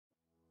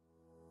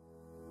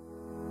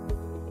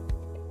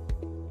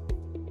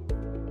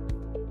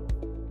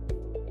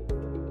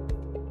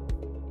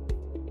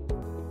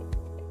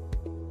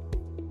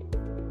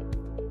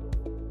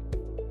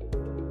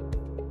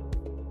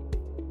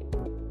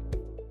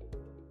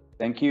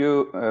Thank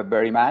you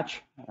very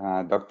much,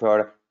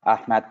 Dr.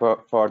 Ahmad,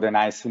 for the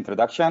nice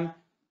introduction.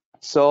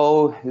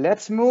 So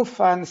let's move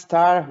and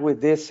start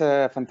with this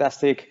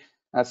fantastic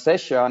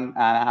session.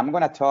 And I'm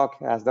going to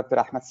talk, as Dr.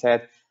 Ahmad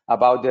said,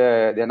 about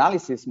the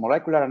analysis,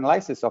 molecular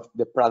analysis of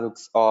the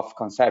products of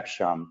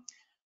conception.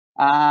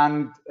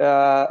 And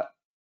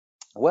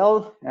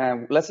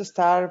let's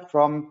start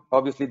from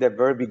obviously the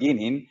very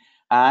beginning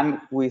and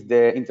with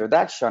the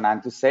introduction,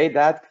 and to say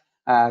that,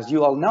 as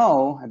you all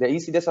know, the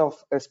incidence of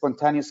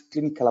spontaneous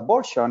clinical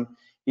abortion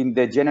in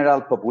the general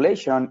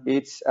population,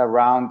 it's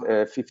around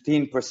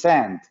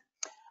 15%.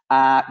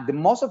 The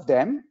most of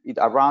them,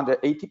 around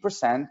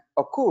 80%,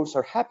 occurs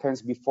or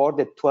happens before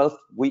the 12th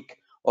week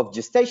of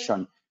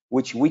gestation,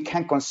 which we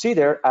can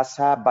consider as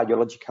a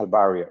biological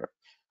barrier.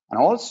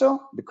 And also,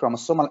 the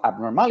chromosomal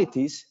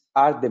abnormalities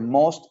are the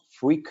most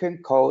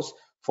frequent cause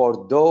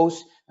for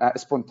those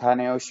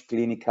spontaneous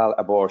clinical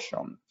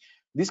abortion.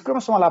 These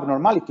chromosomal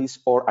abnormalities,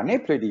 or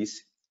aneuploidies,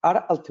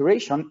 are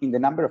alteration in the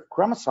number of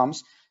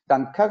chromosomes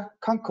that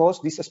can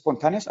cause this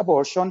spontaneous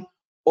abortion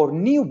or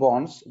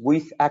newborns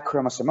with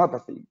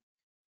achromosomopathy.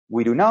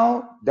 We do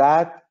know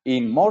that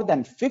in more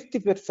than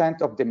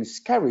 50% of the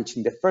miscarriage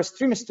in the first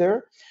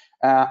trimester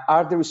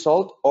are the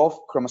result of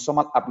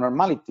chromosomal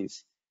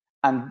abnormalities,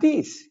 and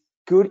this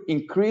could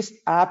increase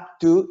up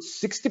to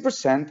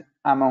 60%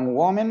 among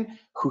women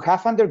who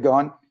have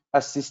undergone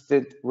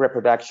assisted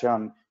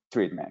reproduction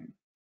treatment.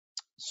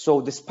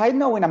 So despite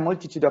knowing a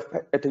multitude of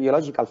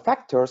etiological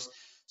factors,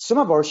 some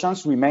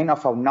abortions remain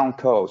of unknown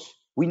cause.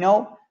 We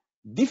know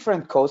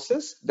different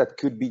causes that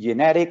could be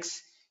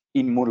genetics,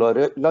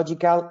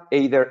 immunological,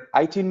 either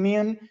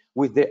autoimmune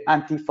with the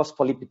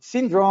antiphospholipid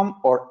syndrome,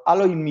 or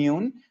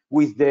alloimmune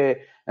with the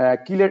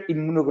killer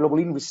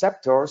immunoglobulin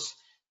receptors.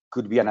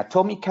 Could be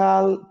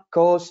anatomical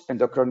cause,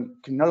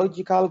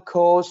 endocrinological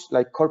cause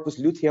like corpus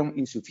luteum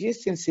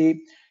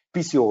insufficiency,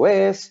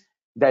 PCOS,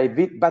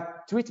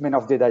 but treatment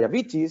of the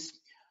diabetes.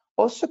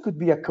 Also could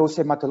be a cause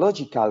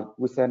hematological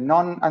with a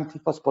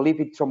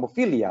non-antiphospholipid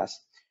thrombophilias.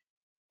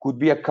 Could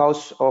be a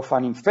cause of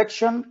an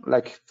infection,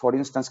 like for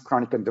instance,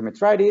 chronic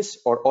endometritis,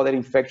 or other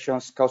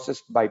infections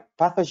caused by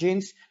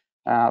pathogens,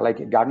 like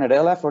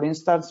Gardnerella, for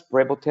instance,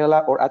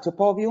 Prevotella, or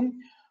Atopovium.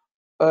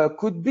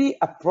 Could be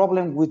a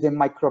problem with the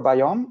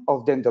microbiome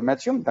of the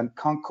endometrium that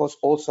can cause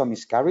also a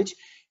miscarriage.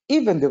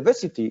 Even the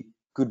obesity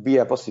could be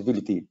a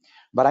possibility.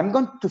 But I'm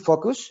going to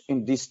focus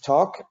in this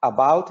talk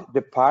about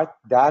the part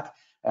that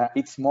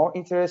it's more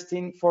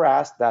interesting for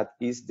us, that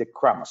is the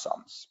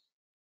chromosomes.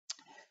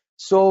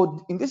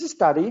 So in this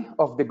study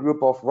of the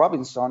group of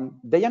Robinson,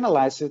 they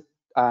analyzed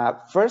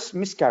first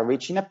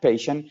miscarriage in a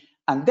patient,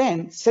 and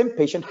then same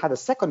patient had a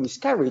second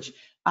miscarriage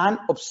and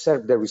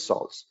observed the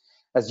results.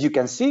 As you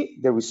can see,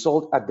 the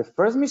result at the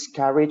first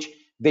miscarriage,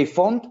 they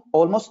found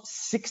almost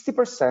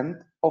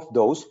 60% of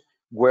those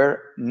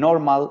were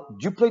normal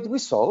diploid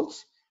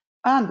results.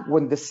 And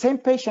when the same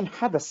patient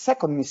had a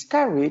second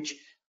miscarriage,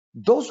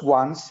 those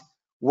ones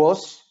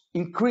was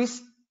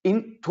increased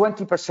in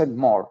 20%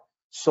 more.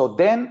 So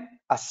then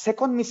a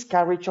second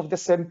miscarriage of the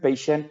same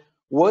patient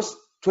was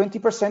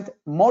 20%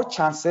 more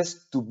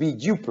chances to be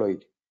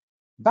diploid.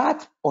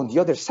 But on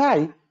the other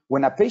side,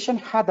 when a patient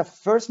had a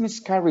first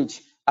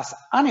miscarriage as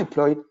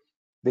aneuploid,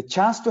 the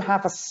chance to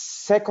have a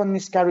second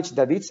miscarriage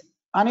that is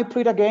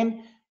aneuploid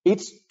again,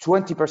 it's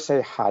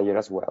 20% higher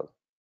as well.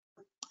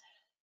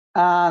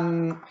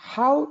 And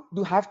how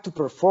do you have to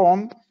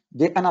perform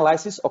the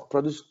analysis of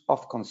products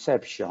of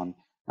conception,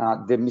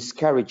 the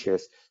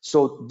miscarriages?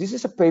 So this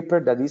is a paper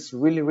that is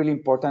really, really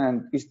important,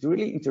 and it's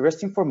really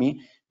interesting for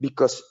me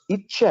because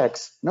it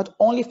checks not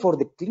only for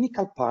the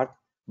clinical part,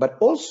 but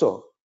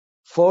also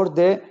for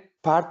the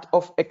part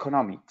of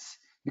economics.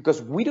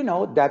 Because we do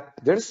know that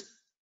there's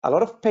a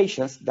lot of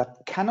patients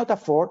that cannot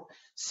afford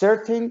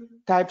certain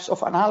types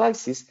of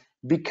analysis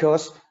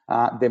because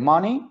the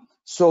money.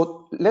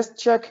 So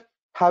let's check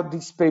how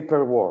this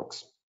paper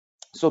works.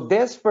 So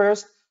this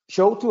first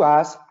show to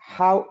us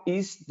how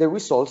is the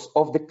results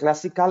of the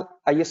classical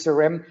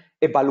ISRM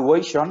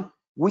evaluation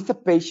with the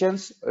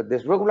patients,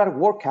 the regular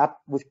workup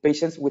with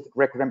patients with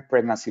recurrent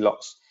pregnancy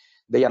loss.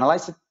 They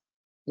analyzed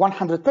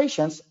 100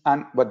 patients,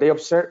 and what they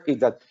observed is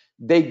that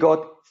they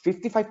got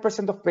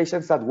 55% of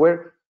patients that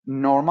were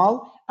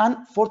normal and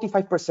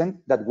 45%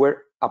 that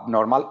were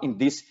abnormal in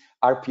this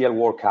RPL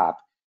workup.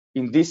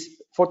 In this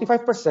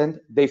 45%,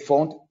 they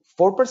found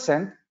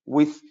 4%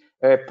 with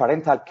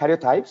parental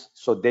karyotypes,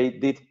 so they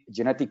did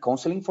genetic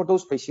counseling for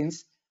those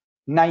patients.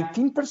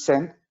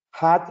 19%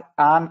 had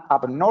an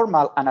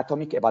abnormal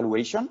anatomic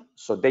evaluation,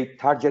 so they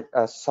target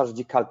a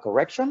surgical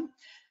correction.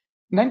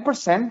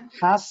 9%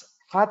 has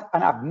had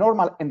an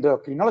abnormal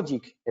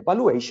endocrinologic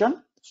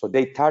evaluation, so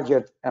they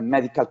target a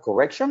medical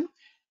correction.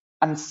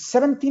 And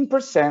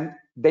 17%,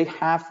 they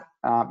have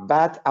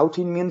bad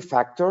autoimmune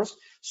factors,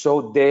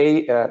 so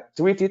they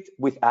treat it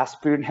with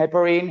aspirin,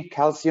 heparin,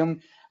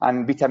 calcium,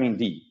 and vitamin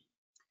D.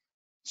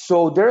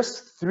 So there's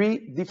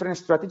 3 different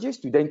strategies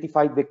to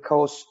identify the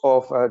cause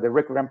of the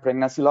recurrent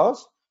pregnancy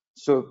loss.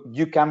 So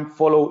you can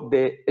follow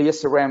the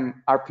ASRM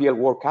RPL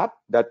workup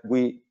that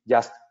we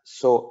just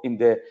saw in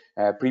the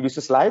previous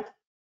slide.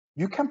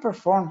 You can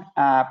perform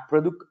a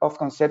product of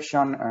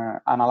conception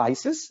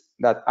analysis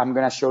that I'm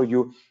going to show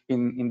you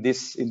in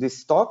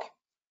this talk,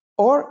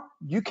 or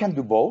you can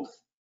do both.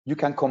 You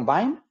can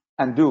combine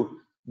and do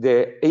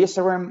the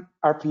ASRM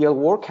RPL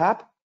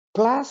workup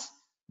plus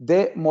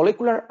the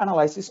molecular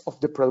analysis of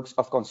the products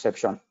of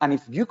conception. And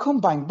if you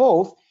combine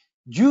both,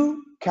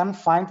 you can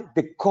find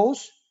the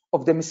cause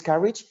of the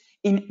miscarriage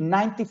in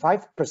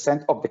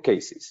 95% of the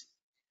cases.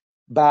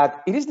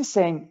 But it is the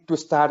same to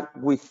start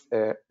with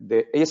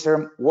the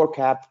ASRM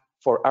workup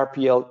for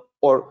RPL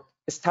or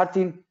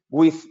starting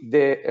with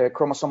the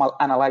chromosomal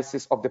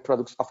analysis of the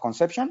products of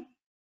conception.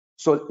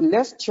 So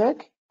let's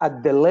check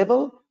at the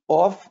level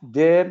of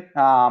the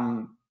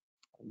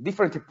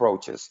different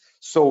approaches.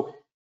 So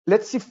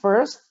let's see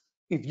first,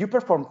 if you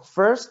perform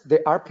first the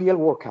RPL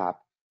workup.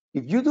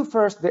 If you do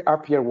first the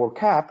RPL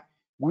workup,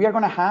 we are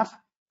going to have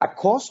a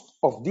cost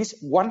of these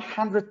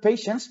 100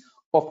 patients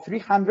of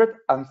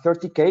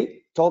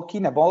 $330K,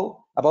 talking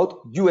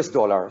about US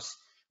dollars.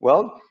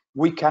 Well,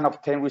 we can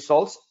obtain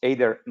results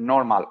either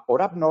normal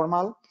or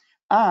abnormal.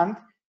 And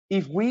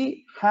if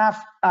we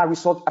have a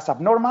result as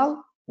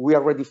abnormal, we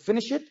already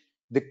finished it.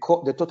 The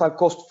total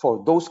cost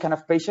for those kind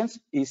of patients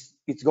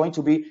it's going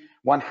to be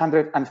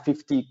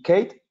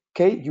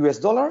 150K US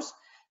dollars.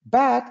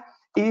 But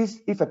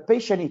if a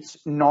patient is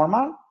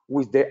normal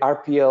with the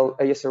RPL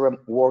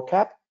ASRM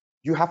workup,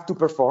 you have to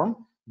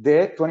perform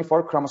the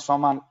 24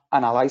 chromosomal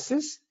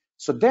analysis.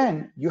 So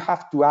then you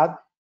have to add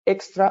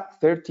extra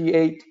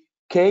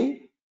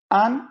 38K,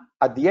 and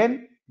at the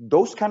end,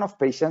 those kind of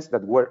patients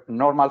that were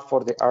normal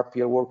for the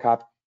RPL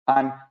workup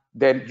and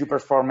then you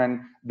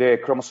performing the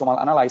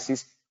chromosomal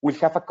analysis will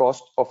have a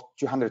cost of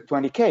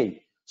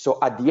 220K. So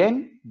at the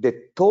end, the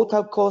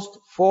total cost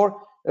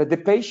for the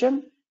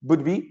patient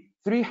would be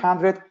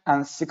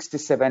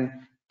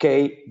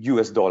 367K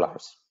US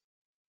dollars.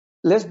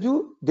 Let's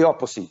do the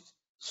opposite.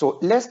 So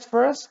let's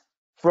first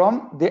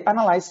from the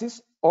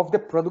analysis of the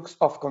products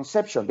of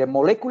conception, the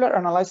molecular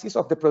analysis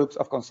of the products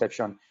of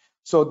conception.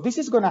 So this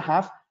is going to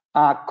have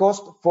a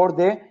cost for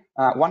the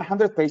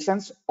 100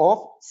 patients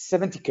of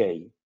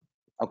 70K.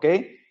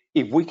 Okay,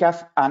 if we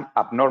have an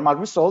abnormal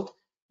result,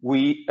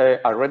 we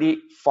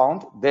already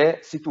found the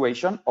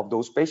situation of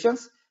those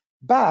patients.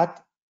 But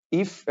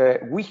if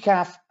we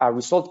have a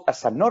result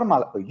as a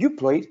normal or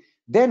euploid,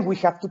 then we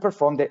have to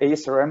perform the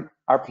ASRM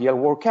RPL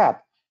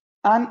workup.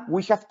 And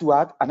we have to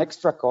add an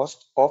extra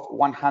cost of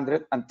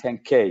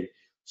 110K.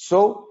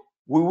 So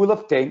we will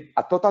obtain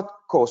a total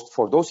cost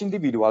for those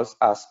individuals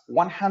as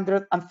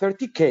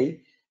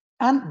 130K,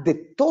 and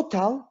the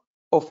total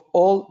of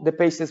all the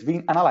patients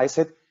being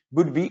analyzed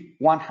would be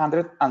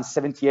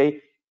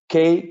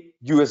 178K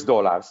US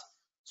dollars.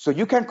 So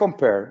you can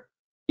compare,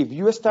 if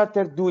you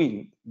started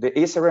doing the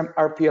ASRM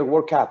RPL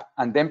workup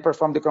and then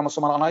perform the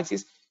chromosomal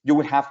analysis, you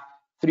will have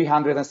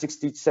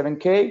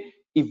 367K.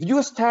 If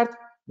you start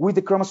with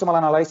the chromosomal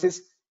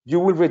analysis, you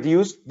will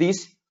reduce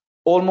this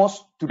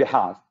almost to the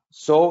half.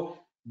 So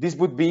this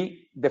would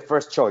be the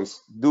first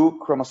choice, do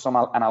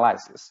chromosomal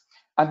analysis.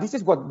 And this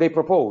is what they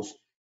propose.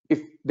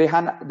 If they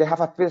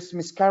have a first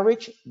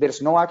miscarriage,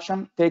 there's no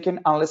action taken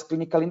unless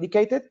clinically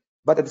indicated.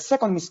 But at the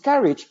second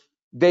miscarriage,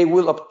 they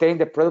will obtain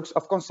the products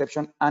of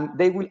conception and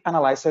they will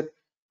analyze it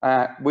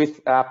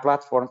with a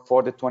platform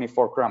for the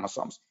 24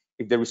 chromosomes.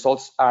 If the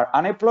results are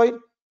aneuploid,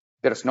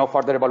 there's no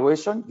further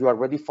evaluation. You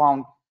already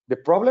found the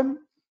problem.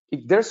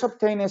 If there's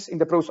obtained in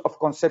the process of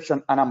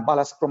conception an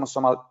unbalanced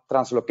chromosomal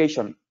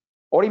translocation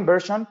or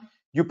inversion,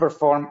 you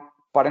perform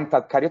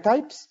parental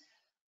karyotypes.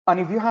 And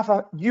if you have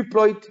a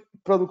euploid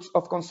products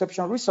of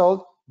conception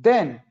result,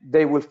 then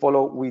they will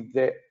follow with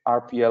the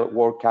RPL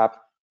workup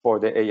for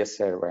the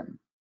ASRM.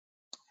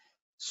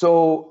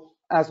 So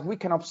as we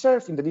can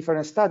observe in the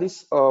different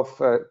studies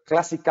of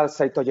classical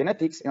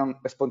cytogenetics on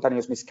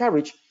spontaneous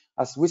miscarriage,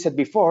 as we said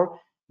before,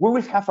 we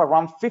will have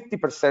around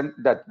 50%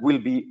 that will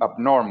be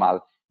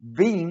abnormal,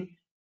 being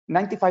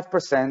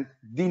 95%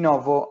 de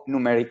novo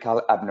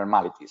numerical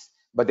abnormalities.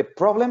 But the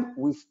problem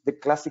with the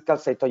classical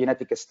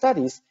cytogenetic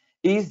studies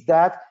is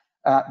that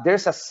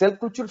there's a cell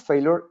culture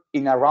failure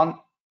in around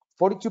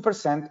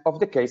 42% of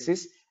the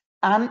cases,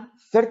 and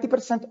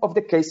 30% of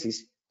the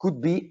cases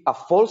could be a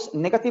false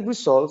negative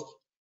result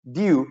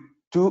due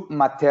to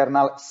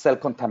maternal cell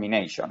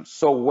contamination.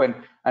 So when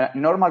a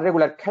normal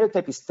regular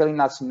karyotype is telling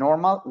us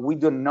normal, we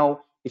don't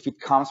know if it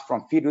comes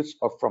from fetus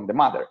or from the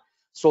mother.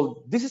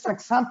 So this is an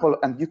example,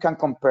 and you can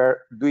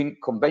compare doing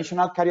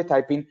conventional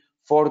karyotyping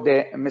for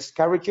the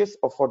miscarriages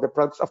or for the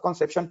products of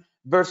conception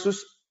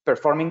versus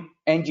performing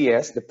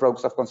NGS, the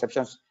products of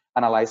conception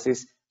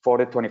analysis for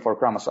the 24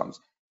 chromosomes.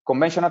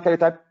 Conventional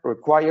karyotype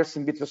requires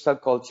in vitro cell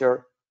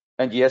culture.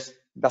 NGS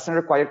doesn't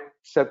require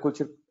cell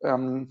culture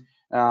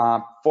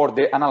for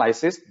the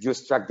analysis. You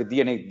extract the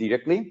DNA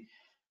directly.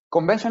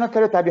 Conventional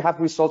karyotype, you have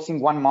results in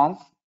 1 month,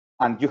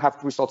 and you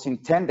have results in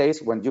 10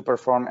 days when you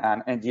perform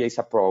an NGS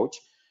approach.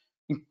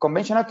 In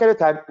conventional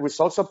karyotype,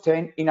 results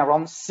obtained in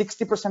around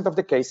 60% of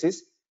the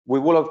cases, we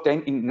will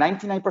obtain in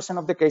 99%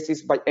 of the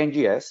cases by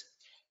NGS.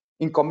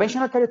 In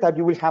conventional karyotype,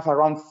 you will have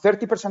around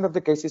 30% of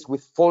the cases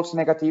with false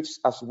negatives,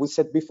 as we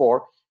said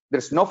before.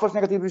 There's no false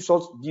negative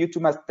results due to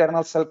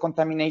maternal cell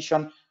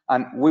contamination,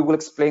 and we will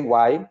explain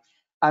why.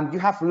 And you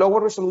have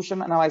lower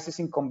resolution analysis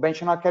in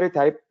conventional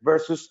karyotype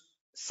versus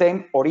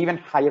same or even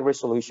higher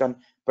resolution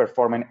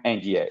performing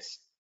NGS.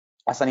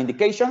 As an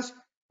indications,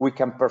 we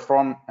can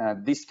perform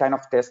this kind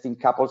of test in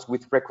couples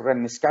with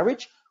recurrent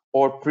miscarriage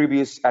or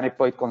previous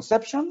aneuploid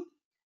conception.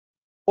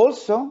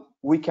 Also,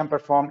 we can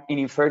perform in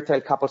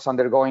infertile couples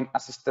undergoing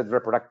assisted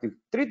reproductive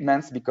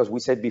treatments, because we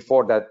said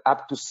before that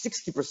up to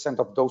 60%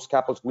 of those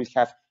couples will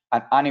have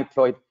an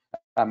aneuploid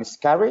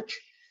miscarriage.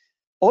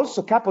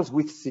 Also, couples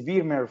with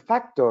severe male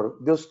factor,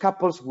 those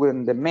couples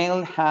when the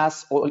male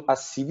has a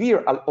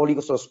severe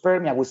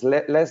oligospermia with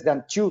less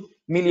than 2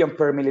 million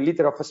per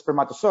milliliter of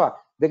spermatozoa,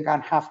 they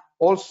can have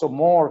also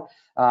more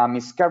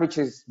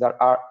miscarriages that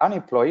are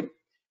aneuploid.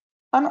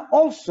 And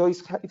also,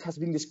 it has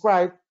been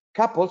described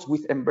couples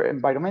with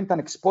environmental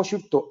exposure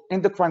to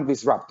endocrine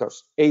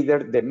disruptors, either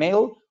the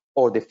male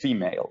or the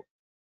female.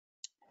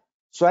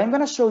 So I'm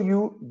going to show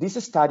you this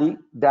study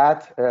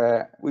that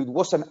it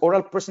was an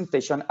oral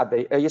presentation at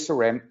the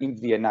ASRM in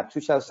Vienna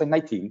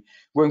 2019,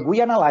 when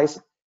we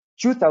analyzed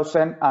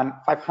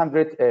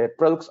 2,500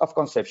 products of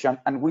conception,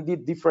 and we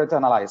did different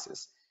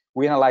analyses.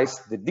 We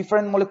analyzed the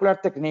different molecular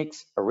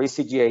techniques,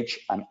 RACGH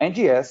and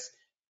NGS.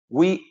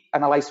 We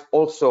analyzed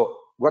also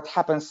what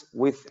happens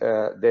with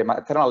the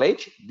maternal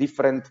age,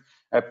 different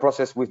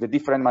process with the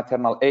different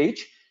maternal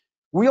age.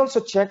 We also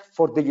check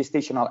for the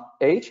gestational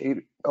age.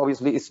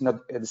 Obviously, it's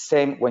not the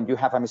same when you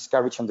have a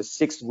miscarriage on the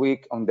 6th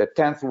week, on the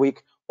 10th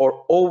week,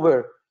 or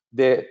over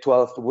the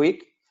 12th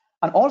week.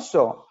 And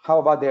also, how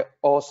about the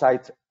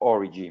oocyte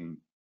origin?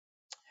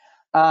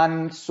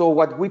 And so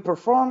what we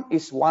perform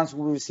is, once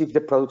we receive the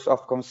products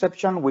of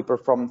conception, we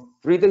perform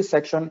 3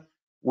 dissection.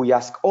 We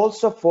ask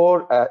also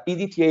for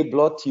EDTA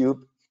blood tube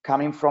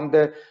coming from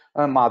the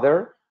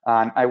mother,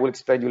 and I will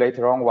explain you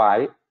later on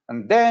why.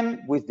 And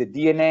then with the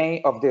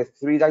DNA of the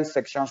 3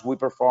 dissections, we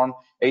perform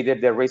either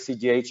the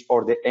RACGH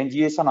or the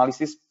NGS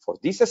analysis for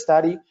this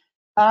study.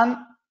 And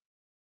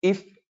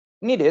if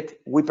needed,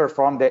 we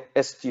perform the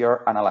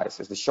STR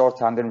analysis, the short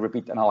tandem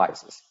repeat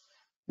analysis.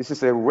 This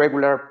is a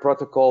regular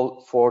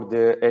protocol for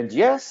the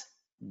NGS.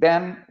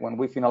 Then when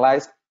we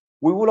finalize,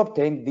 we will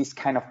obtain this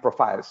kind of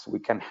profiles. We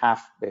can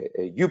have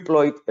a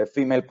euploid, a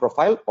female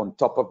profile on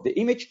top of the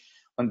image.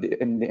 In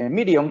the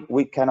medium,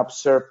 we can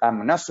observe a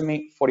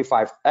monosomy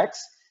 45X,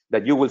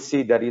 that you will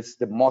see that is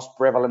the most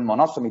prevalent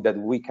monosomy that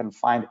we can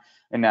find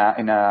in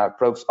a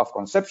products of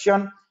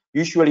conception.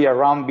 Usually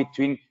around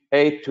between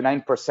 8 to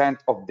 9%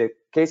 of the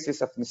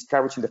cases of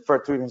miscarriage in the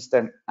first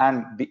trimester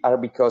are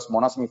because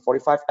monosomy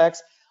 45X.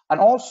 And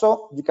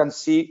also you can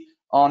see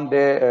on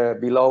the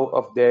below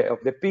of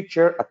the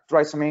picture a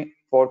trisomy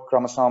for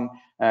chromosome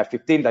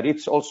 15, that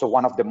it's also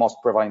one of the most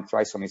prevalent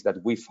trisomies that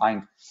we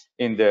find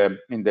in the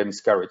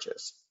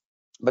miscarriages.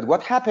 But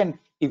what happens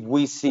if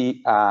we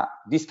see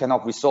this kind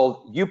of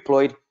result,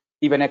 euploid,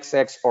 even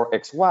XX or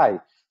XY?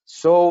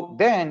 So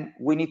then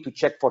we need to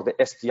check for the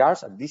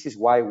STRs, and this is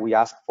why we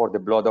ask for the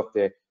blood of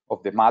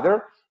the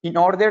mother, in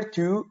order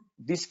to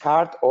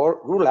discard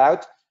or rule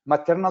out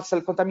maternal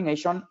cell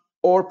contamination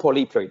or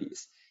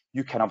polyploidies.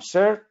 You can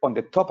observe on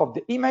the top of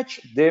the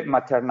image the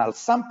maternal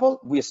sample.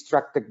 We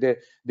extracted the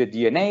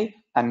DNA,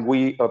 and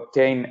we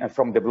obtain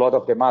from the blood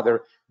of the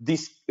mother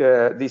these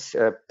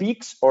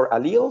peaks or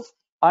alleles.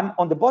 And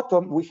on the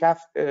bottom, we have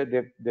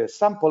the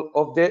sample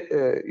of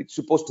it's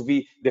supposed to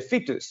be the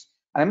fetus.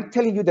 And I'm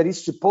telling you that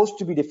it's supposed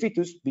to be the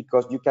fetus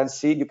because you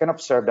can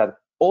observe that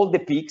all the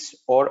peaks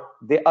or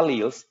the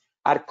alleles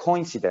are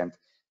coincident.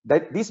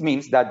 This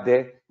means that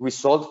the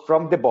result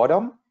from the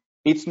bottom,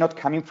 it's not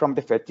coming from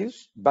the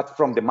fetus, but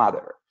from the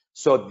mother.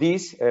 So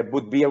this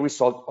would be a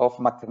result of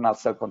maternal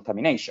cell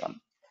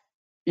contamination.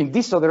 In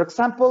this other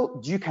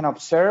example, you can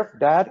observe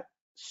that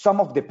some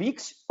of the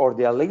peaks or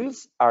the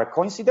alleles are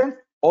coincident,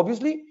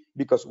 obviously,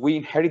 because we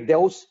inherit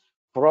those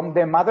from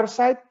the mother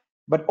side,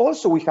 but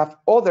also we have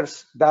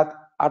others that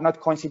are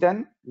not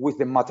coincident with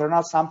the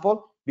maternal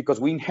sample because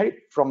we inherit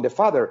from the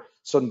father.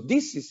 So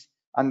this is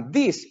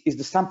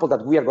the sample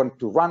that we are going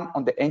to run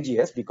on the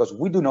NGS, because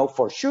we do know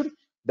for sure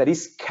that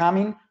is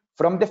coming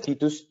from the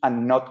fetus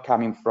and not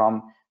coming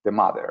from the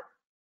mother.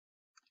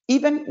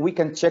 Even we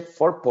can check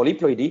for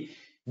polyploidy.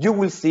 You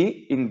will see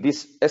in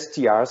these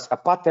STRs a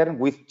pattern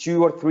with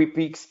 2 or 3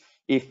 peaks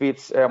if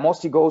it's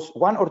homozygous,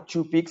 1 or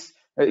 2 peaks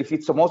if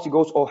it's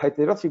homozygous or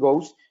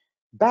heterozygous.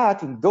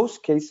 But in those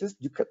cases,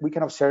 we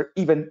can observe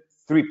even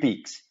 3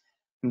 peaks.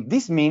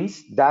 This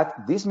means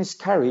that this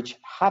miscarriage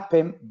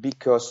happened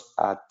because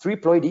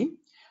triploidy.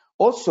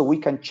 Also, we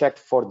can check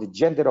for the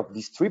gender of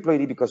this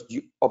triploidy because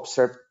you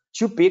observe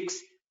 2 peaks,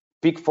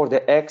 peak for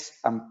the X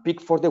and peak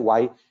for the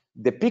Y.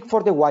 The peak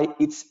for the Y,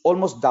 it's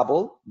almost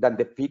double than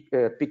the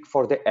peak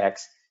for the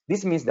X.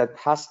 This means that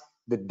has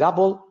the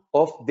double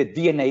of the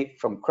DNA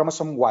from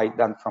chromosome Y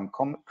than from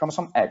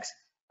chromosome X.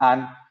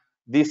 And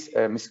this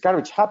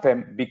miscarriage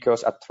happened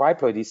because a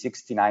triploidy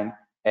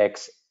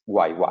 69X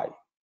XYY.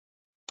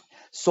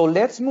 So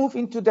let's move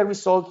into the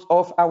results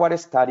of our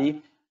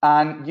study.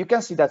 And you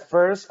can see that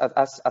first,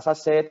 as I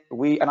said,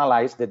 we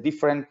analyzed the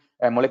different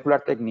molecular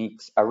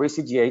techniques,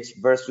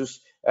 RCGH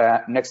versus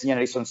next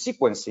generation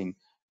sequencing.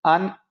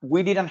 And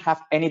we didn't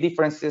have any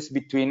differences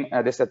between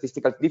the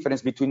statistical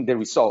difference between the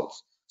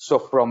results. So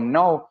from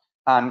now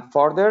and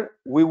further,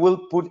 we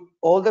will put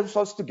all the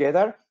results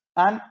together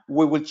and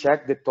we will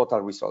check the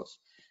total results.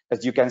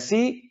 As you can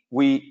see,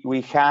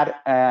 we had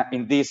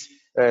in this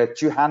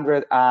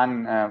 200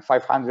 and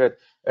 500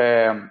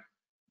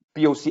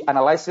 POC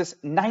analysis,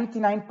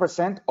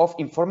 99% of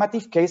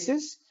informative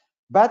cases,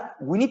 but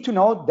we need to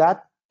know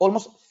that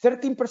almost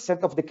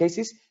 13% of the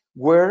cases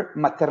were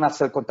maternal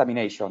cell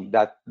contamination.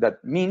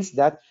 That means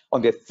that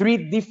on the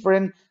 3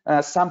 different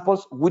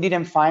samples, we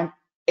didn't find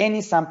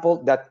any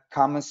sample that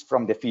comes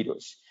from the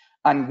fetus.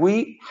 And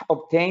we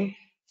obtained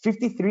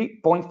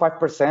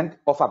 53.5%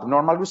 of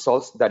abnormal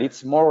results, that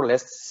it's more or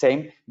less the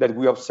same that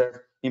we observed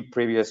in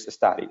previous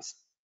studies.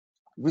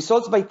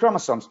 Results by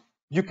chromosomes.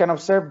 You can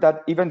observe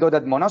that even though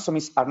that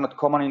monosomies are not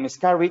common in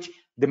miscarriage,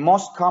 the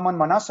most common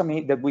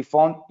monosomy that we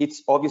found,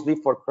 it's obviously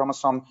for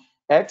chromosome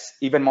X,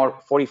 even more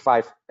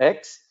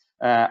 45X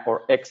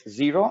or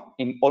X0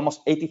 in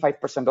almost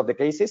 85% of the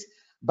cases.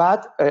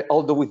 But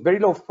although with very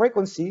low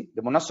frequency,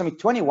 the monosomy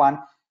 21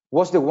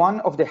 was the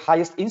one of the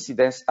highest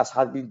incidence as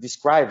has been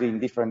described in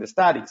different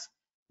studies.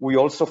 We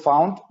also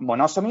found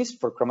monosomies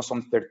for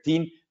chromosome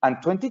 13 and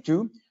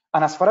 22.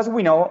 And as far as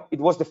we know, it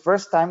was the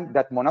first time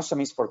that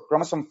monosomies for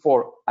chromosome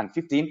 4 and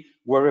 15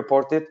 were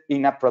reported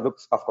in a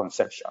product of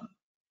conception.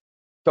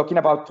 Talking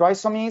about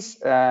trisomies,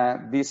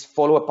 these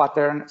follow a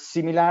pattern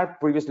similar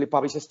previously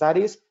published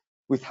studies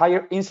with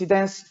higher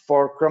incidence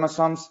for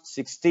chromosomes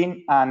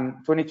 16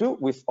 and 22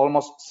 with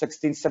almost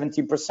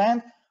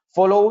 16-17%,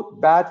 followed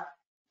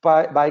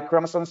by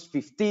chromosomes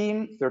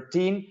 15,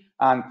 13,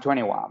 and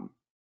 21.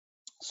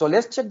 So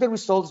let's check the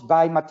results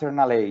by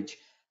maternal age.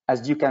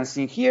 As you can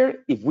see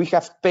here, if we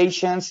have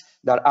patients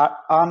that are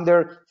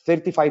under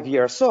 35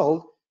 years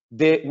old,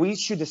 we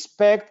should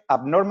expect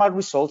abnormal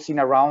results in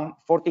around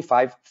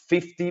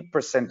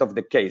 45-50% of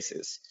the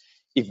cases.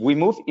 If we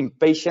move in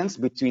patients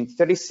between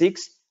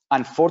 36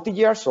 and 40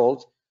 years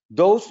old,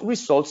 those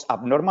results,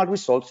 abnormal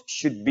results,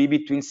 should be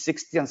between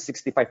 60 and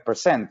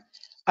 65%.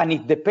 And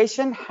if the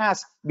patient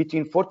has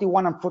between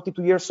 41 and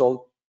 42 years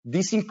old,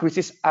 this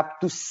increases up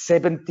to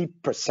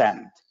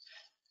 70%.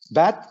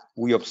 But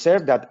we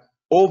observed that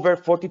over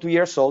 42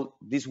 years old,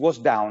 this was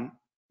down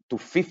to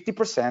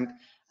 50%.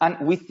 And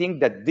we think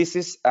that this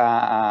is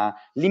a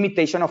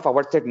limitation of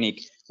our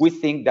technique. We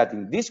think that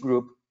in this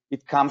group,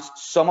 it comes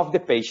some of the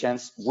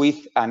patients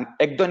with an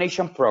egg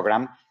donation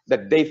program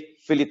that they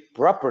fill it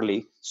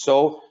properly.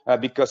 So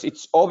because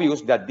it's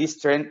obvious that this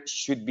trend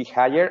should be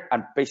higher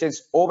and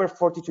patients over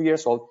 42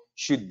 years old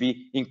should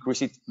be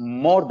increased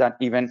more than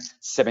even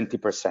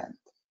 70%.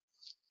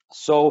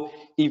 So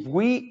if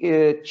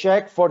we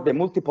check for the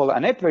multiple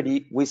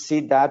aneuploidy, we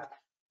see that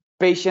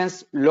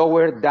patients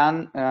lower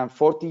than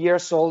 40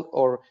 years old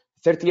or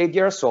 38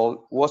 years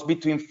old was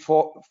between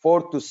 4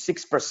 to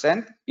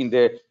 6% in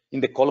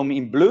the column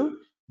in blue,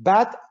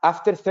 but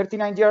after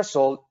 39 years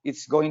old,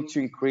 it's going to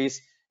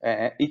increase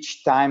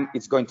each time.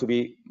 It's going to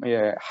be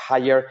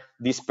higher,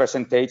 this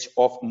percentage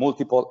of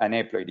multiple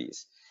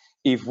aneuploidies.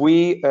 If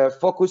we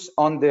focus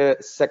on the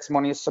sex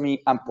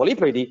monosomy and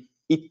polyploidy,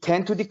 it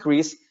tends to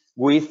decrease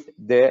with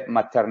the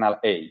maternal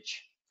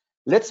age.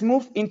 Let's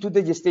move into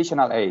the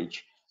gestational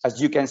age. As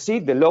you can see,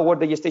 the lower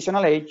the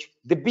gestational age,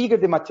 the bigger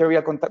the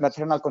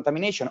maternal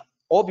contamination,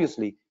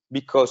 obviously,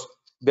 because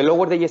the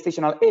lower the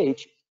gestational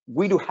age,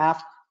 we do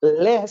have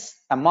less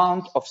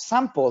amount of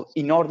sample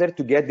in order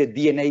to get the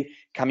DNA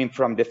coming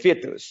from the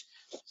fetus.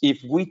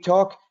 If we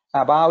talk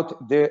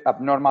about the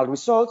abnormal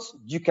results,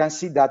 you can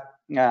see that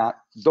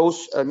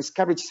those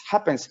miscarriages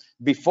happens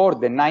before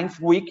the 9th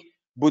week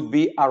would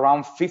be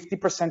around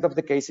 50% of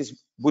the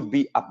cases would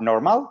be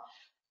abnormal.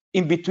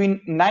 In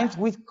between 9th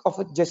week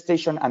of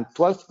gestation and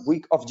 12th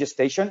week of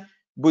gestation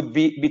would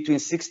be between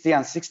 60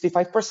 and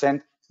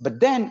 65%. But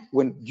then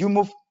when you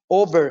move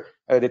over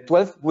the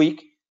 12th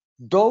week,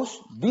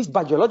 this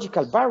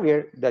biological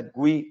barrier that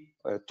we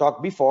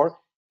talked before,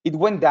 it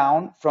went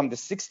down from the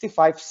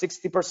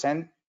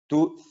 65-60%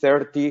 to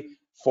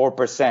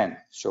 34%.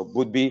 So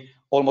would be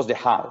almost the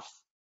half.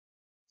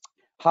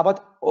 How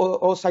about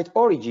oocyte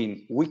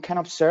origin? We can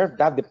observe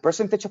that the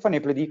percentage of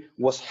aneuploidy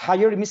was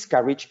higher in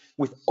miscarriage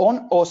with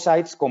own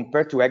oocytes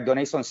compared to egg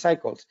donation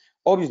cycles.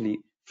 Obviously,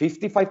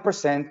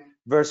 55%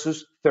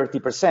 versus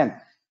 30%.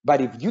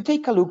 But if you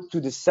take a look to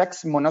the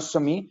sex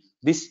monosomy,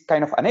 this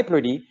kind of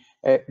aneuploidy,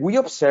 we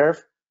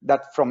observe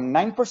that from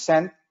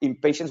 9% in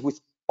patients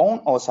with own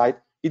oocyte,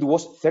 it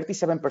was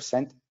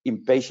 37%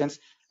 in patients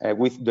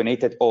with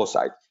donated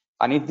oocyte.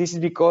 And this is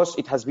because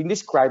it has been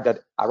described that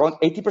around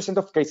 80%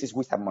 of cases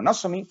with a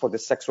monosomy for the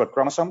sexual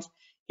chromosomes,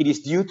 it is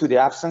due to the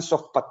absence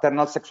of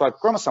paternal sexual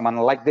chromosome,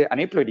 unlike the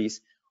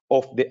aneuploidies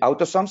of the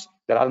autosomes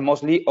that are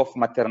mostly of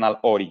maternal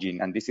origin.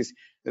 And this is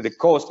the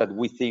cause that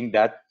we think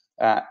that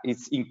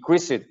it's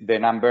increased the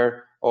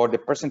number or the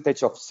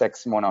percentage of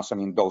sex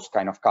monosomy in those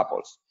kind of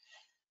couples.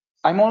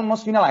 I'm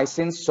almost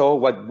finalizing, so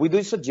what we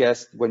do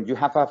suggest when you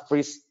have a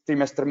first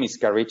trimester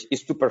miscarriage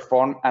is to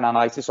perform an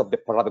analysis of the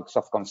products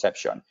of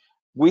conception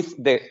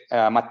with the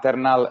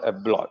maternal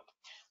blood.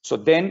 So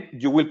then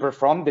you will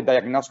perform the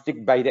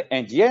diagnostic by the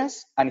NGS,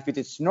 and if it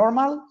is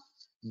normal,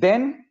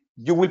 then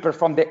you will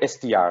perform the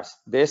STRs.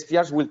 The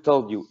STRs will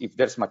tell you if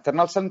there's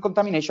maternal cell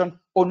contamination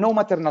or no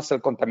maternal cell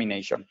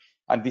contamination.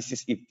 And if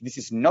this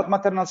is not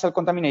maternal cell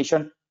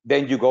contamination,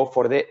 then you go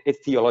for the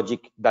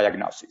etiologic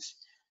diagnosis.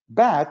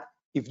 But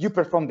if you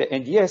perform the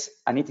NGS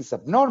and it is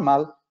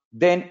abnormal,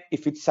 then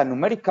if it's a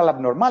numerical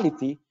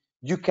abnormality,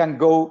 you can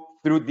go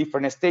through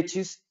different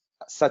stages,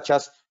 such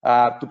as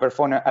to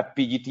perform a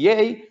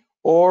PGTA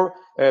or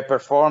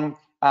perform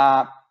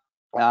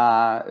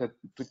to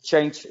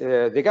change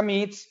the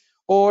gametes,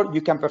 or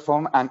you can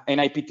perform an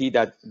NIPT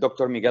that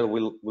Dr. Miguel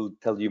will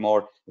tell you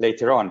more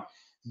later on.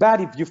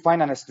 But if you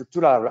find a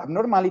structural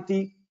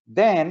abnormality,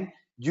 then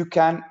you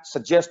can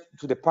suggest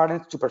to the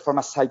parent to perform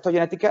a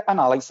cytogenetic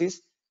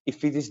analysis.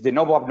 If it is de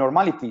novo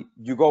abnormality,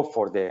 you go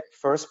for the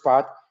first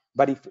part.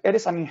 But if it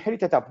is an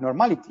inherited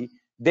abnormality,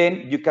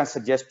 then you can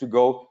suggest to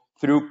go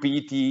through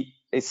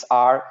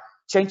PET-SR,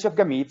 change of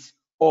gametes,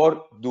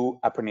 or do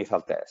a prenatal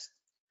test.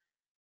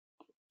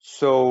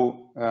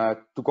 So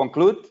to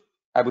conclude,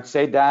 I would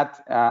say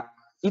that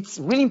it's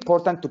really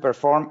important to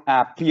perform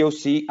a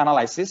POC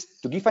analysis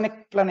to give an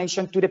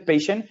explanation to the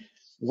patient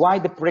why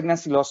the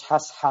pregnancy loss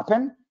has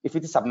happened if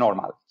it is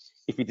abnormal.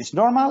 If it is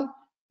normal,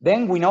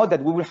 then we know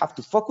that we will have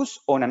to focus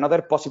on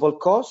another possible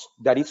cause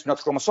that is not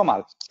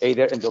chromosomal,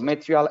 either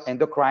endometrial,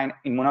 endocrine,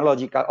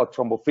 immunological, or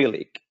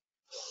thrombophilic.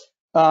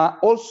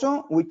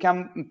 Also, we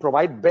can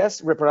provide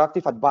best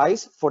reproductive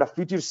advice for a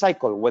future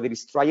cycle, whether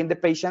it's trying the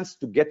patients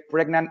to get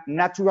pregnant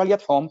naturally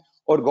at home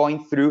or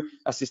going through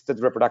assisted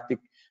reproductive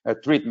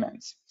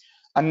treatments.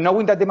 And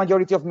knowing that the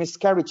majority of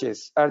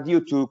miscarriages are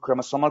due to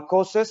chromosomal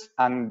causes,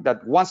 and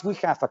that once we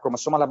have a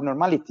chromosomal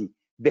abnormality,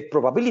 the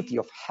probability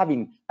of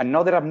having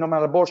another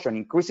abnormal abortion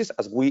increases,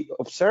 as we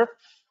observe,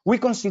 we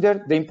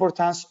consider the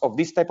importance of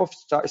this type of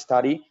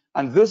study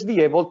and thus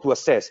be able to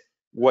assess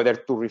whether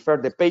to refer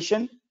the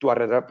patient to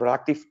a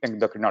reproductive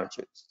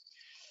endocrinologist.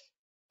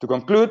 To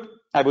conclude,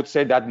 I would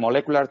say that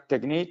molecular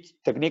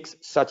techniques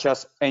such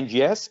as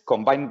NGS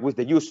combined with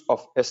the use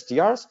of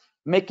STRs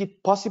make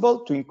it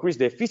possible to increase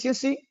the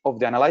efficiency of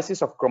the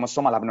analysis of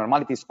chromosomal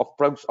abnormalities of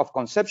products of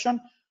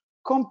conception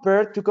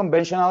compared to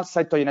conventional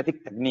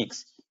cytogenetic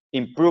techniques,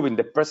 improving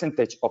the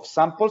percentage of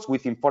samples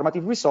with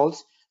informative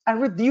results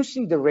and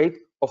reducing the rate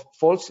of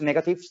false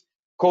negatives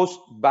caused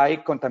by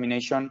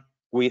contamination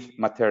with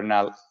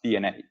maternal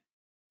DNA.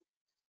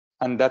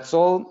 And that's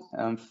all.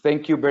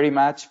 Thank you very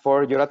much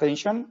for your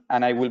attention,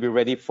 and I will be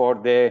ready for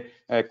the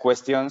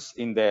questions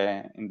in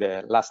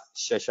the last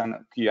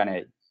session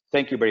Q&A.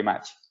 Thank you very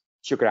much.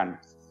 Shukran.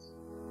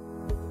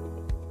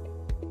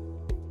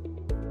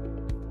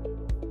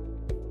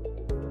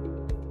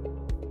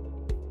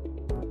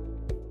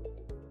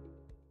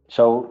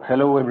 So,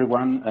 hello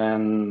everyone,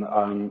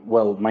 and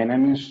well, my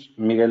name is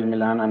Miguel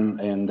Milan, and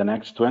in the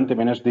next 20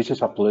 minutes, this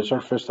is a pleasure.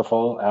 First of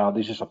all,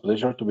 this is a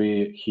pleasure to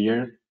be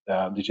here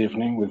this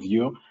evening with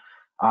you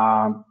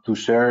to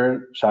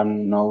share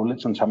some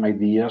knowledge and some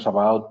ideas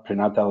about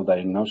prenatal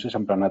diagnosis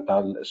and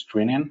prenatal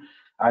screening.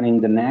 And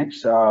in the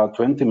next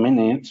 20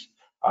 minutes,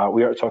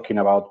 we are talking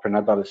about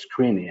prenatal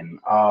screening.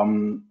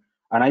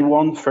 And I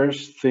want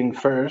first thing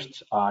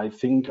first, I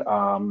think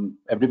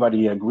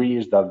everybody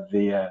agrees that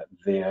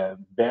the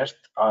best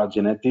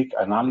genetic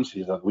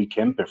analysis that we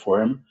can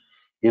perform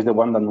is the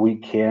one that we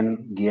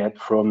can get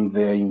from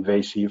the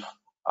invasive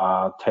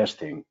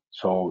testing.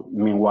 So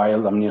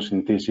meanwhile,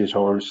 amniocentesis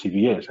or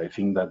CVS, I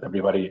think that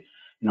everybody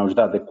knows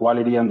that the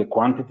quality and the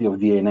quantity of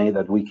DNA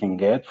that we can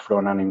get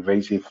from an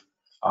invasive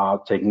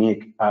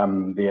technique,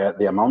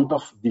 the amount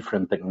of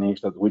different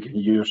techniques that we can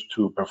use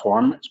to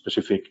perform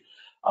specific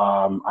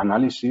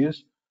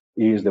analysis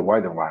is the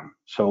wider one.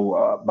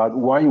 So, but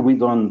why we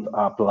don't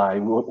apply,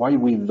 why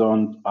we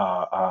don't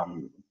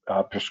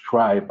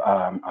prescribe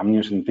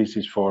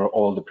amniocentesis for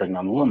all the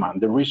pregnant women?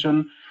 The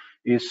reason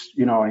is,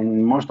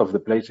 in most of the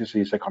places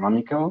is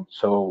economical.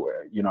 So,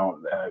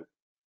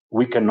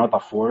 we cannot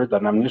afford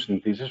an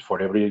amniocentesis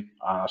for every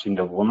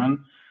single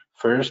woman.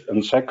 First,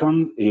 and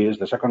second is,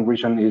 the second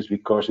reason is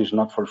because it's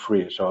not for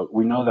free. So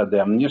we know that the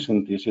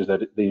amniocentesis,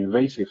 that the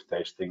invasive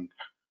testing,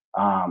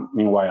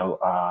 meanwhile,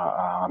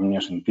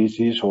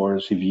 amniocentesis or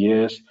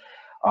CVS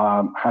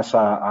has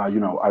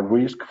a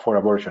risk for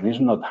abortion. It's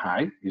not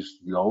high, it's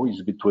low,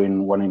 it's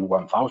between 1 in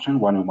 1,000,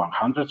 1 in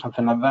 100,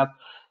 something like that.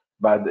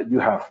 But you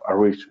have a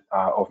risk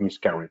of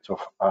miscarriage, of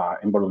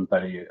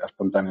involuntary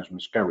spontaneous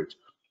miscarriage.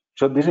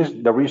 So this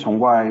is the reason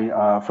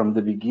why, from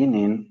the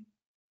beginning,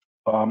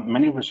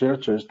 many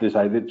researchers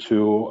decided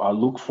to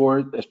look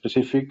for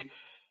specific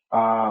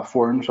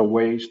forms or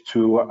ways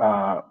to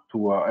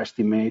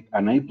estimate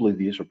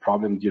aneuploidies or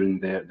problem during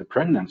the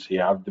pregnancy.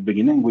 At the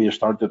beginning, we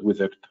started with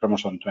the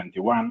chromosome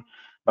 21,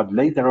 but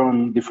later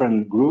on,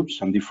 different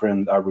groups and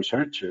different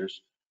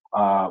researchers,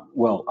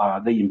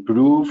 they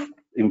improve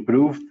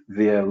improved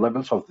the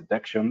levels of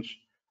detections,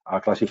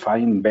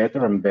 classifying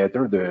better and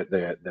better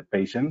the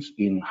patients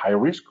in high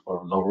risk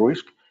or low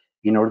risk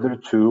in order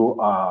to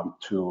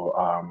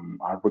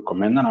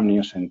recommend an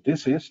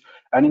amniocentesis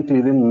and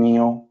including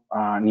new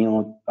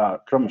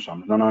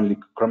chromosomes, not only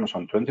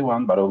chromosome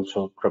 21, but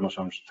also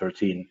chromosomes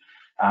 13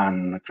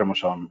 and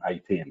chromosome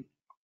 18.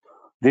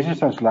 This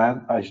is a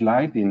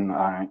slide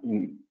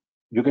in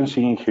you can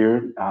see in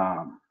here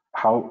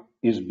how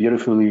is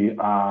beautifully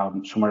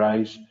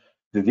summarized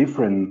the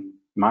different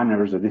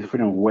manners, the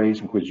different ways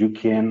in which you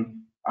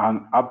can,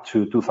 up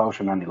to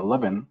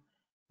 2011,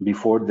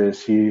 before the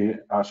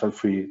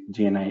cell-free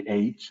DNA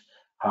age,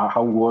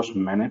 how was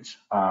managed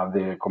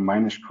the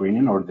combined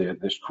screening or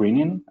the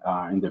screening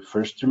in the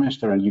first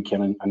trimester and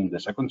in the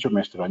second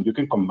trimester, and you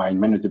can combine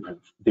many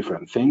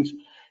different things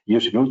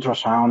using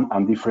ultrasound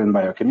and different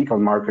biochemical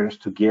markers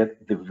to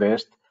get the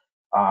best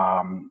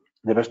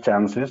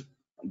chances,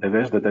 the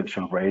best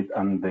detection rate,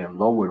 and the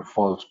lower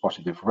false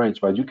positive rates.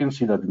 But you can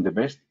see that in the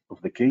best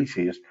of the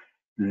cases,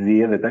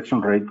 the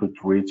detection rate could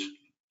reach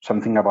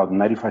something about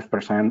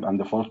 95% and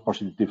the false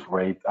positive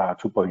rate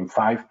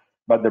 2.5.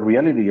 But the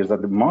reality is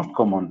that the most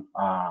common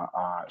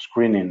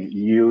screening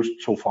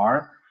used so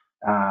far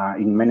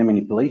in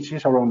many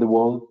places around the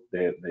world,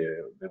 the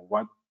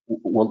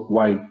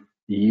worldwide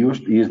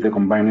used is the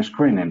combined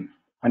screening.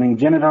 And in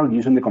general,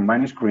 using the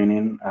combined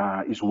screening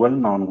is well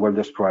known, well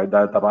described,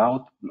 that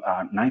about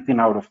 19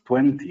 out of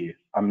 20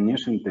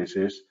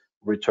 amniocentesis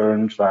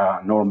returns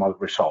a normal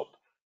result.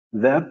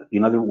 That,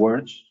 in other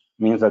words,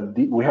 means that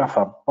we have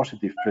a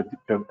positive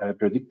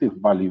predictive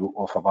value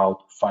of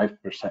about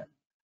 5%.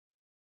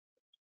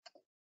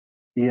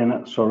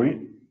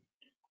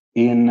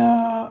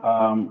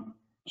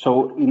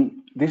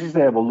 This is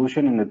the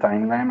evolution in the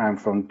timeline, and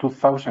from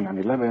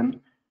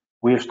 2011,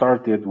 we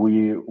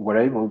were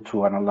able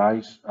to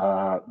analyze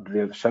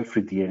the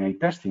cell-free DNA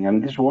testing,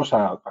 and this was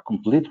a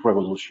complete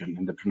revolution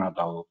in the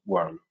prenatal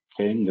world,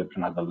 okay, in the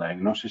prenatal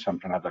diagnosis and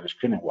prenatal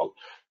screening world.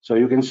 So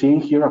you can see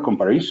in here a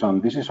comparison.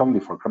 This is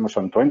only for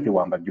chromosome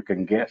 21, but you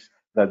can guess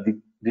that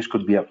this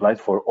could be applied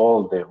for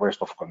all the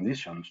rest of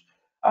conditions.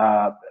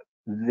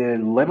 The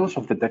levels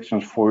of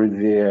detections for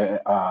the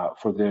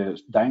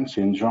Down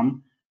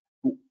syndrome,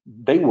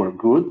 they were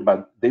good,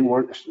 but they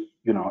were,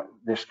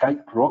 they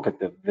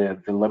skyrocketed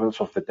the levels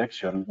of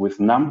detection with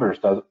numbers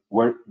that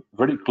were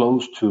very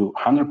close to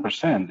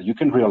 100%. You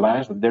can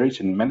realize that there is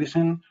in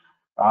medicine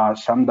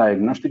some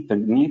diagnostic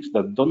techniques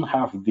that don't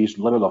have this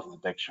level of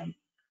detection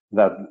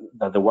that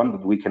the one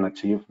that we can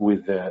achieve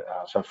with the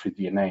cell-free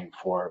DNA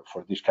for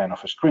this kind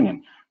of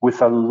screening,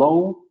 with a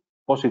low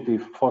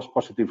false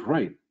positive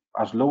rate,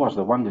 as low as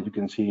the one that you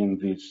can see in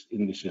this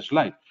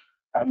slide.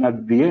 And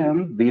at the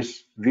end,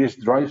 this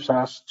drives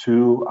us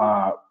to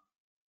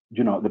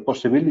the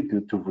possibility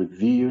to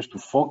reduce, to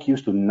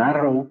focus, to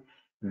narrow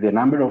the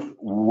number of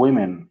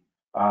women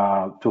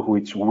to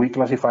which we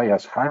classify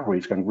as high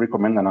risk and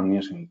recommend an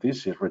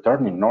amniocentesis,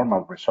 returning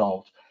normal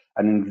results.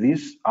 And in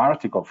this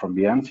article from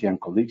Bianchi and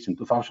colleagues in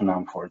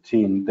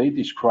 2014, they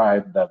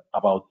described that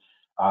about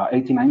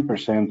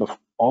 89% of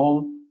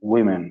all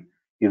women,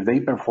 if they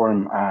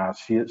perform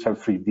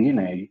cell-free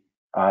DNA,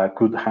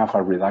 could have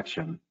a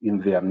reduction in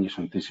the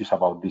amniocentesis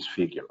about this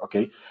figure,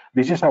 okay?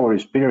 This is our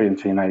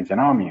experience in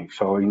genomics.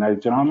 So in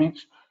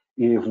genomics,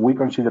 if we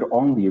consider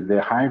only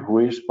the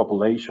high-risk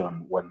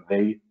population when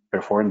they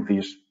perform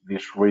this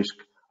risk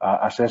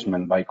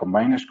assessment by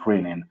combined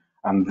screening,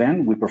 and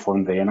then we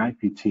perform the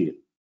NIPT,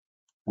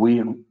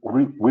 we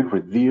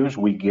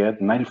get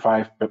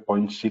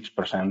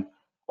 95.6%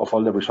 of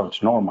all the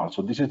results normal.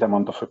 So this is the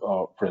amount of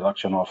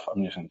reduction of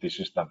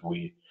amniocentesis that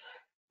we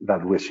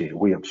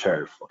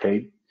observe,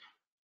 okay?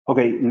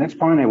 Okay, next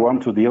point I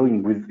want to deal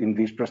with in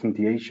this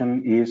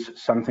presentation is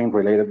something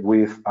related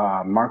with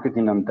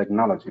marketing and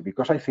technology,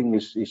 because I think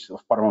it's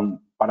of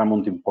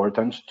paramount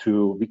importance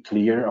to be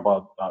clear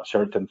about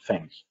certain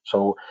things.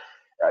 So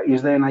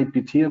is the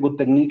NIPT a good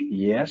technique?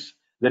 Yes.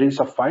 There is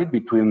a fight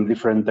between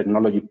different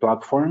technology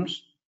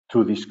platforms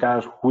to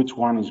discuss which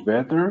one is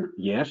better.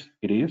 Yes,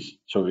 it is.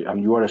 So,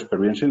 and you are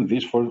experiencing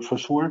this for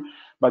sure.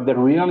 But the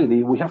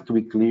reality, we have to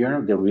be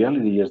clear, the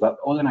reality is that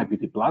all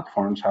NIPT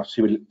platforms have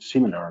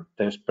similar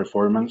test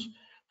performance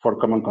for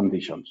common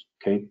conditions,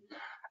 okay?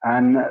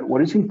 And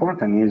what is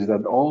important is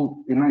that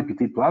all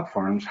NIPT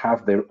platforms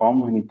have their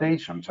own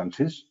limitations, and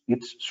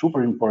it's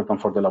super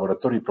important for the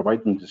laboratory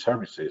providing the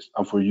services.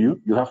 And for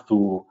you have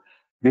to,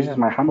 this is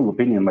my humble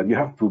opinion, but you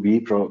have to be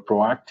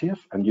proactive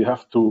and you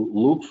have to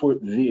look for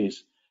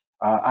this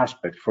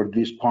aspect, for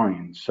this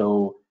point.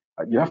 So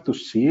you have to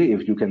see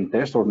if you can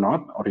test or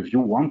not, or if you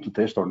want to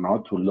test or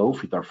not to low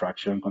fetal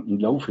fraction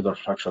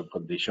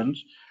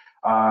conditions.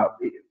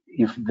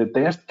 If the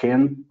test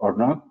can or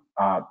not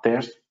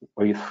test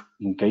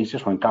in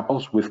cases when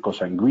couples with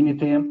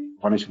consanguinity,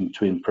 one is in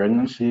twin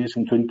pregnancies,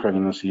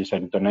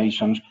 and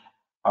donations.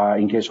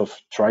 In case of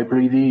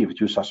triploidy, if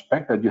you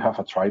suspect that you have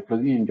a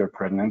triploidy in your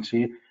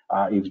pregnancy,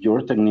 if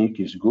your technique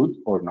is good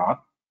or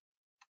not.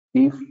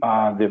 If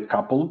the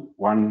couple,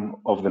 one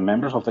of the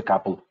members of the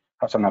couple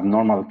has an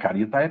abnormal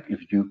karyotype,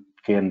 if you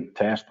can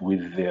test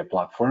with the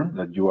platform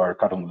that you are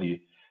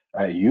currently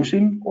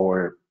using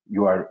or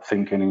you are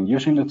thinking in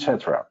using,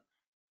 etc.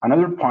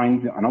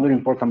 Another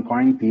important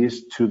point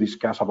is to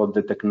discuss about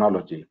the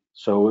technology.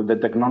 So the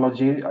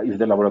technology, if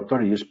the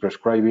laboratory is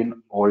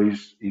prescribing or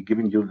is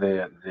giving you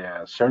the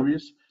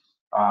service,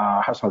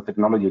 has a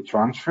technology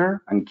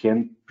transfer and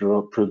can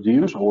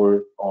produce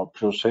or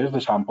process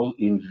the sample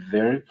in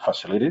their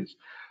facilities,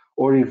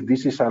 or if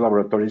this is a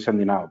laboratory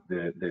sending out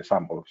the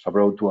samples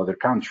abroad to other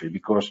country,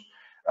 because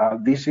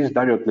this is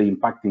directly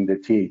impacting the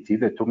TAT,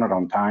 the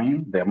turnaround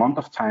time, the amount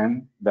of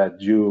time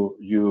that you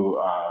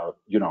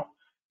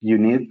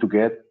need to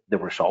get the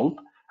result.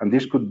 And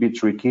this could be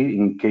tricky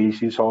in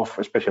cases of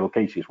special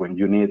cases when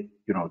you need,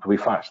 to be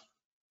fast.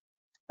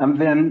 And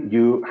then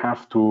you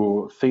have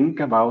to think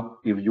about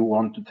if you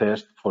want to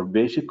test for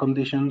basic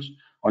conditions,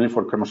 only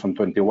for chromosome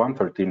 21,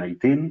 13,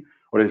 18,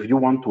 or if you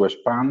want to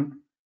expand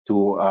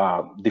to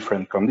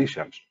different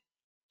conditions.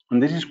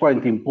 And this is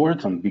quite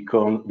important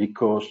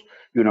because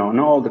not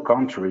all the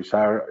countries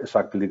are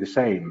exactly the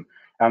same.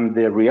 And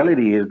the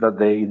reality is that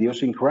the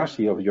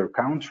idiosyncrasy of your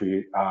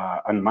country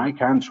and my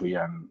country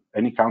and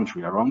any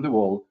country around the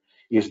world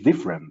is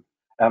different.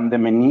 And the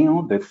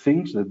menu, the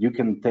things that you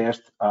can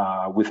test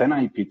with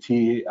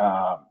NIPT,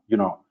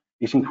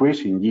 is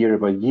increasing year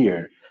by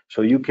year.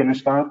 So you can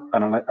start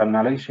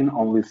analyzing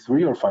only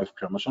 3 or 5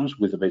 chromosomes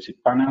with the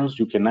basic panels.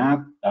 You can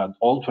add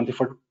all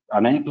 24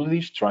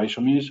 aneuploidies,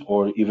 trisomies,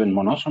 or even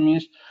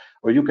monosomies,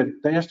 or you can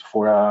test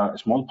for a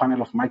small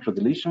panel of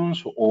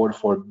microdeletions or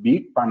for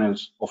big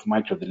panels of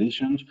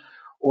microdeletions,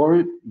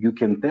 or you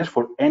can test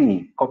for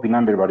any copy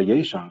number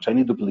variations,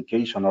 any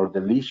duplication or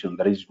deletion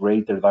that is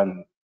greater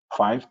than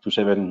 5 to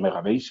 7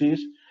 megabases.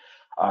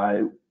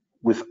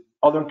 With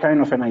other kind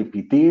of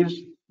NIPTs,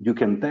 you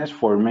can test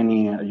for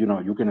many,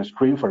 you can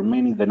screen for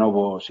many de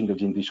novo single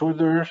gene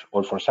disorders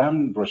or for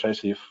some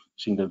recessive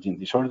single gene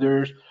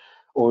disorders.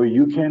 Or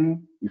you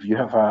can, if you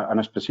have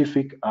a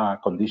specific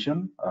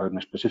condition, a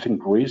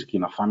specific risk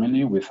in a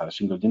family with a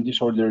single gene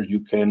disorder, you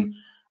can,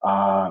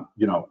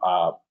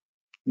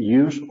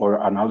 use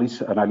or analyze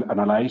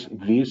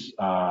this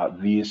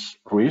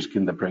risk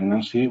in the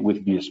pregnancy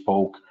with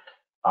bespoke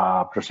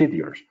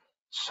procedures.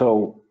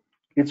 So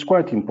it's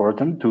quite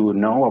important to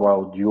know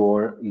about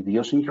your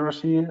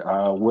idiosyncrasy,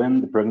 when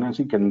the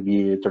pregnancy can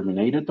be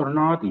terminated or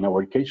not. In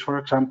our case, for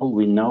example,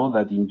 we know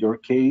that in your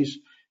case,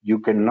 you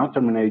cannot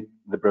terminate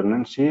the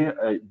pregnancy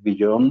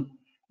beyond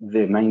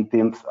the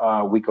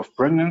 19th week of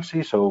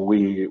pregnancy. So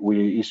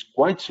it's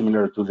quite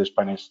similar to the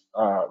Spanish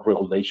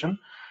regulation.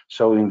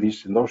 So in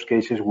those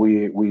cases,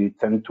 we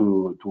tend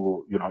to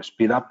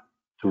speed up,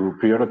 to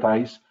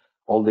prioritize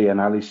all the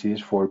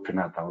analysis for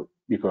prenatal,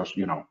 because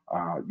you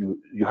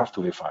have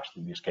to be fast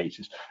in these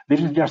cases.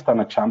 This is just an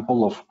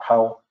example of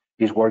how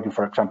it's working,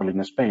 for example,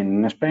 in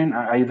Spain. In Spain,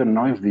 I don't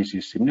know if this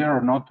is similar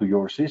or not to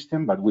your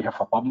system, but we have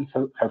a public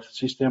health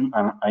system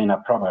and a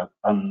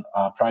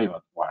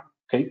private one.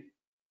 Okay.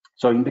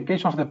 So in the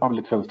case of the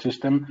public health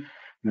system,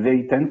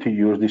 they tend to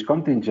use this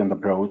contingent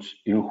approach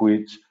in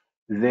which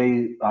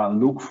they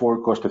look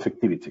for cost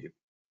effectivity.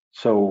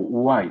 So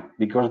why?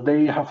 Because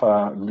they have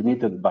a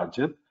limited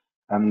budget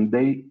and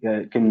they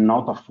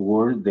cannot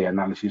afford the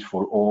analysis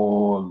for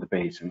all the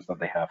patients that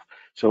they have.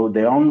 So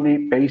the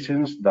only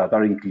patients that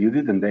are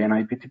included in the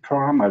NIPT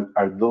program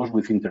are those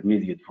with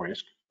intermediate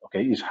risk.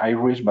 Okay, it's high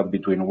risk, but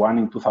between 1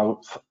 in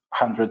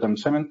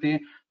 270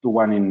 to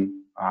 1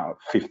 in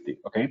 50.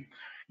 Okay,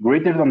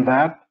 greater than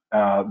that,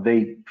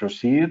 they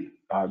proceed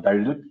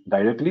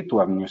directly to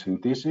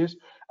amniocentesis,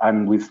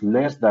 and with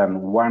less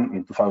than 1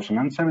 in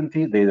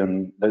 2070, they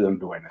don't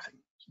do anything.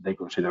 They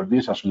consider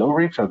this as low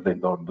risk, and they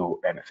don't do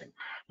anything.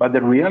 But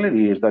the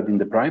reality is that in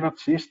the private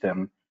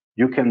system,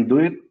 you can do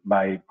it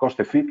by cost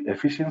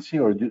efficiency,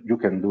 or you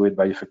can do it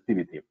by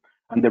effectivity.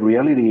 And the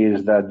reality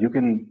is that you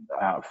can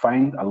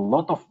find a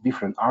lot of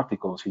different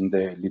articles in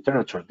the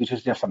literature. This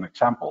is just an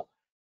example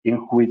in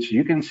which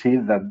you can see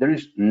that there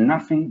is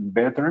nothing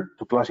better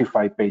to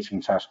classify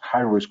patients as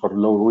high risk or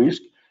low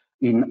risk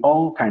in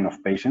all kind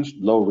of patients,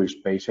 low risk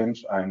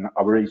patients and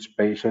average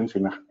patients,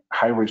 in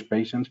high risk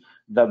patients,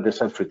 than the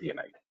cell-free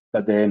DNA,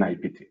 that the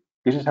NIPT.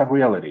 This is a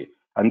reality.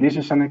 And this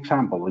is an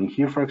example. In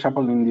here, for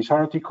example, in this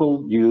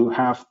article, you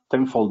have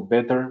tenfold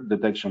better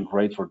detection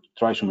rate for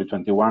trisomy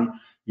 21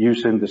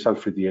 using the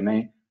cell-free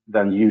DNA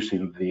than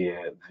using the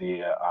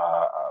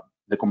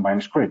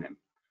combined screening.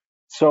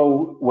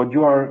 So what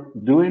you are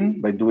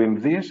doing by doing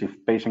this, if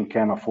patient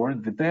can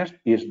afford the test,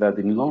 is that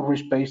in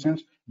low-risk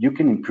patients, you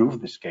can improve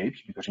the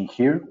escapes, because in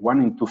here,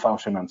 1 in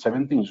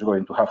 2017 is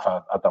going to have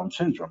a Down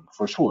syndrome,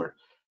 for sure.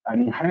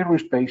 And in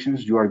high-risk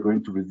patients, you are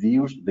going to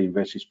reduce the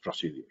invasive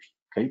procedures,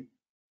 okay?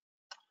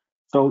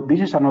 So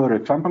this is another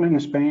example in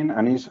Spain,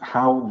 and is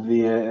how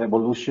the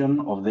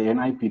evolution of the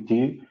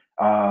NIPT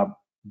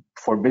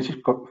for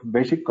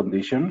basic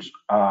conditions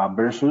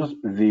versus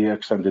the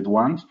extended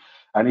ones.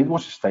 And it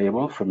was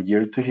stable from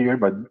year to year,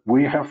 but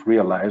we have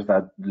realized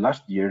that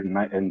last year,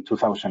 in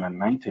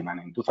 2019 and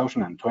in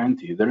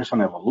 2020, there is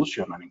an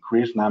evolution, an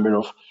increased number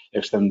of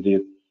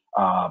extended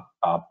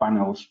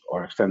panels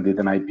or extended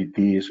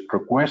NIPTs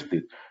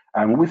requested.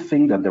 And we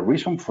think that the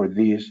reason for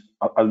this,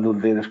 although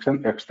the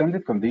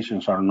extended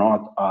conditions are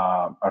not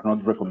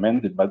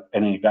recommended by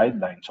any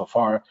guidelines so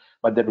far,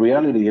 but the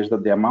reality is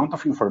that the amount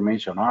of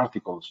information,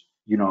 articles,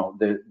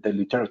 the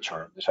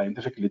literature, the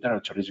scientific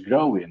literature is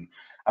growing,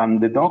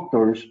 and the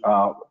doctors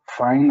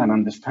find and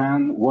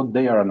understand what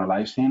they are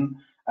analyzing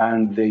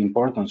and the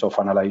importance of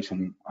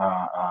analyzing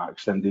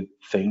extended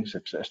things,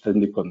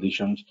 extended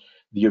conditions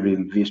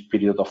during this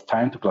period of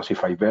time to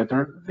classify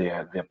better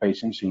the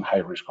patients in high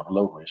risk or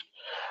low risk.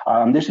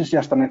 This is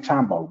just an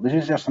example. This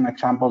is just an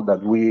example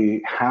that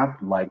we had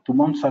like 2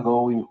 months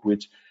ago, in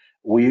which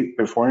we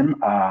performed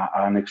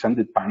an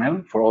extended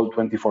panel for all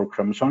 24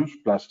 chromosomes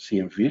plus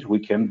CMVs. We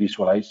can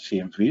visualize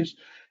CMVs.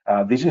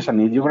 This is an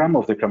ideogram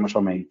of the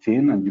chromosome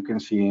 18, and you can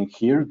see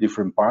here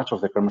different parts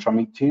of the chromosome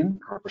 18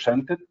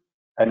 represented,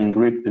 and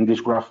in this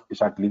graph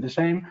exactly the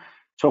same.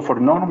 So for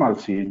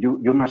normalcy,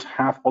 you must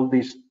have all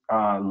these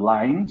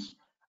lines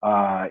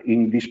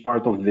in this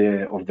part of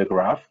the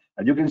graph,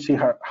 and you can see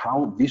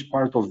how this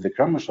part of the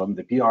chromosome,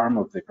 the P arm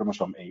of the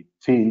chromosome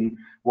 18,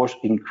 was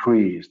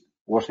increased,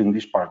 was in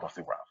this part of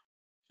the graph.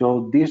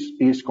 So this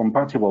is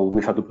compatible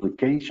with a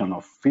duplication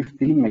of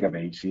 15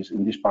 megabases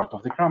in this part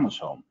of the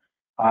chromosome.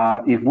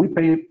 If we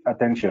pay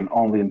attention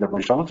only in the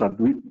results that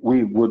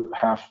we would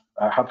have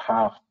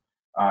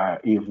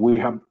if we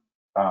have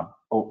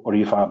or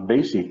if a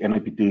basic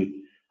NIPT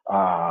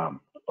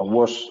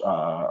was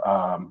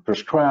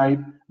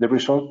prescribed, the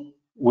result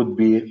would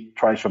be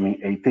trisomy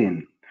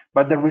 18.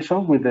 But the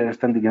result with the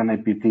extended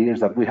NIPT is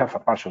that we have a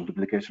partial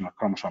duplication of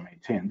chromosome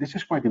 18. This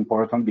is quite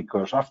important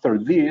because after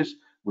this,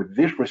 with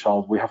this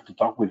result, we have to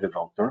talk with the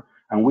doctor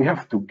and we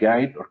have to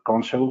guide or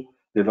counsel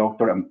the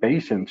doctor and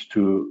patients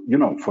to,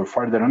 for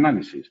further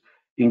analysis.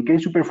 In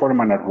case you perform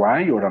an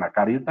array or an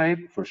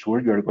karyotype, for sure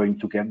you are going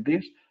to get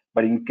this.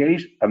 But in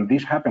case, and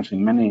this happens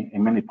in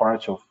many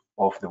parts of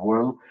the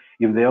world,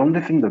 if the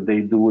only thing that they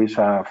do is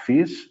a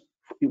FIS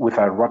with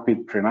a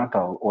rapid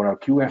prenatal or a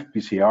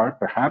QF-PCR,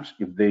 perhaps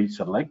if they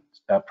select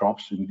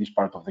probes in this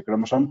part of the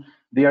chromosome,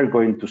 they are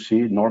going to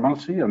see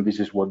normalcy, and this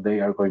is what they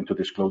are going to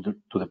disclose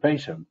to the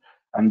patient.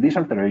 And this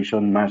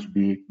alteration must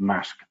be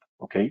masked,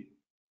 okay?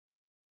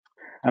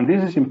 And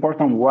this is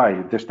important.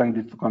 Why? The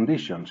extended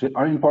conditions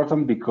are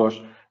important because,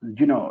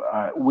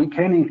 we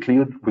can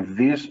include with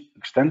these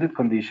extended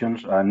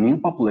conditions a new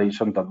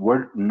population that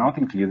were not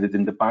included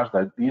in the past,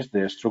 that is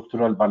the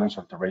structural balance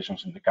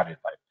alterations in the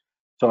karyotype.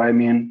 So I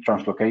mean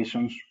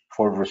translocations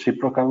for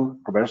reciprocal,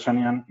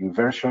 Robertsonian,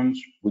 inversions,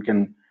 we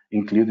can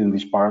include in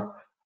this part.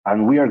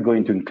 And we are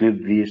going to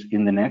include this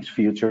in the next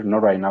future,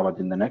 not right now, but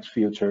in the next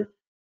future,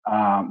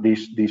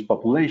 this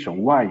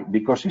population. Why?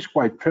 Because it's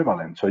quite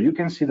prevalent. So you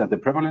can see that the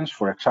prevalence,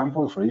 for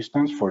example, for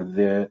instance, for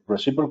the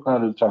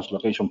reciprocal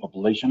translocation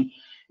population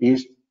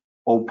is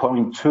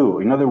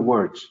 0.2. In other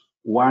words,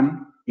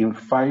 1 in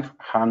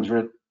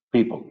 500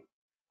 people.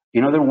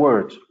 In other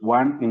words,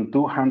 1 in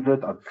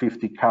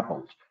 250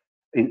 couples.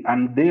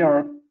 And they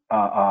are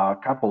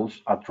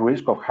couples at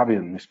risk of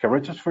having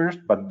miscarriages first,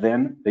 but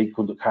then they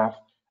could have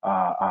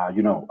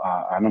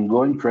an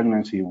ongoing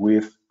pregnancy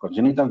with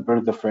congenital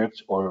birth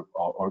defects or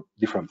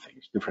different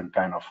things, different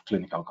kind of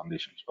clinical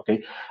conditions,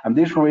 okay? And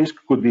this risk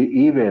could be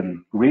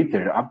even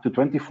greater, up to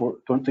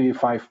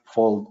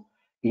 25-fold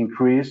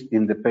increase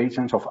in the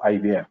patients of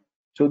IVF.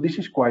 So this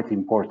is quite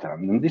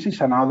important. And this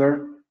is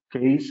another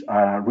case,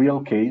 a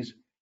real case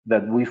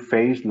that we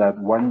faced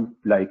one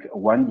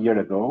year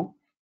ago,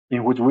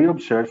 in which we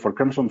observed for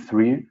chromosome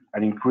 3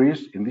 an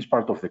increase in this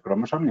part of the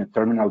chromosome, in the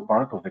terminal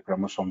part of the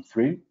chromosome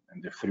 3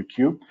 and the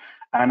 3q,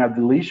 and a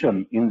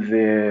deletion in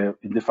the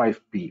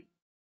 5p.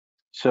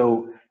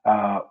 So,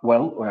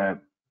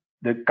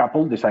 the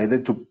couple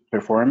decided to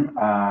perform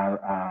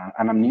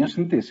an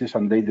amniocentesis,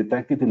 and they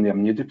detected in the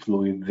amniotic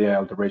fluid the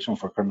alteration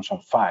for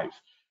chromosome 5.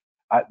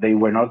 They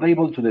were not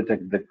able to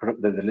detect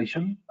the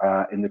deletion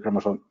in the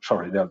chromosome,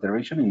 the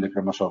alteration in the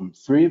chromosome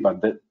 3,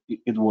 but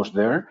it was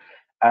there.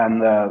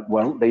 And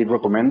they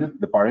recommended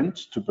the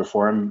parents to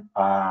perform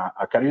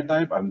a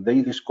karyotype, and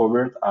they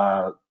discovered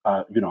a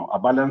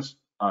balanced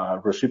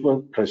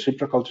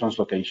reciprocal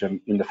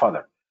translocation in the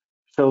father.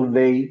 So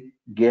they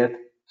get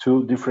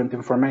two different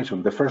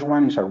information. The first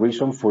one is a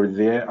reason for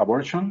the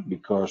abortion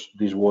because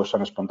this was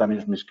a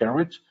spontaneous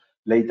miscarriage.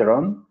 Later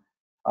on,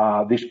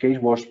 this case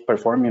was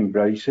performed in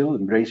Brazil.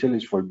 In Brazil,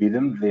 it's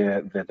forbidden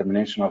the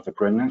termination of the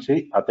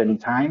pregnancy at any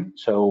time,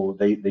 so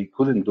they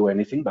couldn't do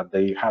anything, but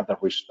they had a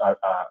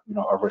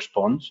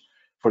response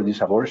for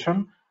this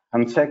abortion.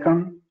 And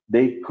second,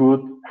 they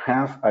could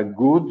have a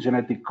good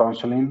genetic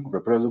counseling,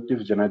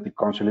 reproductive genetic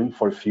counseling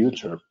for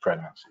future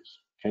pregnancies.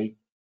 Okay.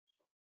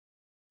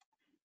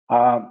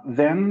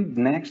 Then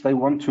next, I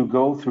want to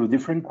go through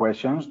different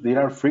questions.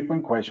 There are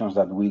frequent questions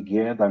that we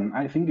get, and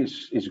I think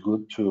it's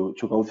good to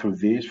go through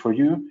these for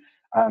you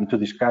and to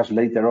discuss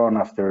later on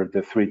after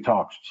the 3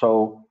 talks.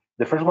 So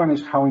the first one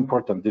is how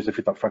important is the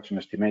fetal fraction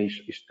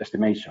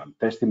estimation,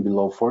 testing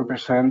below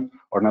 4%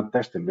 or not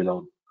testing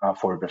below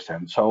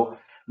 4%. So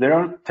There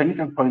are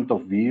technical point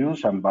of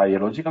views and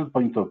biological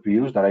point of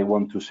views that I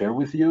want to share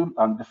with you.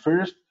 And the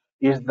first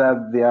is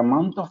that the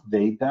amount of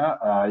data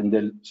in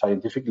the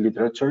scientific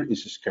literature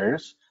is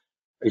scarce.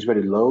 It's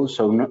very low.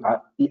 So,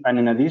 and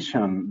in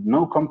addition,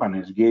 no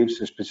companies gives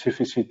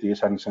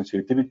specificities and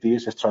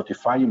sensitivities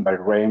stratifying by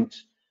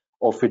range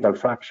of fetal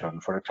fraction.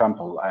 For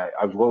example,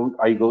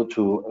 I go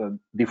to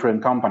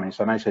different companies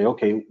and I say,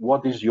 okay,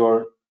 what is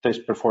your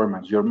test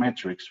performance, your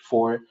metrics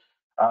for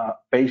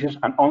patients,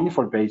 and only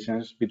for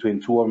patients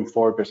between 2 and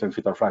 4%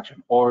 fetal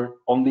fraction, or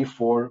only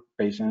for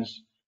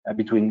patients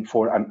between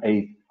 4 and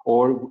 8,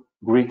 or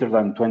greater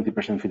than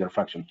 20% fetal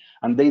fraction.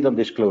 And they don't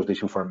disclose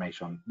this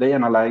information. They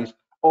analyze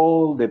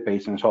all the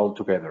patients all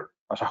together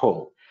as a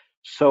whole.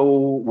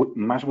 So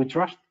must we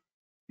trust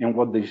in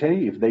what they say?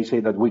 If they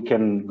say that we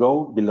can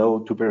go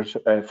below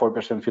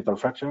 4% fetal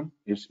fraction,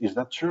 is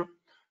that true?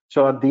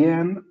 So at the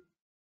end,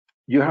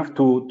 you have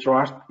to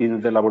trust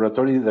in the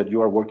laboratory that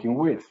you are working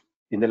with,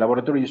 in the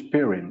laboratory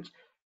experience.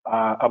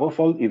 Above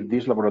all, if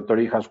this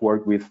laboratory has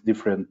worked with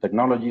different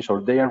technologies, or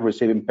they are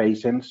receiving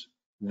patients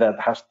that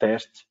has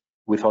tests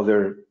with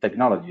other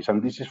technologies.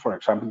 And this is, for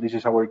example, this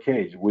is our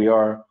case. We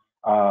are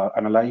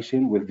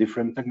analyzing with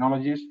different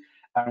technologies,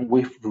 and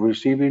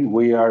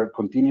we are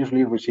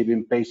continuously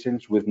receiving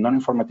patients with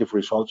non-informative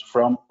results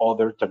from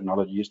other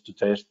technologies to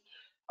test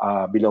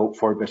below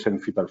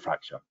 4% fetal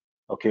fraction.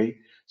 Okay,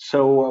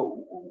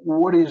 so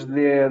what is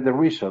the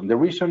reason? The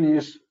reason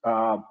is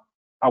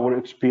our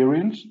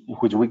experience, in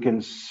which we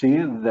can see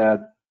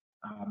that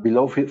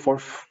below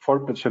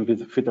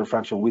 4% fetal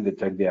fraction, we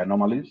detect the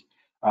anomalies,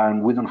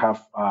 and we don't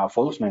have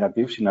false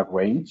negatives in a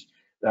range.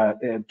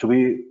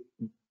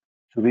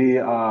 To be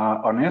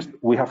honest,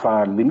 we have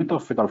a limit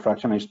of fetal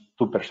fraction is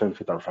 2%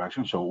 fetal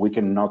fraction, so we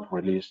don't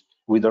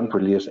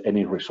release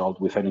any result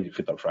with any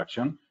fetal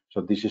fraction. So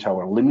this is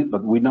our limit,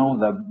 but we know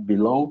that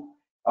below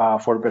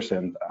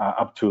 4%,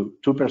 up to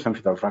 2%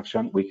 fetal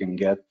fraction, we can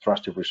get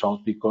trusted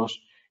results, because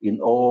in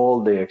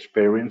all the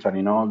experience and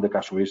in all the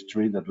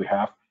casuistry that we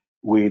have,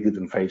 we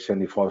didn't face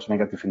any false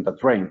negative in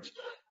that range.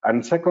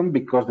 And second,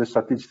 because the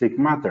statistic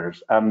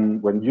matters.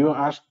 When you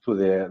ask to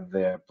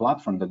the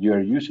platform that you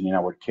are using, in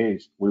our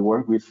case, we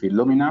work with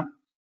Illumina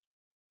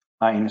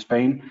in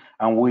Spain,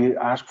 and we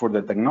ask for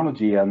the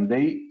technology, and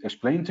they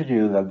explain to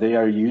you that they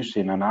are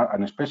using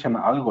an special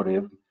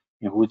algorithm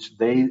in which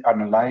they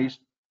analyze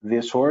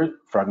the short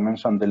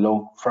fragments and the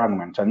long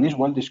fragments. And it's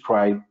well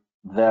described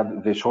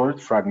that the short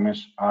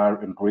fragments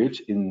are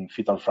enriched in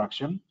fetal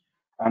fraction,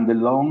 and the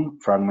long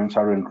fragments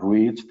are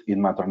enriched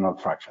in maternal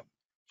fraction.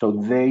 So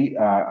they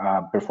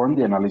perform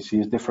the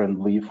analysis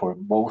differently for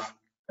both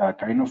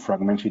kind of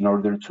fragments in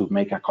order to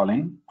make a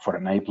calling for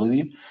an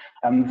haploidy.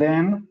 And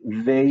then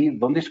they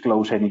don't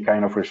disclose any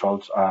kind of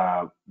results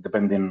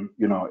depending,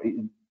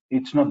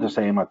 it's not the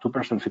same at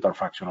 2% fetal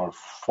fraction or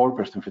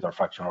 4% fetal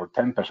fraction or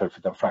 10%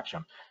 fetal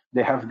fraction.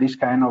 They have this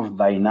kind of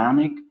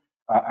dynamic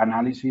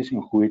analysis in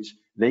which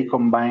they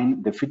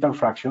combine the fetal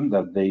fraction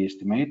that they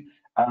estimate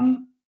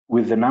and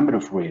with the number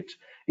of reads.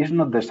 It's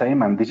not the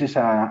same, and this is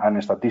a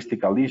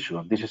statistical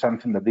issue. This is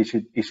something that is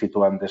easy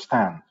to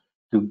understand.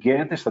 To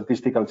get the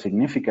statistical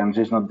significance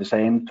is not the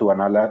same to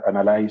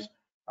analyze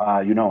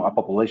a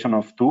population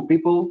of 2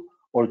 people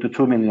or to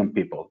 2 million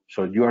people.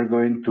 So you are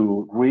going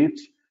to reach,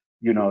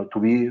 to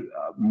be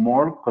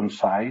more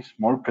concise,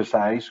 more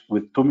precise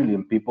with 2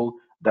 million people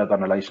that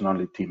analyzing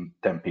only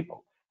 10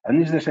 people.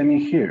 And it's the same in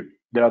here.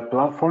 There are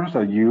platforms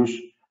that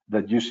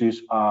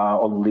uses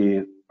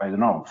only, I don't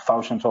know,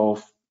 thousands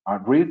of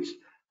reads,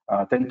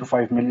 10 to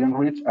 5 million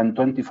reads, and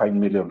 25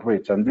 million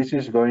reads. And this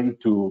is going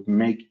to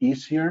make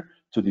easier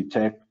to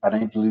detect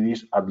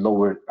haploids at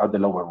the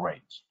lower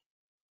rates.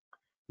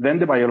 Then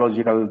the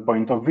biological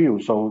point of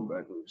view. So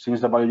since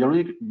the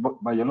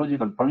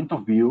biological point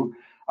of view,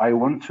 I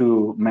want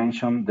to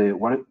mention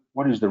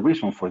what is the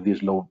reason for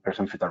this low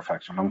percent fetal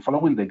fraction. And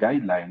following the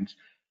guidelines,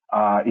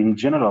 in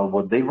general,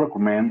 what they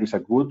recommend is a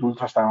good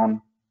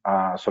ultrasound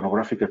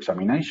sonographic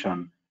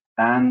examination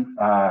and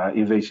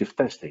invasive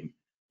testing.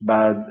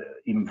 But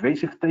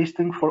invasive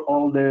testing for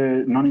all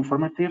the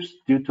non-informatives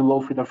due to low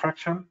fetal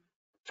fraction.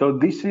 So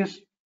this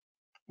is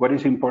what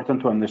is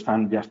important to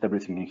understand just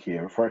everything in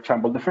here. For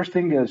example, the first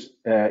thing is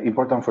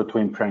important for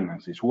twin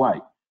pregnancies.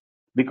 Why?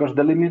 Because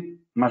the limit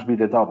must be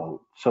the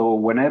double. So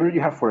whenever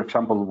you have, for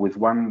example, with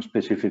one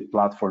specific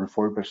platform,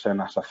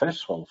 4% as a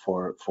threshold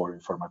for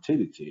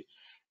informativity,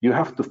 you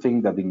have to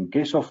think that in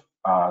case of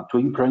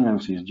twin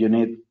pregnancies, you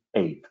need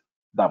 8,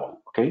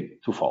 double, okay,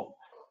 twofold.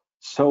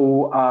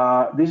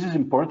 So this is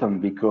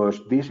important because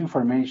this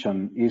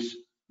information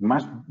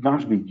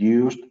must be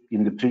used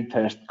in the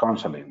pre-test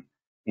counseling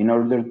in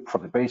order for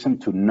the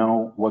patient to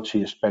know what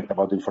she expects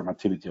about the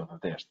informativity of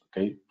the test.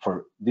 Okay,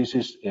 this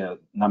is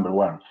number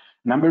one.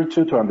 Number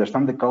two, to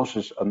understand the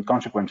causes and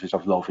consequences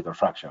of low fetal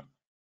fraction.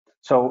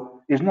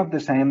 So it's not the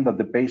same that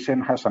the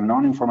patient has a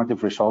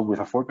non-informative result with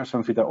a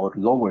 4% fetal or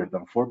lower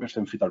than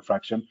 4% fetal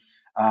fraction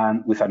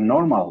and with a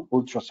normal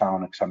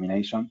ultrasound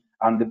examination,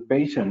 and the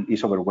patient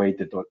is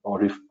overweighted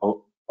or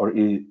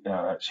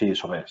she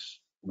is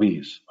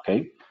obese.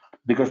 Okay,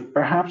 because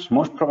perhaps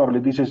most probably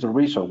this is the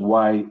reason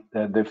why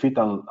the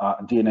fetal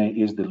DNA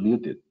is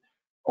diluted.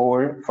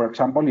 Or, for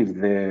example, if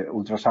the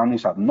ultrasound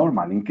is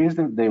abnormal, in case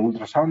the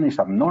ultrasound is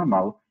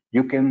abnormal,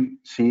 you can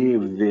see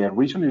if the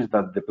reason is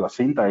that the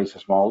placenta is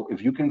small,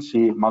 if you can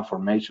see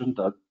malformations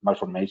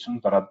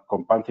that are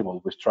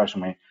compatible with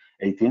trisomy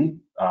 18,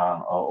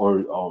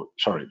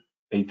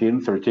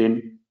 18,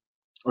 13,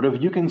 or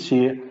if you can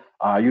see,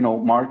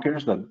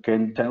 markers that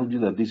can tell you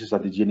that this is a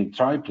genic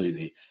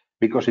triploidy,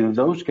 because in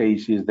those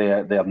cases,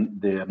 the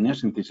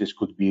amniocentesis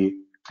could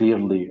be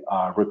clearly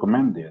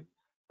recommended.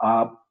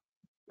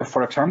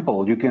 For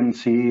example, you can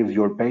see if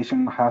your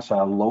patient has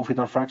a low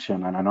fetal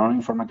fraction and a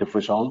non-informative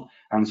result,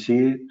 and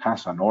she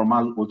has a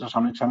normal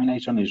ultrasound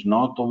examination, is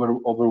not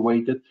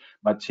overweighted,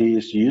 but she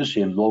is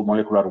using low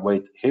molecular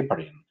weight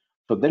heparin.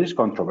 So there is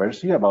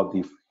controversy about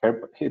if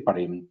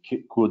heparin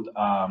could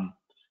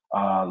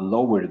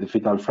lower the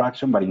fetal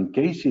fraction, but in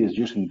case she is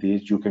using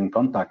this, you can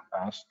contact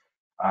us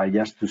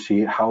just to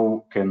see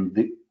how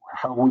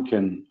we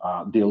can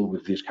deal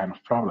with these kind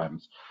of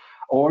problems.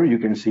 Or you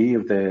can see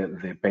if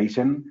the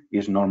patient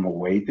is normal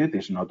weighted,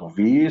 is not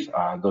obese,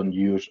 don't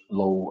use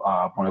low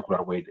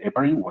molecular weight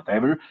heparin,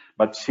 whatever,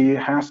 but she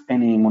has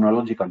any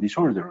immunological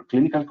disorder,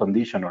 clinical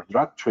condition, or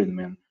drug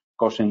treatment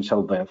causing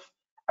cell death,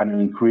 and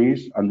an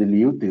increase and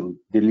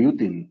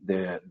diluting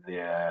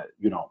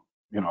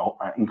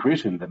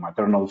increasing the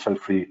maternal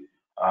cell-free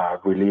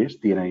release,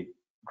 DNA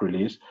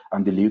release,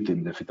 and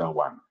diluting the fetal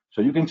one.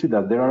 So you can see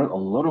that there are a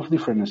lot of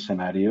different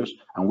scenarios,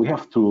 and we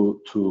have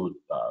to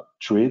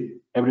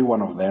treat every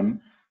one of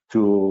them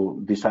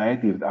to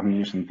decide if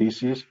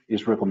amniocentesis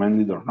is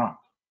recommended or not.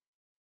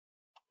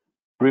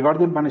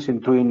 Regarding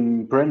vanishing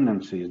twin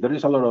pregnancies, there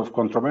is a lot of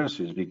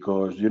controversies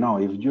because,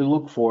 if you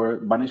look for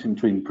vanishing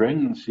twin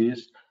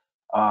pregnancies,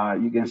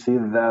 you can see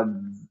that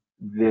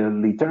the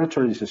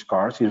literature is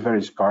scarce, is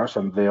very scarce,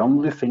 and the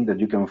only thing that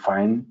you can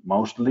find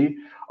mostly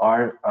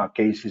are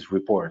cases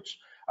reports.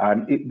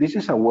 And this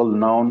is a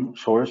well-known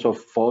source of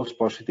false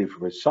positive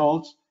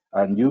results,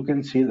 and you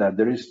can see that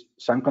there is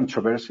some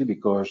controversy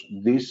because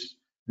this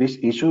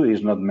issue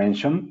is not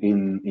mentioned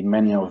in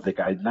many of the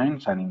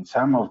guidelines, and in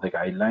some of the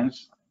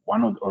guidelines,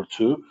 one or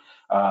two,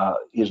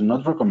 is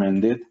not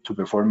recommended to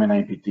perform an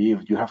IPT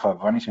if you have a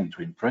vanishing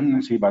twin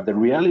pregnancy, but the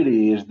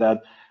reality is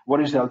that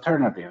what is the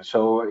alternative?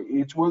 So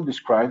it's well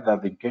described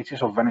that in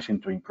cases of vanishing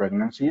twin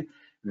pregnancy,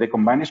 the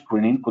combined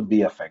screening could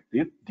be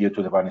effective due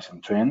to the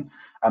vanishing twin.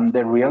 And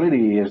the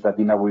reality is that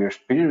in our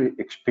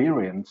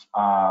experience,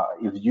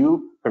 if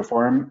you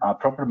perform a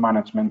proper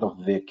management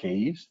of the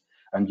case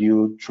and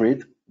you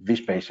treat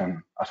this patient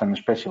as a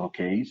special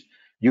case,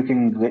 you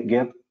can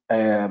get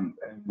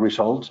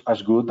results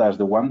as good as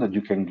the one that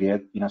you can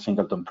get in a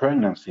singleton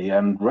pregnancy.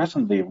 And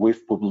recently,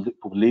 we've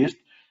published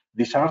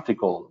this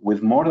article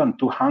with more than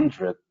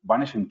 200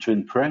 vanishing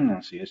twin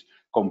pregnancies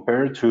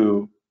compared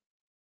to,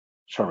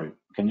 sorry,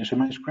 can you see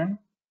my screen?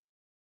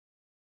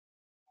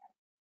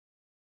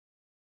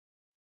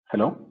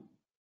 Hello?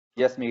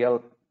 Yes,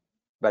 Miguel,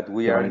 but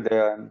we are in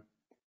the...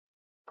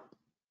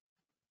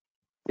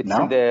 It's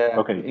now? in the...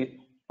 Okay.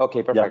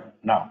 Okay, perfect. Yeah,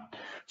 now.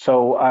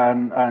 So,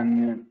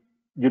 and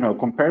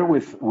compare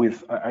with,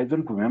 I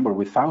don't remember,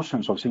 with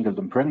thousands of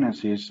singleton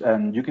pregnancies,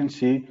 and you can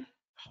see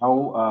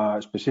how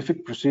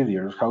specific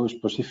procedures, how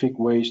specific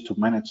ways to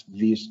manage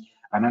these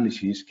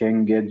analyses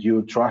can get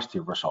you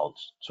trusted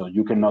results. So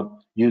you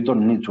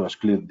don't need to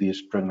exclude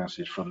these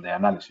pregnancies from the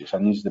analysis,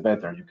 and it's the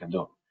better you can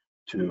do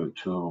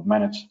to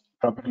manage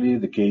properly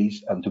the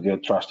case and to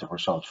get trusted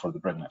results for the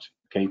pregnancy,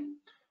 okay?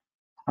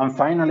 And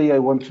finally, I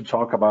want to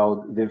talk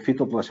about the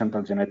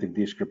fetal-placental genetic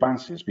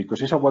discrepancies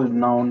because it's a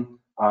well-known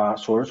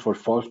source for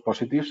false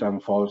positives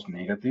and false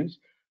negatives,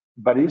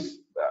 but it's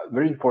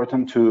very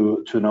important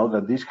to know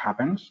that this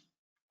happens.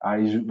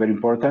 It's very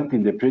important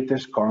in the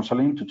pre-test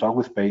counseling to talk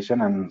with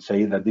patient and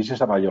say that this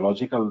is a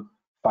biological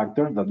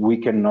factor that we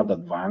cannot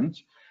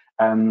advance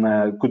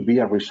and could be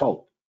a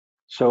result.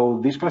 So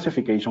this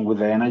classification with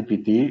the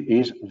NIPT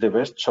is the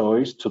best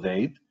choice to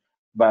date,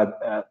 but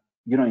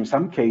in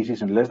some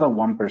cases, in less than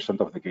 1%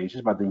 of the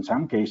cases, but in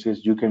some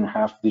cases, you can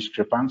have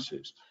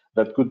discrepancies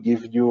that could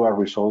give you a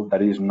result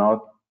that is not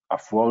a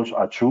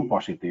true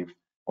positive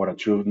or a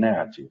true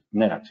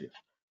negative.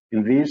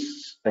 In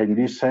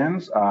this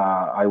sense,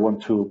 I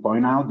want to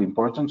point out the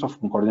importance of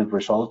concordant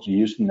results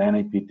using the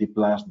NIPT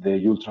plus the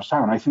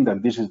ultrasound. I think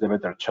that this is the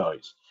better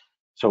choice.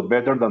 So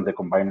better than the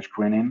combined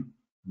screening,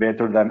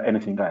 better than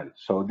anything else.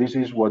 So this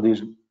is what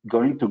is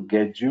going to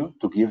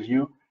give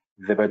you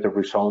the better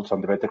results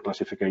and the better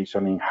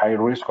classification in high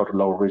risk or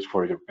low risk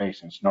for your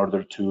patients in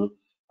order to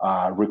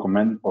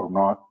recommend or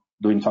not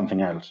doing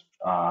something else,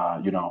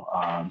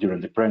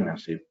 during the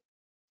pregnancy.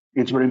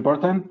 It's very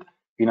important,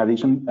 in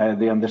addition,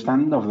 the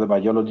understanding of the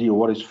biology of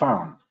what is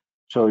found.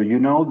 So you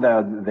know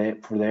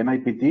that for the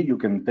NIPT, you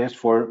can test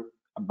for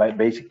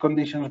basic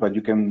conditions, but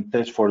you can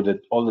test for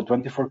all the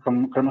 24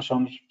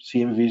 chromosomes,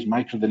 CMVs,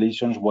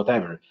 microdeletions,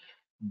 whatever.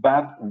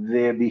 But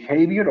the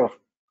behavior of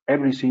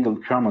every single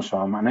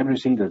chromosome and every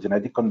single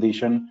genetic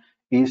condition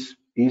is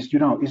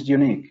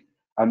unique,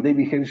 and they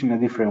behave in a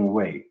different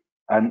way.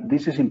 And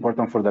this is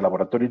important for the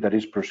laboratory that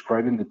is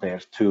prescribing the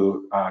test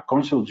to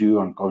consult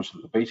you and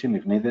consult the patient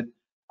if needed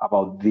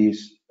about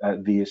this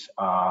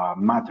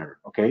matter,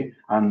 okay?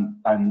 And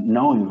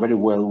knowing very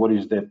well what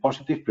is the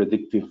positive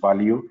predictive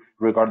value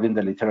regarding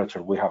the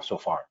literature we have so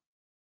far.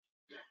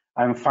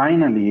 And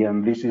finally,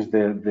 and this is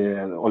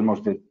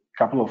almost the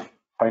couple of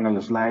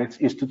final slides,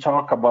 is to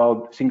talk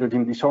about single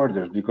gene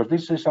disorders, because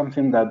this is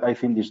something that I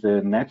think is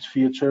the next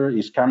future,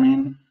 is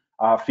coming.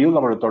 A few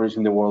laboratories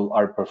in the world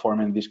are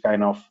performing this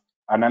kind of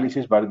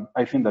analysis, but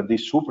I think that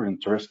this is super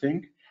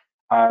interesting.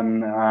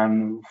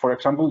 And for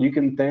example, you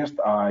can test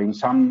in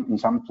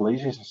some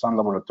places, some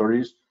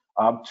laboratories,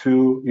 up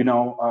to,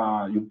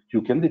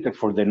 you can detect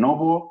for de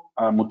novo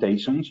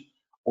mutations,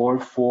 or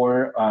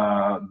for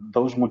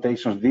those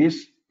mutations,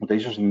 these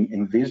mutations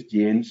in these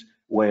genes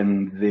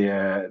when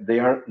they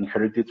are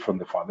inherited from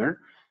the father.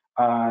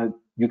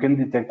 You can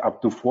detect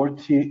up to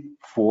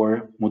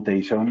 44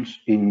 mutations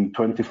in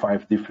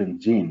 25 different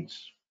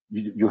genes.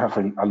 You have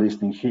a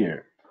listing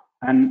here.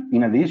 And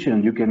in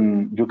addition, you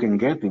can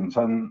get in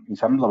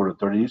some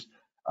laboratories,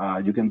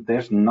 you can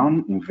test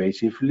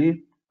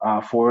non-invasively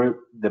for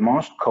the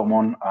most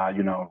common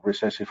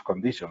recessive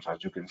conditions,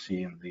 as you can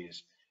see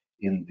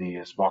in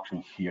this box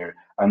in here,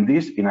 and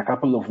this in a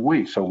couple of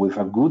weeks. So with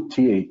a good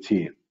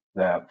TAT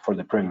for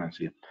the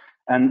pregnancy.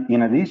 And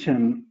in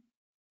addition,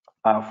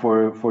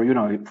 for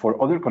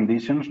other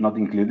conditions not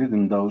included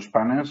in those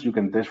panels, you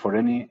can test for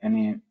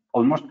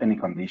almost any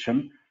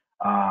condition,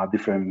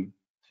 different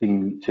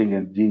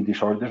single gene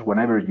disorders,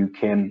 whenever you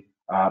can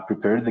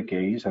prepare the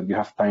case and you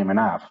have time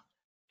enough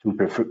to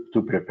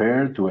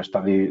prepare to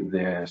study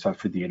the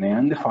cell-free DNA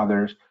and the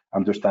fathers,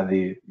 and to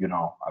study,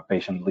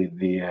 patiently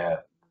the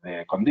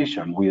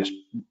condition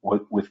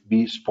with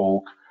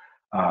bespoke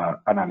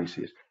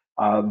analysis.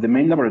 The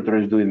main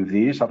laboratories doing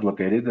this are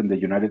located in the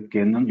United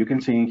Kingdom. You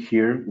can see in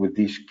here with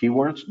these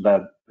keywords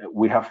that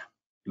we have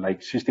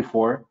like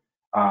 64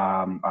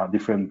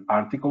 different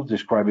articles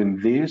describing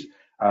this.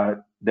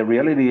 The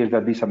reality is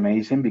that this is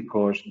amazing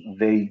because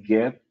they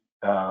get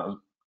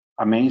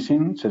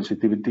amazing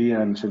sensitivity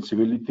and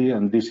sensibility,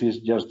 and this is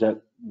just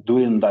that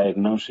doing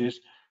diagnosis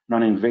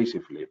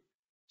non-invasively.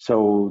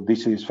 So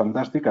this is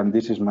fantastic, and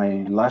this is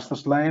my last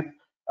slide.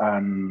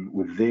 And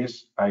with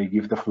this, I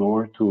give the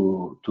floor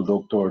to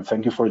Dr.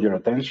 Thank you for your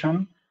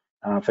attention.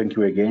 Thank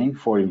you again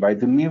for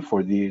inviting me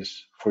for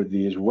this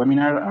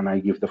webinar, and I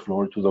give the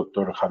floor to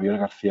Dr. Javier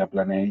Garcia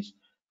Planes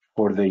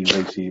for the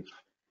invasive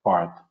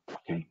part.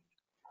 Okay.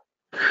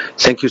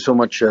 Thank you so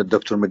much,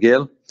 Dr.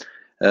 Miguel.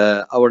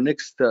 Our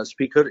next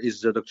speaker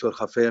is Dr.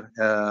 Javier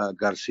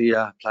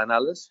Garcia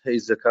Planales. He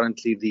is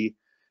currently the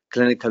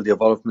Clinical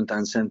Development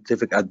and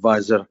Scientific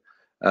Advisor,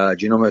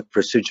 Genomic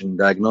Precision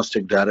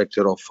Diagnostic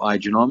Director of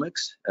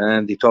iGenomics,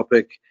 and the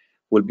topic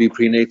will be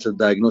prenatal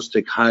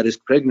diagnostic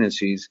high-risk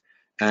pregnancies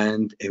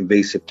and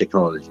invasive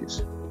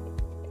technologies.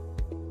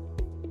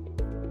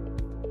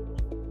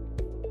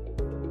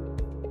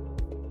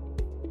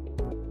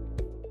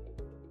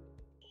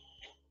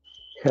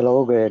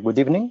 Hello, good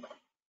evening.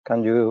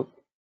 Can you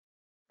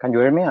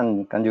hear me,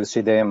 and can you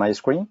see my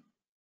screen?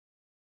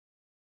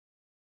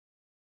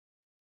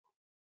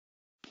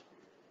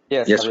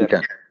 Yes, we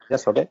can.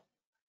 Yes, okay.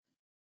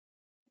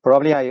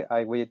 Probably I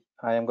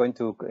am going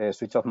to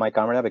switch off my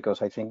camera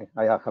because I think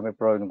I have a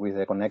problem with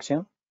the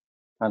connection,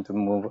 and to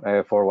move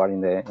forward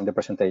in the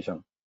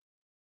presentation.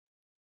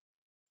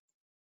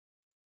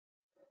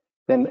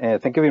 Then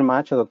thank you very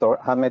much, Dr.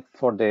 Ahmed,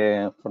 for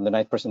the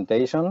nice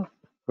presentation.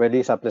 Really,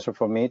 it's a pleasure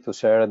for me to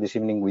share this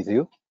evening with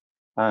you.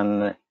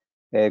 And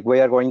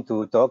we are going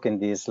to talk in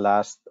this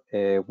last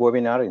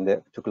webinar,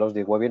 to close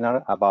the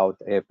webinar,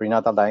 about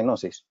prenatal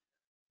diagnosis.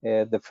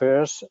 The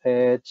first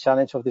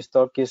challenge of this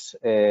talk is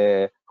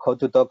how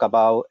to talk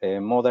about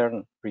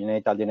modern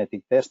prenatal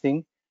genetic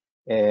testing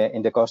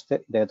in the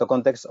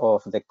context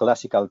of the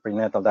classical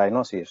prenatal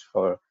diagnosis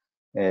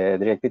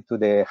directed to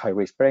the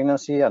high-risk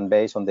pregnancy and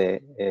based on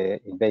the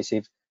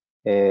invasive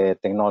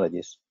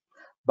technologies.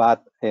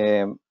 But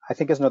I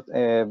think it's not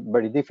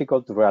very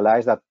difficult to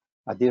realize that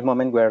at this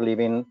moment we are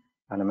living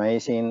an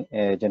amazing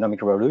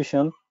genomic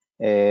revolution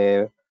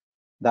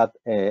that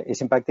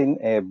is impacting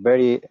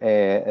very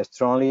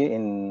strongly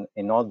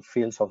in all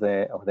fields of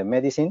the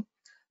medicine,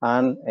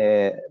 and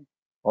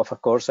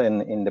of course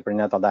in the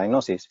prenatal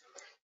diagnosis.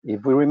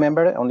 If we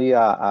remember, only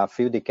a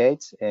few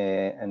decades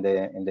in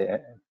the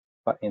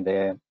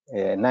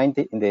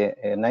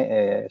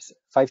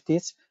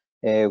 50s,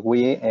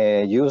 we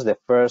used the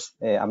first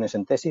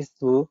amniocentesis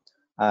to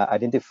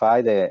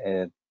identify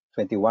the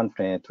 21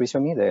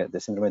 trisomy, the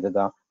syndrome of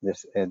the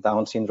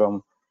Down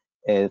syndrome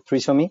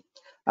trisomy.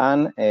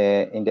 And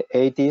in the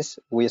 80s,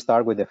 we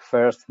start with the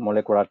first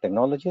molecular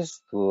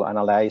technologies to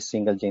analyze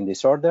single gene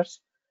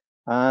disorders.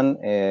 And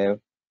in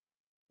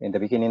the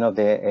beginning of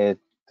the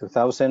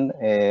 2000,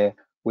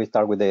 we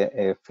start with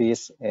the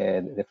FIS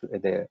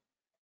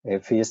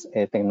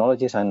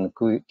technologies and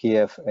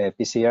KF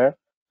PCR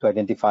to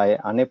identify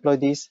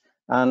aneuploidies.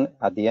 And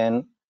at the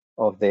end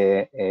of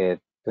the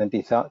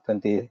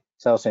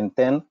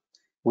 2010,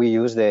 we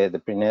use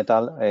the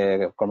prenatal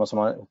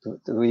chromosomal,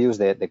 we use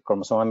the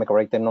chromosomal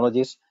correct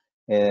technologies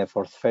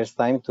for the first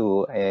time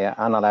to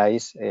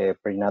analyze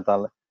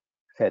prenatal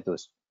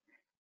fetus.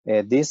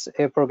 This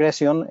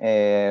progression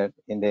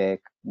in the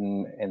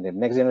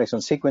next generation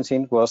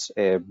sequencing was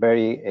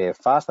very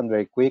fast and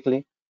very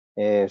quickly.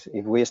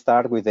 If we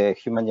start with the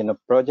Human Genome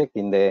Project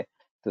in the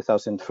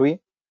 2003,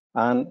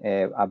 and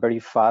a very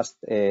fast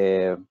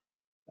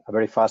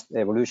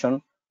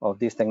evolution of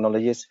these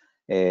technologies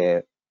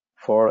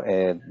for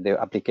the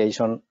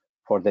application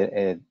for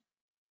the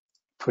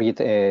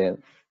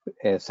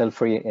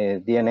cell-free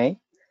DNA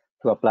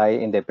to apply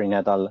in the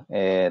prenatal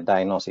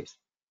diagnosis.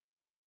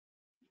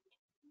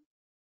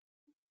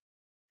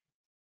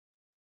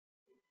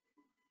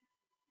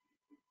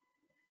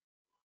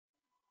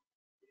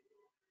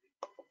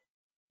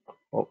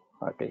 Oh,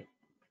 okay.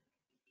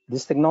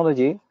 This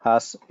technology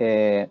has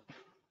the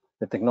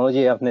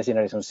technology of next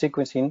generation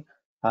sequencing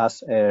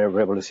has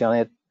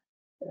revolutionized,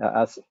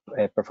 has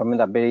performed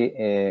a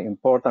very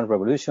important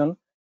revolution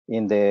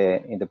in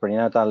the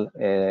prenatal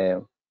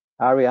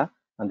area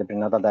and the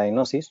prenatal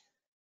diagnosis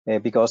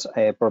because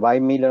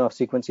provide millions of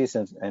sequences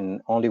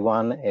and only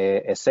one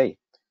assay.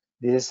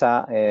 This is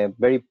a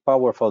very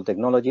powerful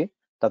technology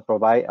that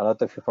provide a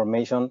lot of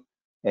information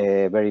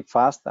very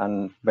fast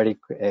and very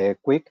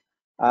quick.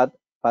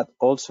 But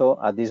also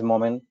at this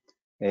moment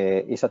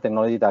is a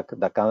technology that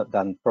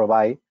can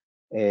provide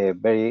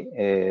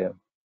very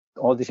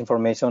all this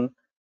information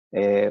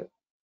in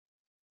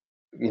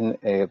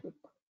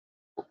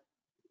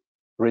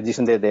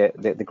reducing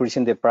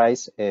decreasing the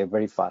price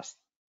very fast.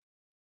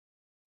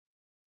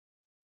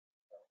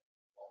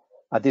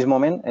 At this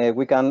moment,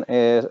 we can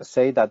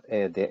say that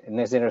the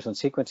next generation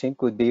sequencing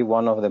could be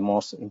one of the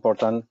most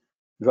important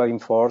driving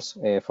force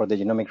for the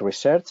genomic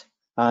research.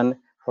 And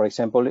for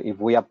example, if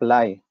we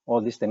apply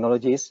all these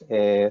technologies,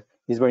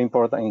 it's very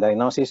important in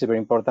diagnosis. It's very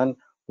important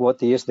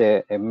what is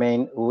the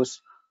main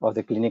use of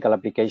the clinical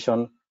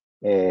application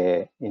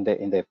in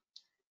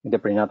the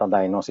prenatal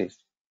diagnosis.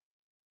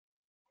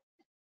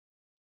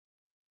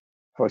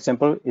 For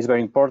example, it's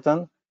very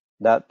important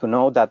to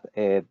know that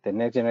the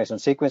next generation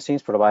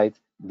sequencing provide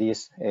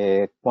this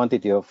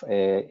quantity of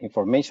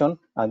information,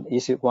 and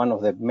is one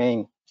of the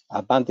main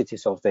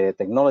advantages of the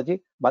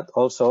technology, but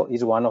also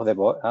is one of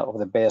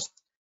the best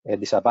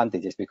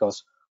disadvantages,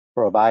 because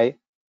provide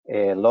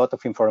a lot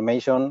of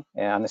information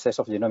and access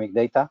of genomic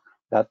data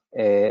that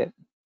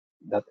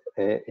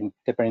in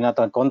the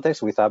prenatal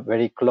context, with a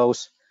very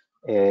close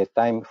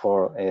time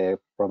for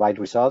provide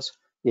results,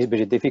 is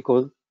very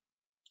difficult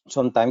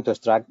sometimes to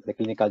extract the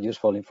clinical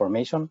useful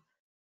information.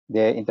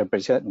 The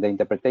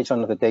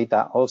interpretation of the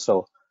data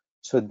also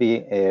should be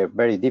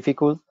very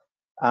difficult,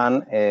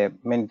 and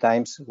many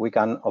times we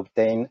can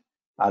obtain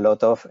a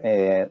lot of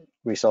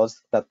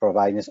results that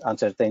provide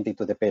uncertainty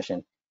to the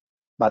patient.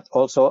 But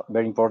also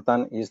very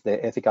important is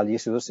the ethical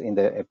issues in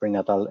the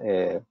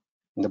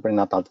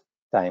prenatal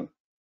time.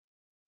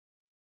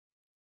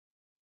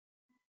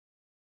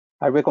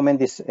 I recommend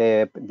this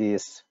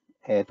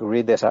to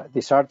read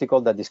this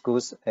article that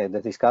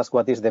discuss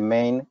what is the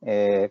main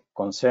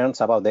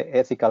concerns about the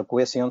ethical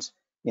questions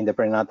in the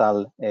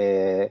prenatal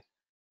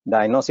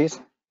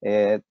diagnosis,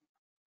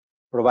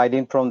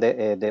 providing from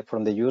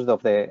the use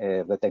of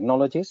the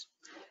technologies.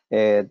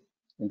 The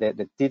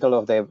title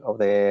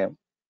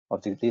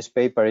of this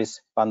paper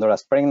is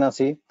Pandora's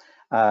Pregnancy,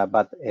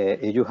 but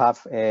if you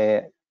have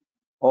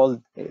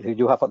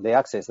the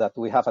access that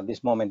we have at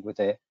this moment with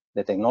the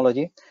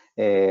technology.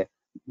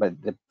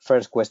 But the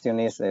first question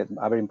is, a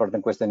very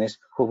important question is,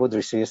 who would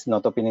resist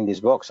not opening this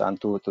box and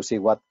to see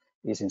what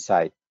is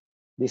inside?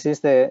 This is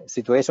the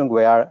situation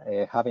we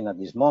are having at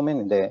this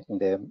moment in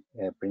the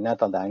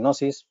prenatal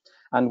diagnosis,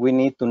 and we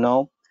need to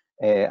know,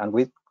 and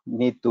we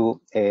need to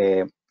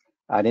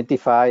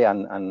identify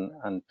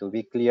and to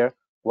be clear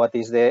what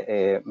is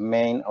the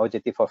main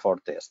objective of our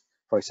test.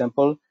 For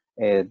example,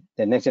 the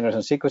next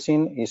generation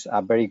sequencing is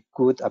a very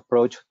good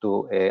approach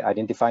to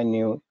identify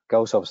new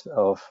causes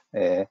of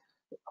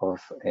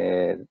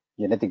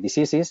genetic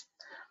diseases,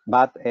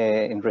 but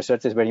in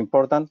research is very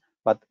important,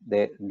 but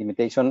the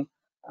limitations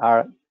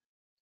are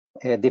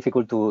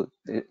difficult to,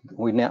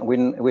 we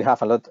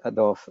have a lot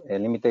of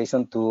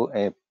limitation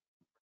to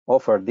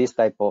offer this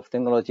type of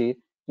technology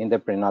in the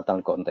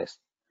prenatal context.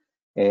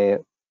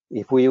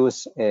 If we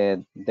use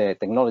the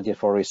technology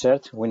for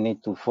research, we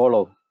need to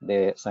follow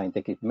the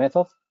scientific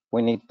method.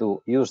 We need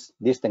to use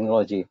this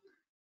technology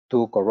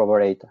to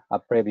corroborate a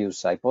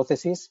previous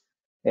hypothesis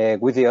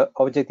with the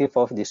objective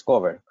of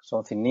discover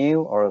something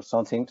new or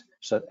something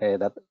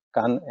that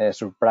can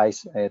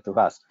surprise to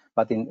us.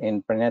 But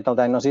in prenatal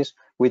diagnosis,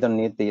 we don't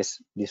need these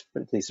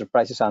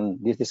surprises and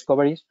these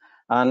discoveries,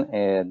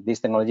 and these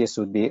technologies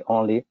should be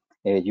only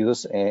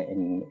used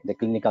in the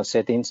clinical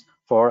settings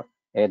for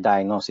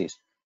diagnosis.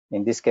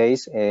 In this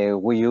case,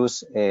 we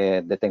use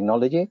the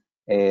technology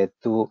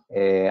to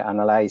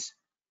analyze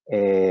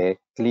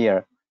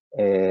clear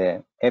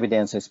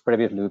evidences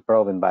previously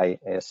proven by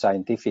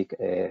scientific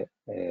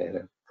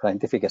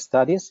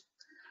studies,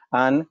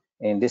 and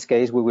In this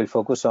case, we will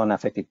focus on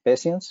affected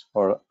patients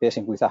or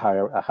patients with a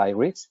high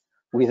risk,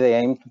 with the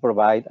aim to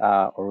provide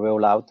or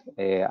roll out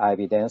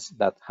evidence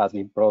that has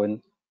been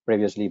proven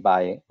previously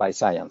by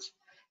science.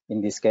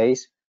 In this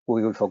case,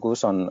 we will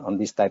focus on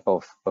this type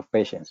of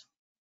patients.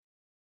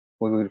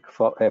 We will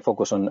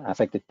focus on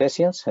affected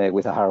patients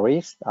with a high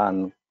risk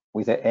and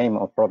with the aim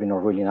of proving or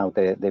ruling out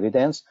the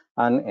evidence.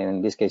 And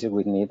in this case,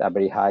 we need a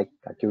very high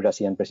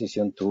accuracy and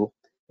precision to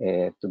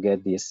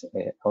get these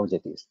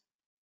objectives.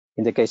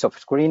 In the case of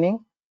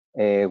screening,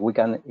 we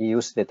can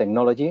use the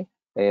technology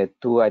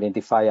to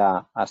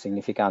identify a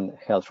significant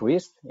health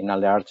risk in a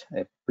large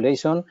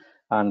population,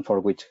 and for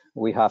which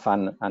we have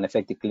an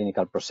effective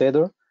clinical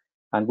procedure.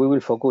 And we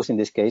will focus in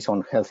this case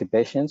on healthy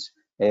patients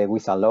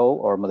with a low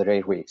or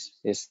moderate risk.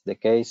 It's the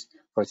case,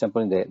 for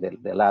example, in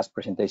the last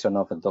presentation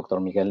of Dr.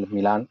 Miguel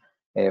Milan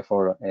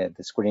for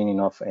the screening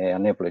of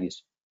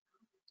aneuploidies.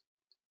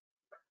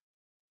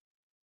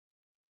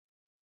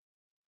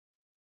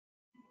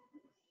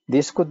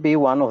 This could be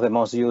one of the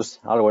most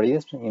used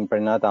algorithms in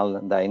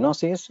prenatal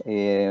diagnosis.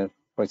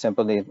 For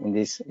example, in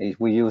this, if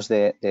we use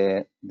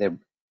the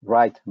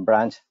right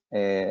branch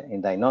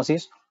in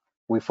diagnosis,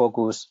 we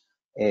focus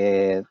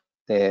our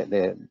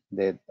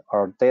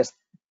test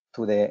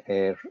to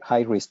the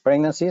high-risk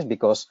pregnancies,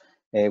 because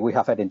we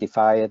have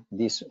identified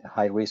this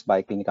high risk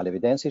by clinical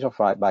evidences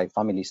or by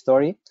family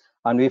history,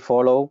 and we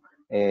follow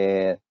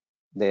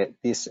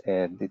this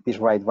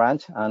right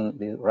branch and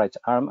the right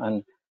arm,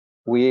 and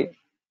we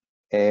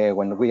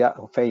when we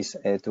are faced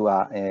to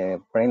a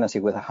pregnancy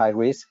with a high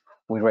risk,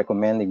 we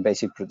recommend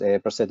invasive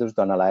procedures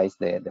to analyze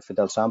the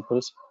fetal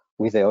samples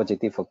with the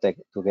objective of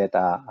to get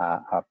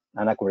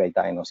an accurate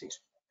diagnosis.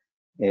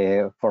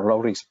 For low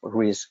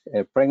risk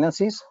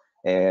pregnancies,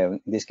 in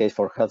this case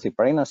for healthy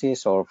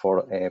pregnancies or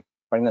for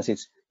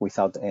pregnancies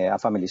without a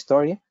family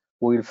history,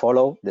 we will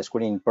follow the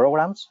screening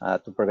programs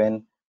to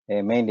prevent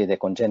mainly the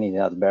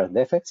congenital birth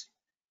defects,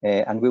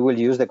 and we will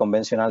use the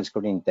conventional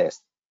screening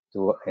test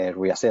to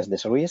reassess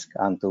this risk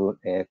and to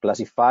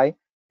classify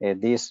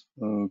these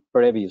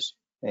previous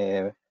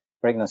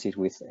pregnancies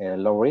with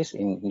low risk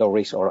in low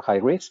risk or high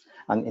risk.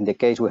 And in the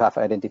case we have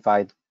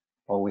identified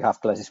or we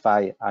have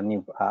classified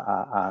an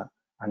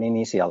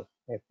initial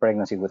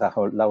pregnancy with a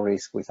low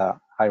risk with a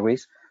high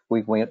risk,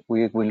 we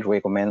will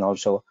recommend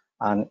also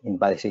an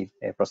invasive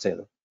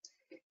procedure.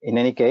 In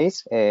any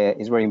case,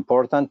 it's very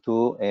important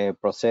to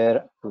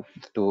proceed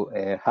to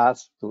have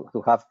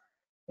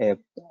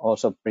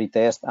also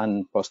pre-test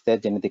and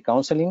post-test genetic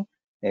counseling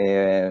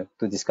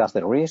to discuss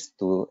the risk,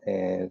 to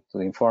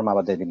inform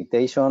about the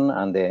limitation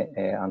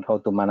and how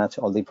to manage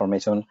all the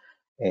information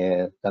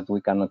that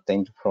we can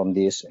obtain from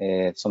these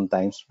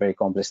sometimes very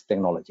complex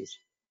technologies.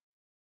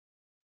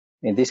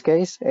 In this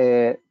case,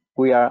 in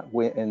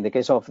the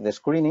case of the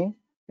screening,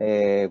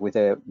 with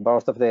the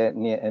birth of the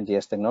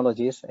NGS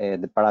technologies,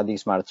 the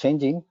paradigms are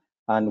changing,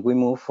 and we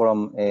move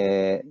from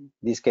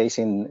this case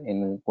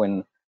in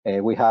when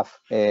we have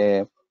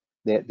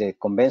the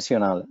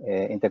conventional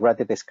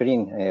integrated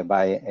screen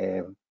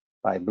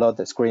by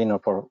blood screen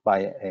or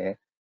by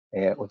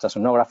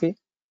ultrasonography.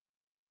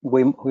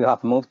 We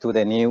have moved to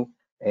the new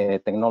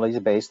technologies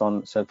based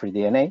on cell-free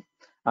DNA,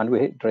 and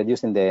we're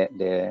reducing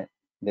the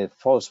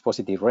false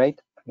positive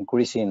rate,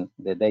 increasing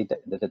the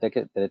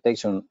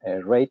detection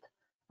rate,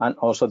 and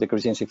also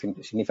decreasing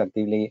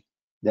significantly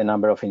the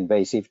number of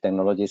invasive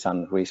technologies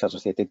and risks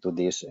associated to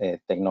these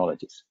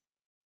technologies.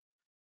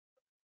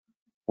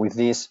 With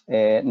this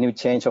new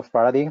change of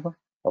paradigm,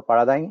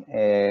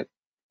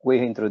 we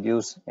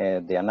introduce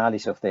the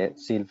analysis of the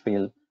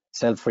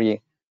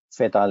cell-free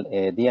fetal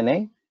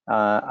DNA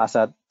as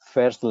a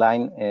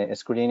first-line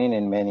screening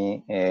in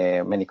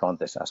many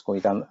contexts, as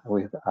we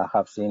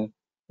have seen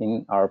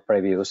in our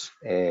previous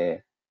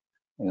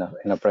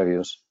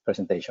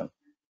presentation.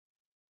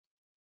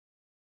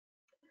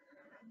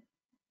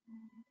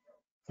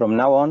 From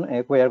now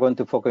on, we are going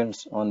to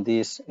focus on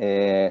this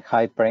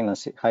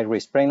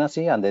high-risk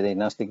pregnancy and the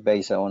diagnostic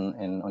based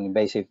on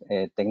invasive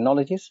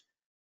technologies.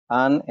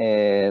 And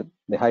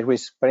the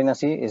high-risk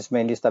pregnancy is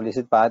mainly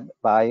established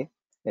by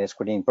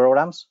screening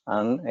programs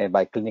and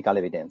by clinical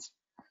evidence.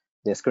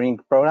 The screening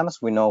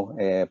programs, we know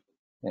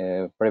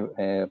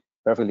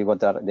perfectly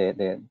what are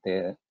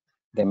the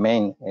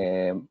main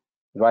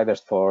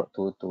drivers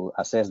to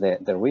assess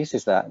the risk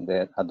is that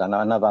at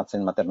an advanced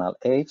maternal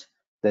age,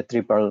 the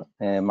triple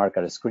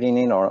marker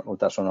screening or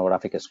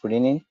ultrasonographic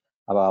screening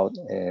about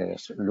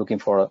looking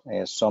for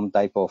some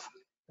type of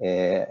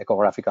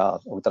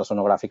echographical,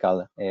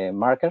 ultrasonographical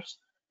markers.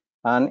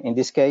 And in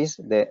this case,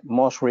 the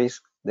most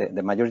risk,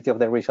 the majority of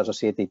the risk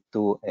associated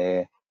to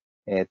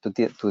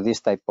this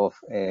type of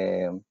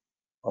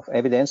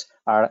evidence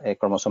are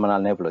chromosomal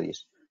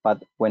aneuploidies.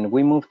 But when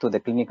we move to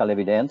the clinical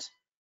evidence,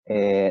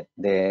 the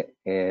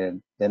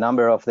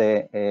number of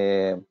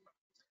the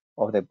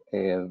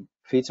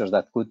features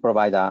that could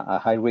provide a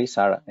high risk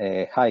are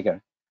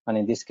higher. And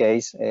in this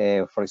case,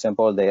 for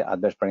example, the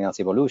adverse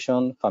pregnancy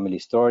evolution, family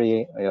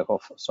history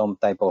of some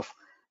type of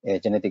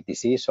genetic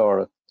disease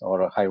or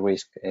high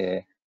risk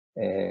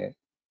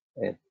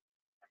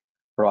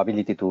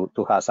probability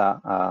to have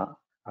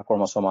a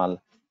chromosomal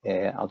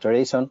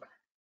alteration,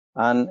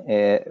 and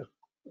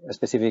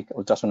specific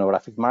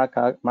ultrasonographic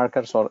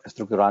markers or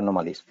structural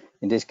anomalies.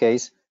 In this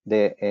case,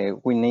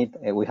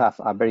 we have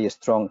a very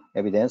strong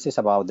evidences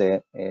about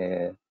the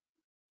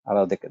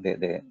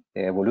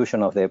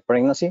evolution of the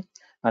pregnancy,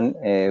 and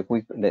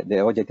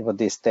the objective of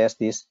this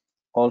test is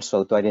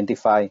also to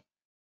identify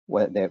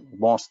the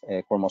most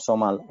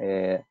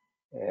chromosomal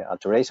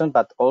alteration,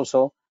 but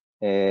also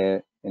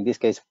in this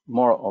case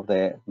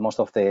most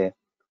of the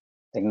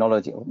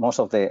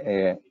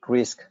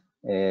risk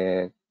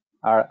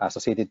are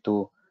associated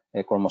to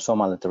a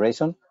chromosomal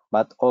alteration,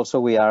 but also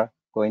we are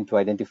going to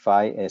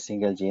identify a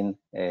single gene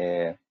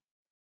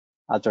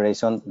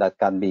alteration that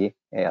can be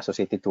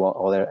associated to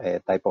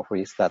other type of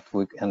risks that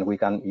we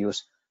can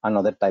use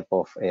another type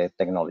of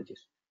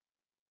technologies.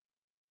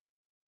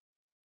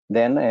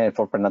 Then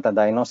for prenatal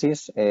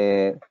diagnosis,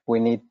 we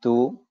need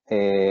to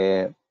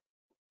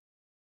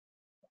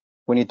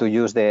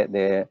use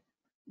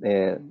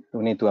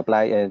we need to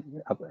apply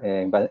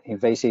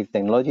invasive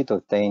technology to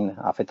obtain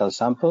a fetal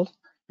sample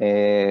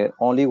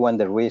only when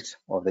the risk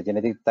of the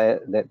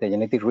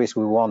genetic risk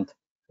we want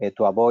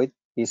to avoid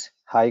is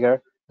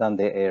higher than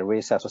the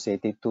risk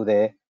associated to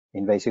the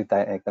invasive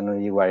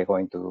technology we are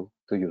going to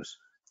use.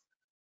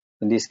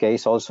 In this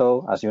case,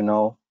 also, as you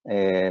know,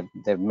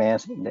 the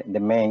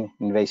main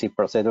invasive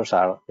procedures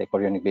are the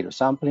chorionic villus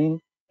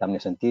sampling, the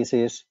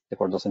amniocentesis, the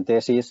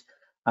chordocentesis,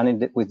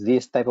 and with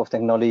this type of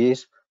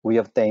technologies, we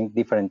obtain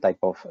different type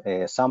of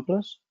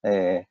samples,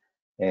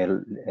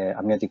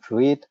 amniotic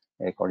fluid,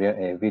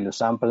 villus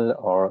sample,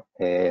 or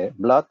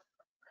blood.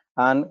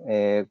 And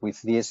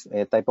with this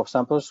type of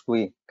samples,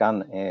 we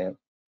can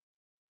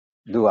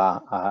do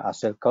a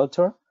cell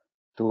culture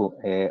to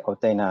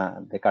obtain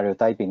the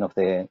karyotyping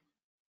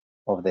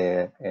of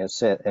the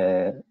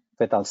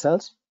fetal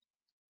cells,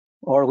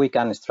 or we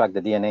can extract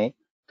the DNA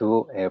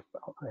to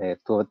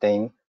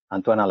obtain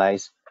and to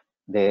analyze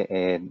the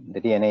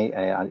DNA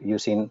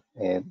using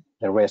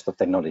the rest of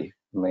technology,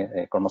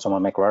 chromosomal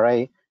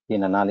microarray,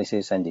 gene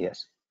analysis, and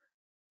NGS.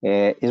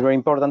 It's very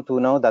important to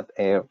know that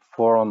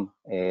from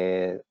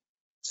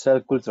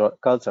cell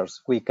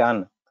cultures we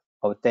can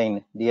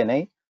obtain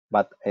DNA,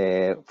 but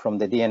from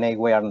the DNA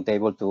we are not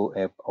able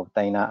to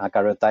obtain a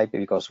karyotype,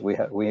 because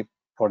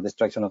for the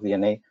extraction of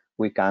DNA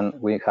we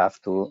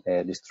have to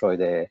destroy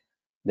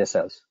the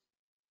cells.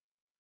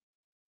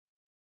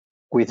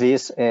 With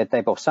this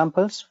type of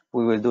samples,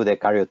 we will do the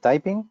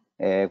karyotyping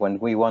when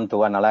we want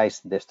to analyze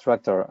the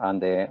structure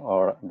and the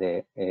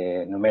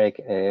numeric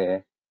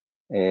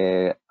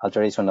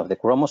alteration of the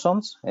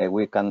chromosomes.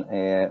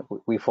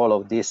 We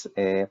follow this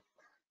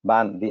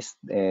band,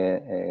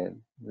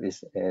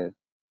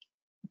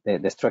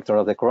 the structure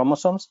of the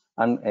chromosomes,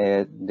 and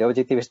the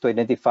objective is to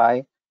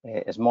identify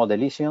small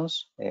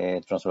deletions,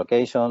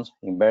 translocations,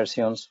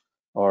 inversions,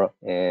 or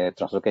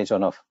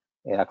translocation of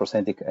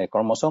acrocentric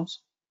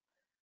chromosomes.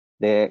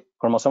 The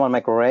chromosomal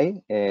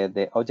microarray,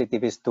 the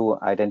objective is to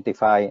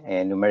identify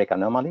numeric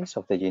anomalies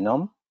of the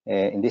genome.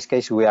 In this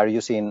case, we are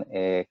using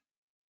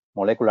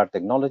molecular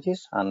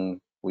technologies,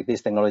 and with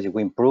this technology,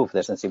 we improve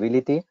the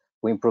sensibility,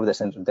 we improve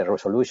the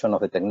resolution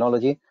of the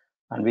technology,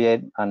 and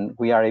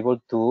we are able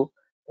to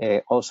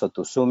also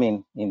to zoom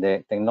in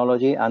the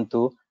technology and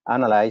to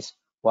analyze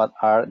what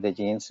are the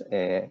genes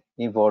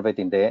involved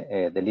in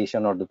the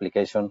deletion or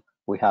duplication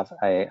we have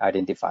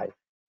identified.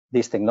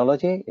 This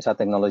technology is a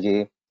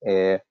technology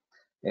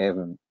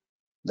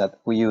that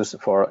we use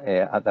for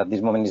at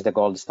this moment is the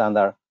gold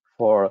standard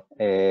for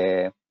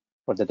the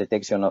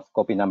detection of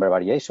copy number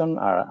variation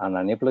and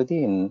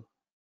aneuploidy in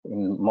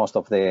most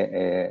of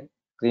the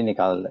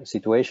clinical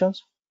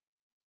situations.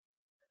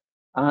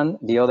 And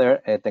the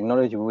other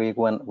technology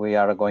we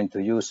are going to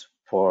use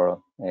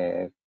for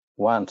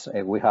once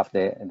we have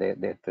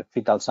the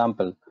fetal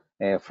sample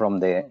from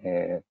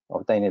the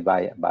obtained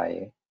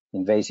by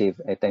invasive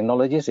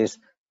technologies is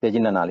the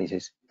gene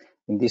analysis.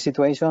 In this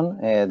situation,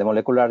 the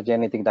molecular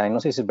genetic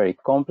diagnosis is very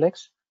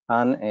complex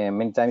and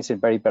many times it's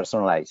very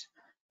personalized.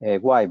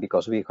 Why?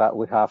 Because we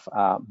have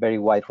a very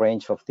wide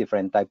range of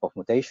different type of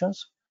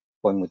mutations,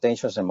 point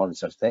mutations, and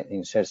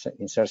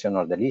insertion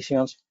or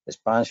deletions,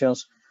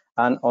 expansions,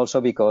 and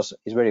also because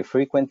it's very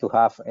frequent to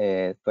have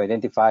to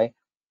identify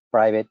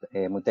private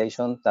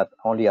mutation that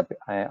only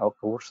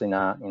occurs in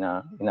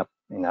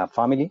a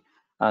family,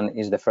 and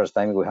is the first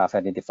time we have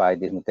identified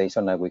this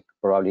mutation, and we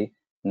probably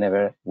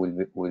never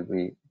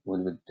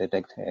will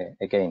detect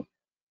again.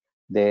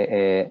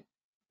 The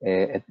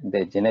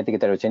genetic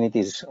heterogeneity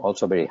is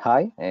also very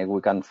high.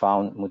 We can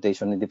find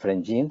mutation in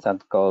different genes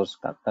that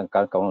can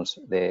cause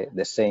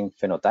the same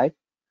phenotype,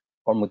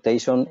 or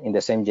mutation in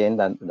the same gene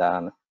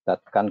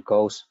that can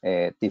cause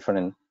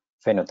different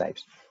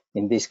phenotypes.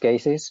 In these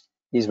cases,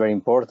 it's very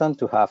important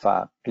to have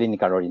a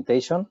clinical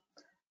orientation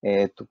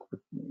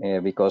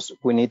because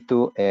we need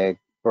to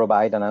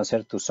provide an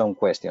answer to some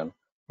question.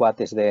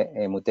 What is the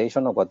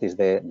mutation, or what is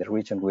the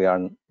region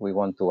we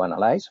want to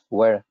analyze?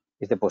 Where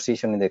is the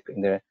position in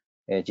the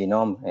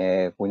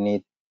genome we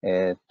need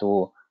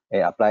to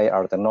apply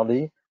our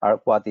technology? are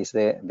what is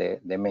the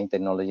main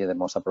technology, the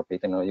most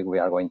appropriate technology we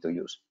are going to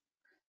use.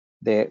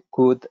 The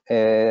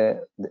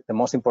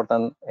most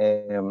important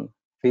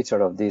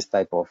feature of this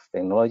type of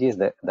technology is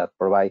that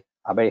provide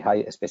a very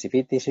high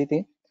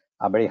specificity,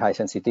 a very high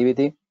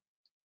sensitivity,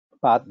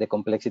 but the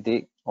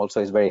complexity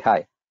also is very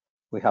high.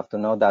 We have to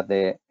know that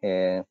the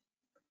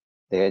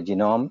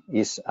genome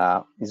is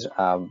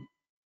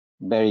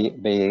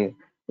very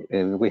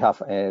we have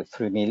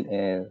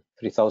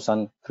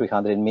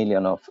 3,300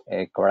 million of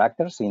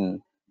characters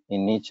in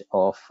each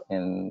of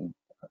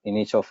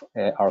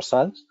our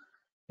cells.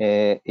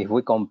 If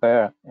we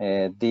compare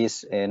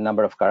this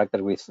number of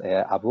characters with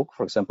a book,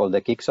 for example,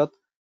 the Quixote,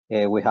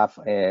 we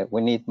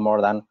need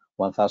more than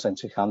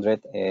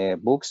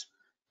 1,300 books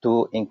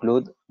to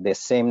include the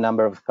same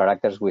number of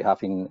characters we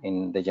have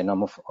in the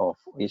genome of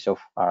each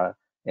of our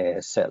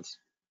cells.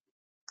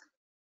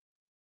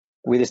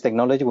 With this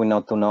technology, we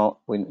need to know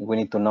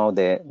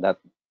that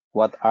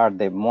what are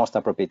the most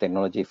appropriate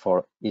technology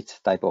for each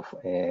type of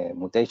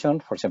mutation.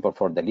 For example,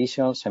 for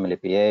deletions,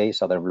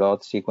 MLPA, other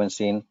blood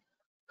sequencing,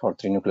 for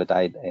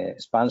trinucleotide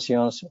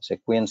expansions,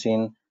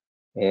 sequencing,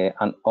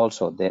 and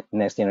also the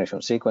next generation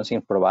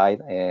sequencing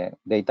provide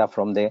data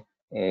from the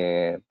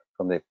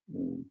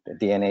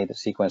DNA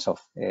sequence of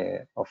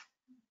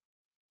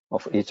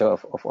each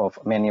of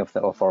many of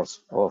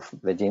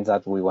the genes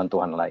that we want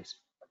to analyze.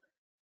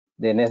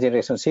 The next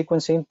generation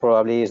sequencing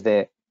probably is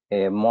the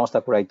most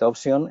accurate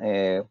option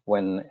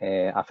when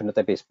a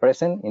phenotype is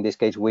present. In this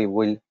case, we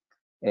will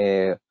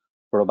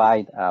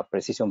provide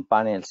precision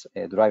panels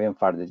driven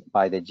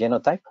by the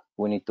genotype.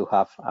 We need to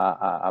have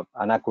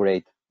an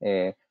accurate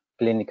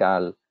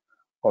clinical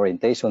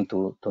orientation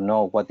to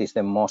know what is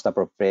the most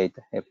appropriate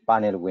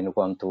panel we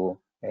want to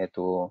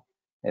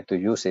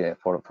use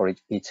for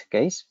each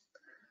case.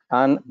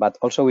 But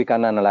also we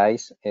can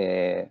analyze.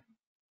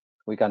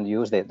 We can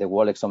use the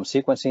whole exome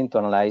sequencing to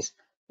analyze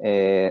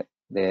the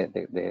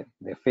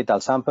fetal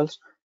samples,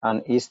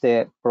 and is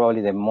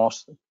probably the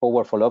most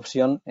powerful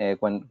option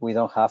when we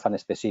don't have a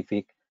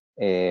specific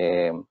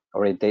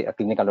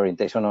clinical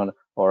orientation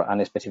or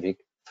a specific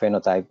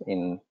phenotype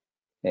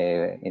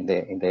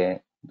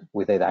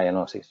with the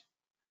diagnosis.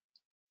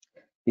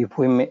 If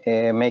we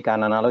make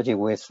an analogy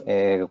with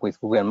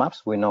Google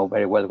Maps, we know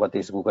very well what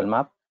is Google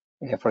Map.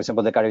 For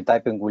example, the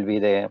karyotyping will be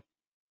the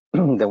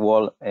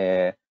wall.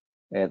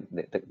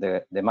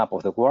 The map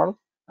of the world,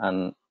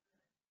 and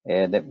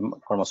the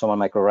chromosomal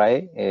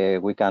microarray,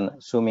 we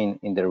can zoom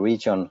in the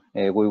region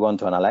we want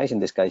to analyze. In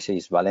this case,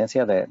 is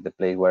Valencia, the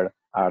place where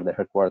are the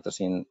headquarters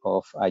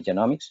of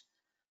iGenomics.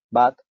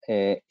 But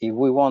if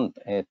we want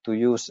to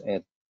use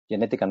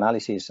genetic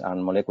analysis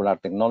and molecular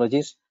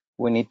technologies,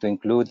 we need to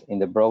include in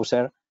the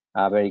browser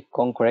a very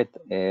concrete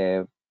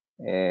or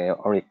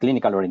a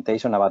clinical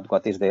orientation about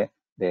what is the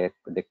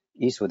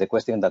issue, the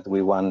question that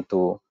we want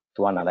to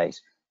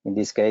analyze. In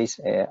this case,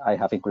 I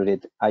have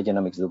included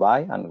iGenomics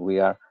Dubai, and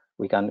we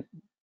can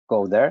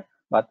go there.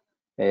 But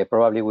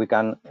probably we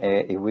can,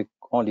 if we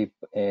only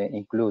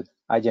include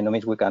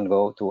iGenomics, we can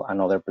go to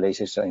another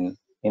places in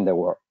the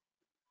world.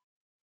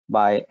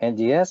 By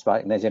NGS,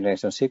 by next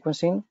generation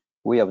sequencing,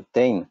 we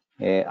obtain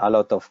a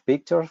lot of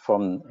pictures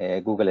from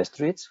Google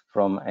Streets,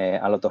 from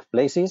a lot of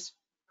places,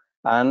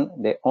 and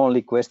the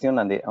only question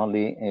and the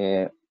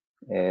only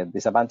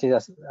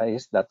disadvantage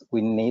is that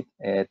we need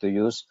to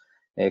use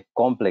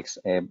complex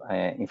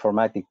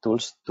informatic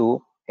tools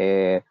to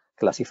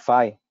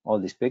classify all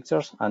these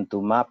pictures and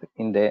to map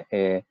in the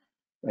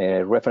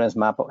reference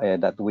map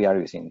that we are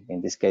using.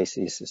 In this case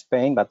is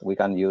Spain, but we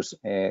can use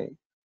as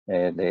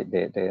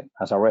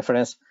a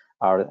reference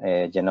our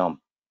genome.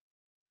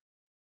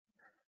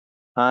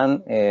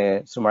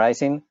 And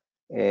summarizing,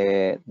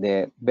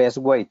 the best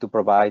way to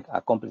provide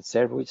a complete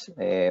service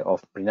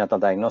of prenatal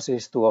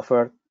diagnosis is to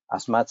offer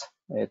as much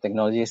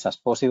technologies as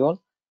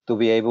possible to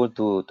be able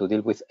to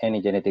deal with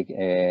any genetic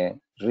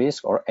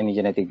risk or any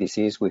genetic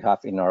disease we have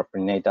in our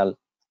prenatal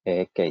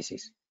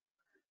cases.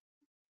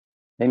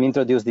 Let me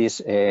introduce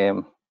this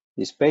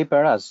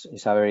paper, as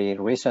it's a very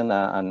recent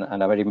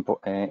and a very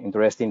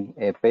interesting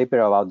paper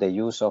about the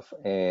use of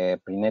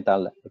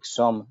prenatal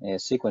exome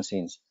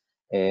sequencing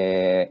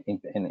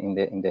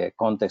in the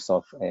context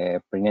of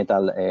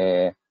prenatal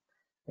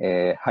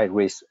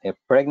high-risk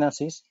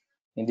pregnancies.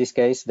 In this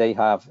case, they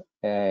have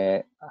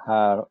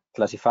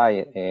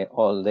classified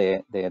all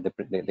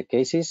the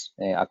cases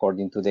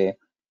according to the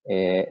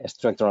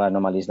structural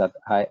anomalies that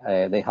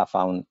they have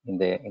found in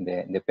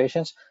the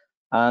patients.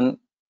 And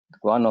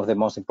one of the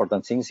most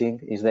important things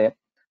is the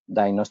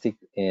diagnostic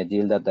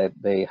yield that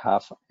they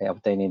have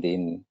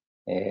obtained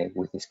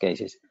with these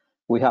cases.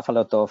 We have a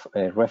lot of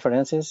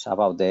references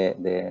about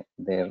the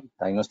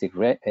diagnostic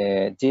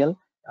yield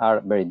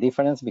are very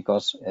different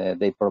because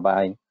they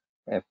provide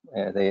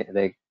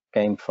they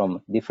came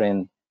from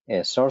different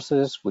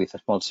sources with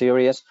small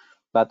series,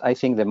 but I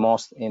think the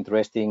most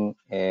interesting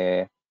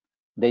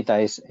data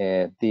is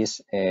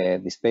this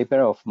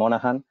paper of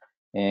Monahan,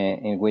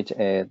 in which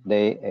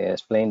they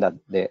explain that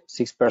the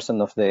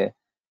 6% of the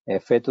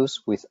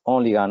fetus with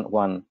only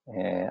one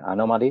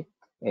anomaly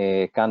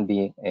can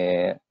we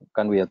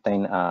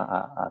obtain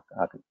a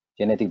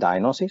genetic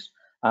diagnosis,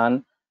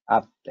 and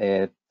up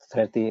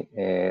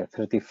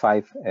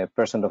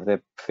 35% of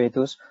the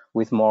fetus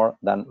with more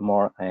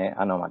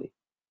anomaly.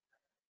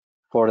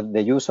 For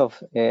the use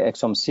of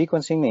exome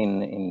sequencing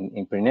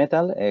in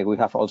prenatal, we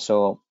have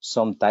also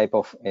some type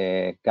of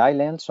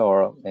guidelines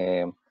or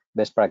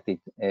best practice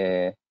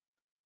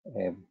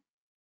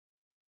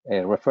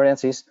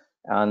references,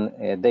 and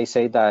they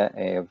say that,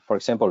 for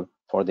example,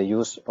 for the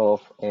use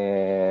of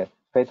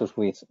fetus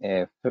with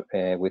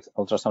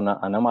ultrasound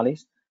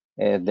anomalies,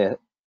 the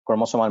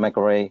chromosomal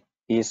microarray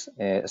is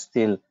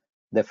still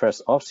the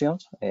first option.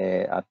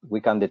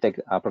 We can detect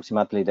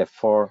approximately the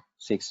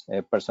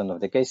 4–6% of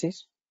the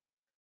cases.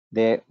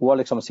 The whole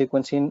exome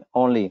sequencing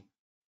only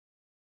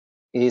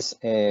is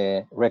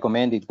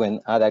recommended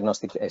when a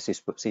diagnostic is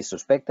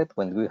suspected,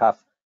 when we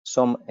have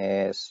some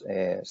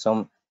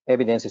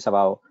evidences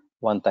about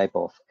one type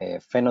of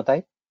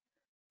phenotype.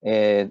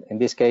 In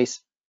this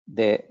case,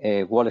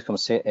 the whole exome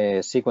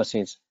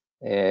sequences,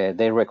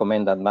 they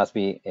recommend that must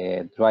be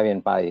driven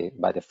by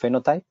the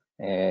phenotype.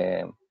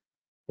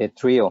 The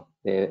trio,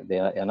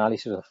 the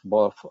analysis of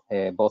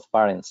both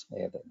parents,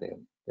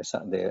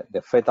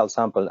 the fetal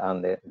sample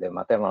and the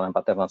maternal and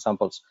paternal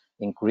samples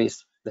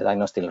increase the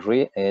diagnostic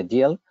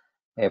yield,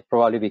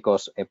 probably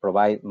because it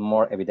provides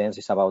more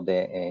evidences about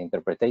the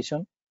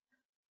interpretation.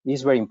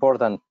 It's very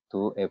important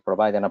to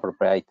provide an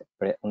appropriate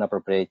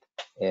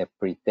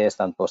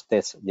pre-test and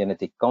post-test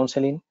genetic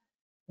counseling.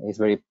 It's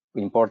very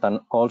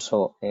important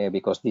also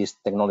because these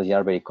technologies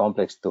are very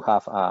complex to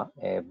have a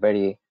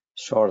very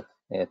short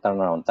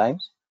turnaround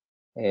times.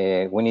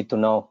 We need to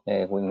know,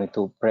 we need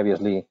to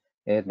previously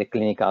the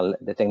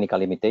technical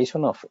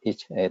limitation of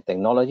each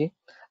technology,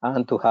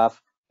 and to have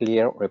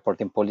clear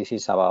reporting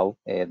policies about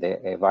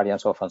the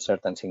variants of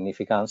uncertain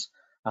significance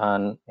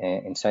and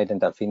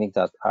incidental findings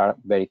that are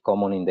very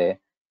common in the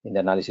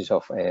analysis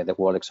of the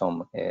whole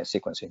exome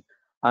sequencing,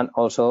 and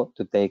also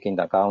to take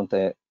into account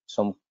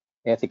some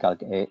ethical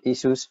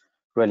issues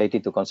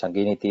related to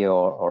consanguinity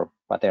or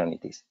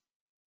paternities.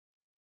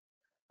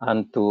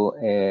 And to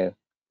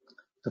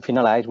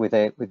finalize with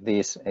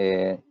this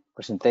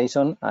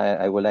presentation,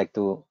 I would like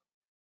to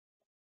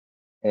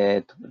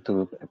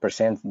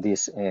present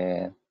this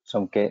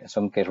some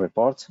case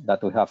reports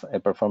that we have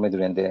performed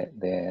during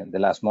the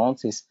last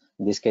months.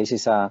 In this case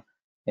is a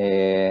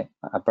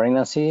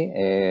pregnancy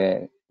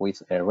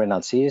with a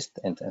renal cyst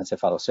and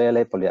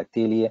encephalocele,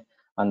 polydactyly,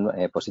 and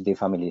a positive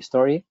family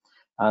history,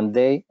 and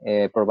they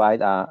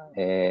provide a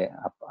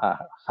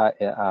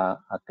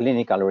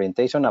clinical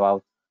orientation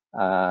about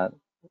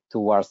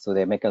towards to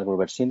the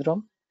Meckel-Gruber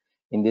syndrome.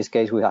 In this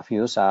case, we have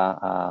used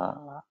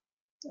a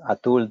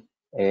tool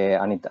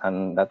and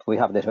that we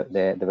have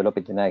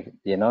developed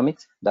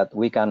genomics, that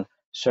we can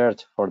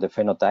search for the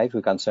phenotype,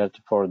 we can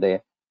search for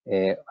the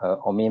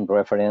homing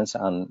reference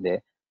and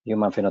the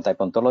human phenotype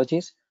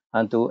ontologies,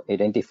 and to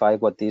identify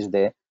what is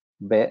the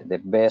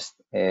best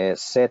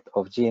set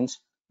of genes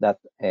that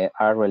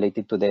are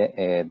related to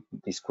the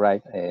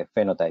described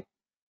phenotype.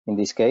 In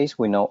this case,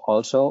 we know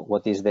also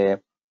what is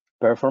the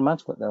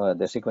performance,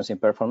 the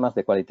sequencing performance,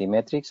 the quality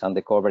metrics, and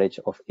the coverage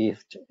of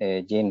each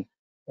gene,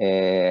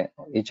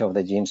 each of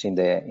the genes in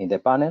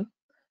the panel.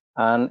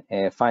 And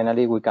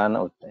finally, we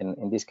can,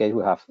 in this case,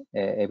 we have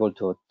able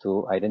to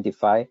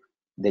identify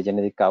the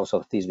genetic cause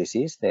of this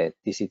disease, the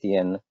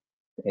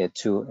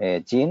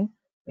TCTN2 gene.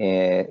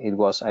 It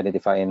was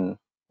identified in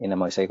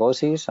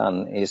homozygosis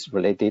and is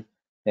related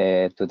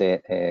to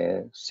the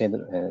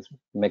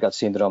Meckel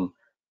syndrome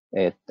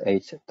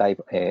H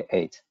type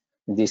 8.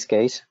 In this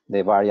case,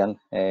 the variant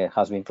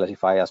has been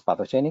classified as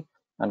pathogenic,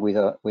 and we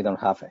don't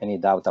have any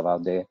doubt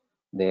about the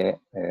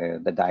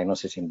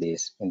diagnosis in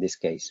this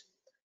case.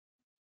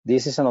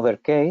 This is another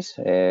case,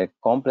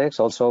 complex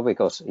also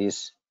because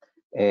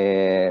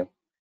they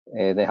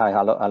have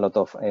a lot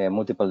of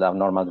multiple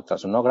abnormal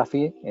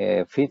ultrasonography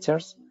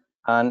features,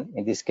 and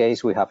in this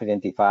case we have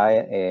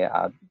identified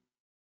a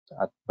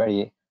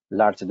very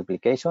large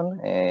duplication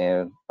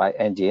by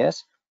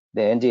NGS.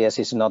 The NGS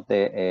is not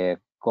the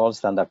gold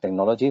standard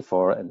technology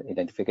for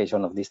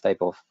identification of this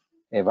type of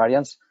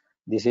variants.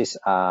 This is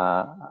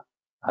a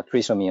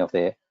trisomy of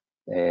the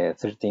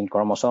 13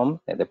 chromosome,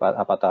 the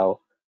Apatow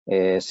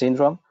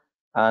syndrome,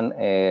 and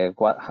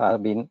what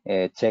have been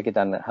checked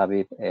and have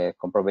it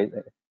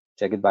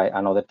checked by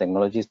another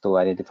technologies to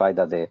identify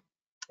that the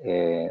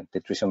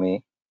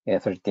trisomy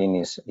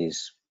 13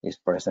 is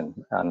present.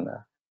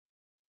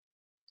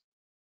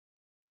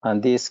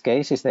 And this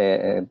case is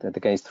the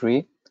case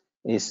 3.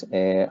 Is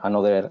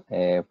another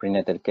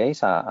prenatal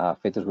case, a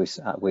fetus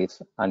with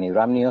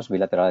anhydramnios,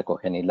 bilateral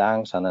echogenic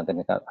lungs, and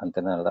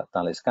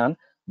antenatal scan.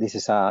 This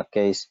is a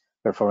case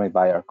performed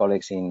by our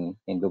colleagues in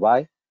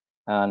Dubai,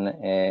 and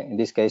in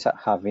this case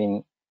have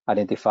been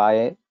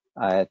identified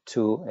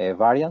 2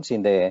 variants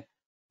in the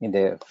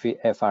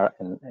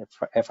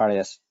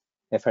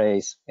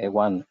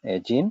FRS1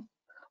 gene.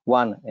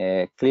 One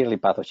clearly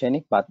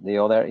pathogenic, but the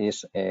other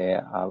is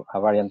a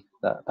variant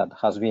that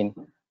has been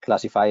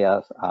classify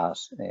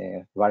as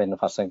variant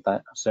of a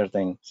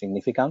certain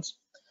significance.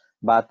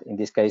 But in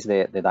this case,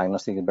 the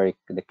diagnostic is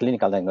the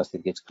clinical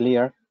diagnostic is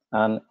clear,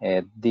 and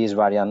this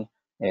variant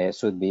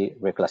should be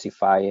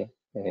reclassified,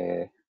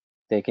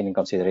 taking in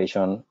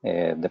consideration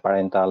the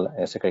parental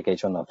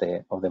segregation of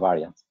the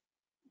variants.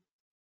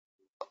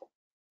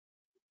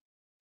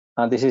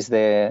 And this is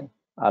the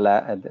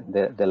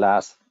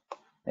last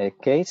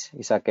case.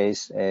 Is a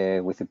case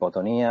with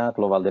hypotonia,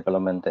 global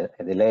development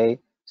delay,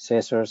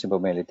 seizures,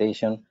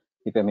 hypomyelination.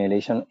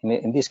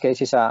 In this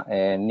case, it's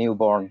a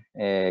newborn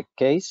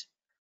case,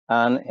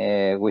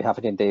 and we have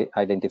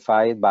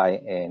identified by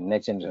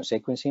next generation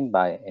sequencing,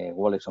 by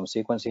whole exome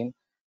sequencing,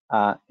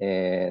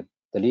 a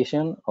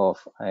deletion of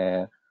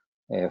 5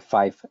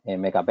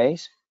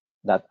 megabase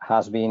that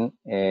has been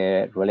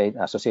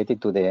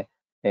associated to the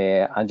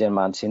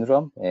Angelman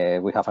syndrome.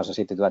 We have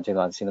associated to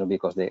Angelman syndrome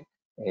because the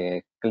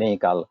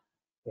clinical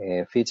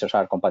features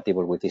are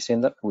compatible with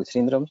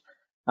syndromes,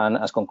 and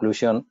as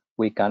conclusion,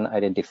 we can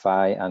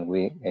identify and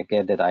we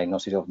get the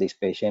diagnosis of this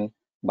patient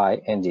by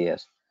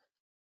NGS.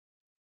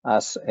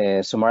 As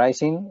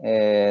summarizing,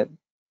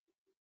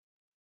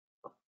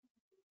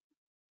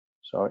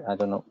 sorry, I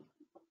don't know.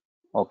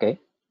 Okay.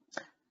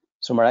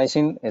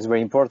 Summarizing, is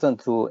very important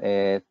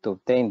to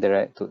obtain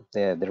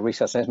the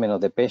risk assessment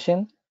of the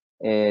patient,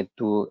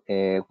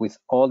 with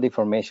all the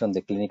information,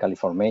 the clinical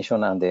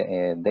information and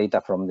the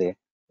data from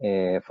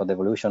for the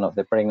evolution of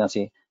the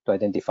pregnancy, to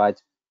identify,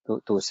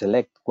 to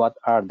select what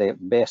are the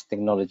best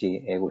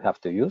technology we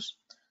have to use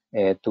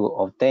to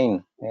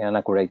obtain an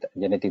accurate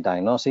genetic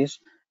diagnosis,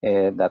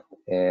 and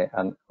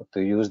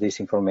to use this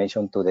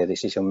information to the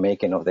decision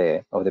making of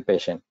the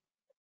patient.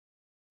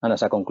 And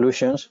as a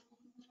conclusions,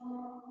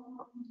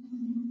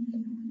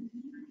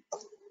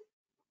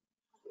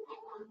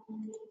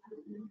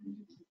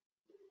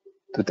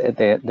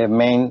 the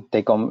main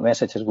take-home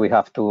messages we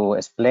have to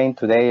explain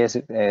today is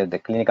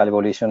the clinical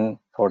evolution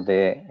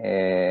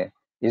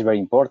is very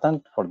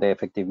important for the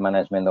effective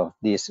management of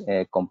this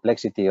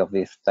complexity of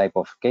this type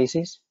of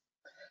cases.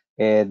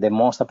 The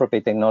most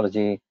appropriate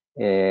technology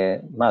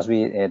must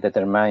be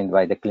determined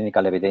by the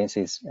clinical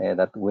evidences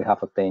that we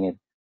have obtained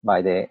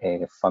by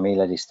the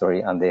familial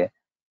history and the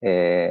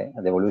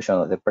evolution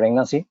of the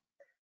pregnancy.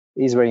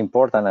 It's very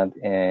important, and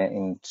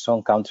in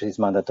some countries it's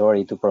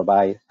mandatory to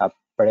provide a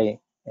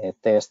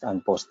pre-test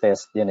and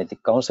post-test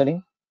genetic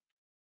counseling.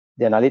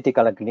 The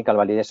analytical and clinical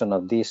validation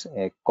of these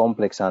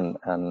complex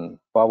and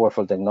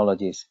powerful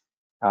technologies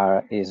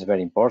is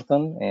very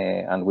important,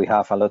 and we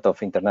have a lot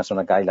of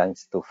international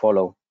guidelines to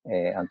follow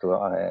and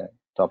to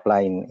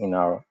apply in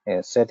our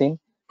setting.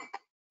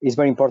 It's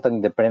very important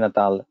in the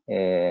prenatal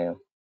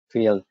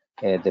field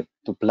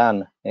to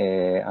plan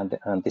and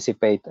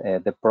anticipate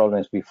the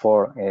problems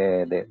before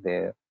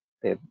the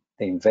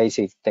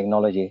invasive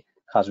technology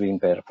has been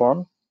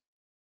performed.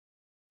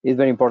 It's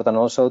very important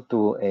also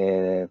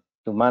to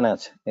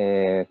manage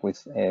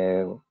with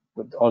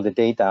all the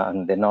data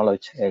and the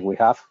knowledge we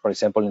have. For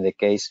example, in the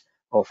case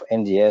of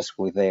NGS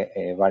with the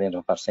variant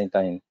of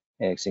percentile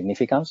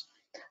significance,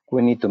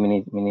 we need to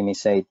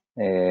minimize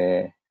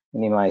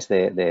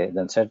the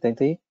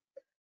uncertainty,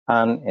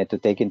 and to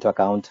take into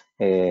account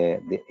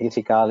the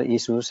ethical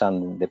issues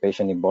and the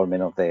patient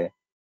involvement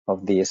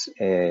of these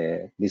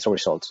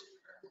results.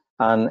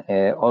 And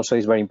also,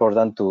 it's very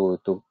important to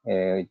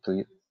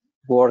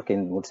work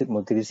in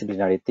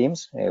multidisciplinary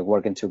teams,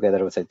 working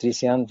together with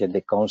obstetrician,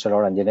 genetic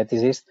counselor, and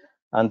geneticist,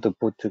 and to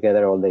put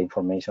together all the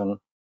information,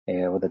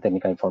 all the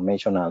technical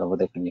information and all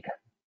the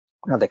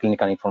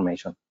clinical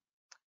information.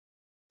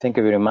 Thank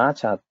you very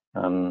much,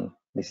 and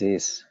this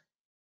is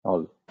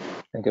all.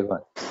 Thank you very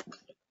much.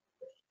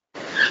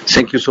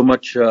 Thank you so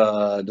much,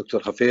 Dr.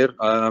 Javier.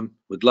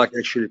 Would like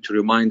actually to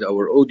remind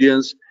our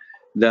audience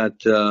that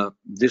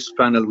this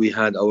panel, we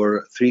had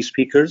our 3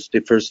 speakers.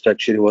 The first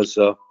actually was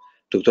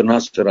Dr.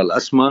 Nasser Al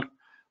Asmar,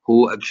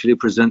 who actually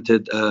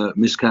presented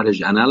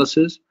miscarriage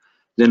analysis,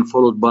 then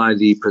followed by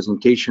the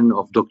presentation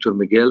of Dr.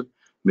 Miguel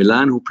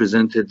Milan, who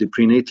presented the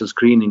prenatal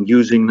screening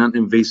using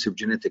non-invasive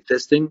genetic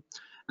testing.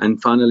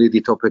 And finally,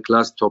 the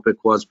last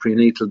topic was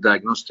prenatal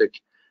diagnostic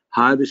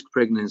high-risk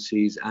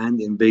pregnancies and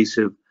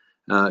invasive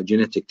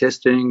genetic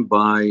testing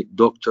by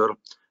Dr.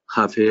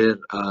 Javier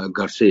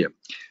Garcia.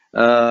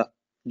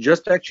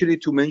 Just actually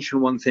to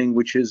mention one thing,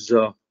 which is,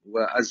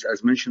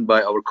 as mentioned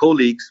by our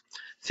colleagues,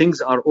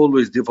 things are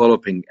always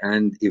developing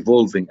and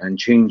evolving and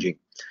changing.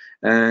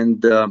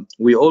 And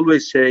we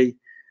always say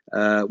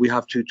we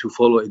have to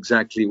follow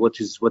exactly what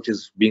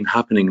is being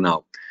happening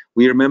now.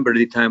 We remember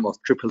the time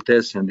of triple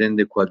test, and then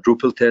the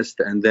quadruple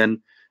test, and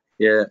then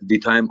the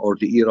time or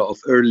the era of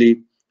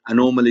early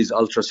anomalies,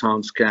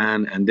 ultrasound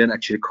scan, and then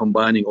actually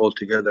combining all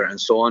together and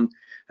so on.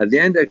 At the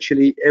end,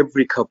 actually,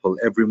 every couple,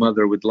 every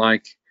mother would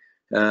like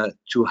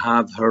to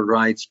have her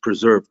rights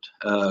preserved.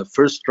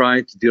 First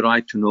right, the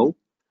right to know.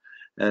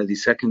 The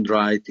second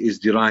right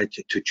is the right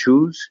to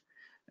choose,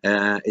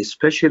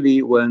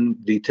 especially when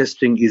the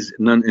testing is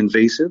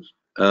non-invasive.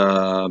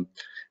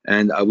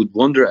 And I would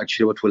wonder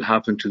actually what will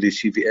happen to the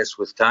CVS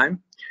with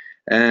time.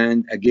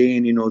 and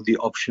again, the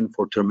option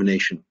for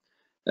termination.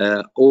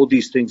 All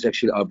these things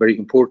actually are very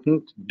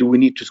important. Do we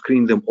need to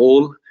screen them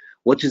all?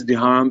 What is the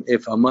harm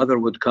if a mother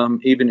would come,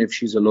 even if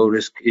she's a low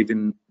risk,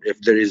 even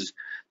if there is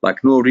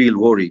like no real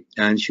worry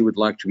and she would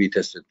like to be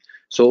tested?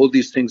 So all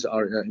these things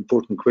are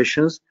important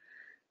questions.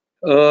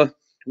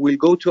 We'll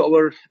go to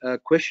our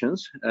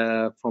questions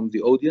from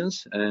the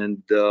audience,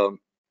 and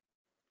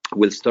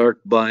we'll start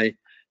by,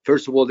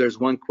 first of all, there's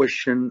one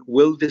question: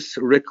 will this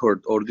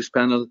record or this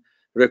panel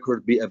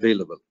record be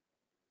available?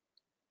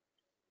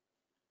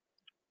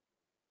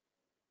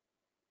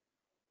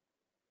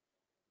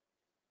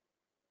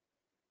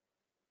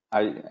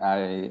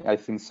 I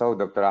think so,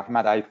 Dr.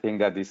 Ahmed. I think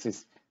that this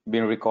is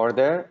being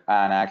recorded,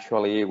 and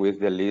actually with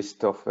the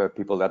list of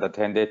people that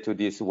attended to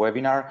this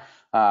webinar,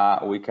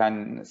 we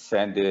can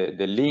send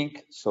the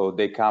link so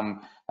they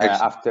come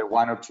after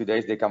 1 or 2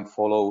 days, they can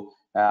follow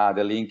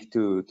the link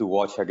to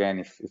watch again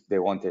if they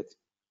want it.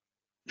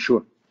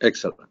 Sure,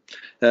 excellent.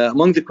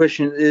 Among the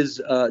questions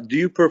is, do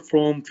you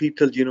perform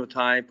fetal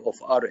genotype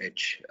of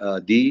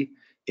Rh-D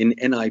in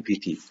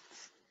NIPT?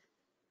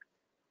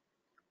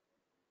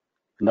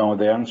 No,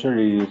 the answer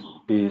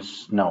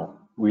is no.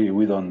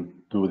 We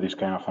don't do this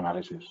kind of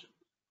analysis.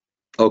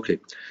 Okay.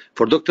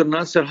 For Dr.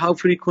 Nasser, how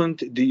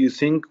frequent do you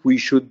think we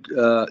should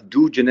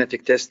do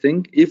genetic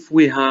testing if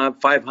we have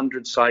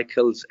 500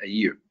 cycles a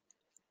year?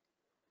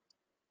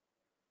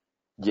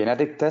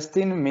 Genetic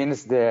testing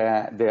means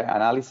the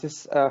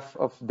analysis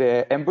of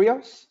the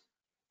embryos,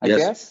 I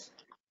guess?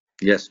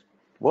 Yes.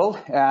 Well,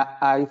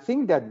 I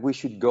think that we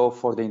should go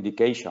for the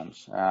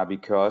indications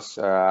because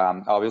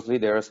obviously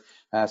there's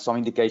some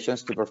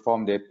indications to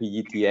perform the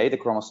PGTA, the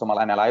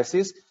chromosomal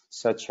analysis,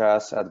 such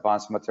as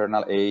advanced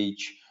maternal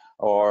age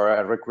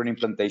or recurrent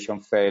implantation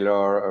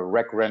failure,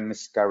 recurrent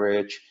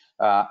miscarriage,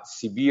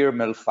 severe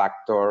male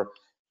factor,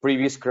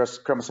 previous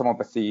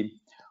chromosomopathy.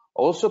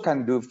 Also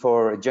can do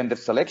for gender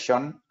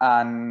selection,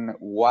 and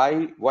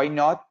why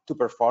not to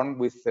perform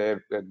with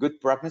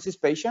good pregnancies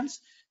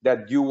patients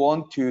that you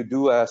want to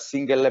do a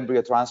single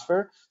embryo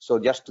transfer. So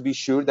just to be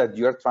sure that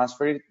you are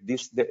transferring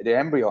the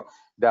embryo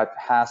that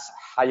has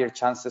higher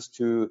chances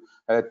to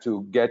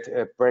get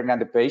pregnant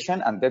the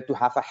patient and then to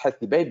have a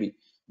healthy baby.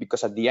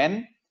 Because at the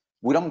end,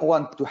 we don't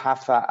want to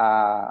have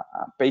a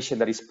patient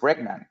that is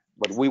pregnant.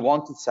 What we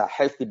want is a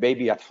healthy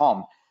baby at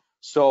home.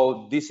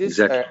 So this is,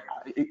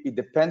 exactly. It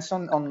depends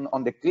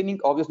on the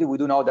clinic. Obviously, we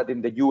do know that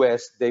in the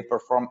US, they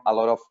perform a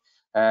lot of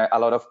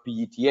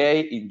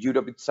PGTA. In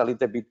Europe, it's a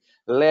little bit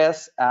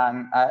less.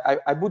 And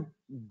I would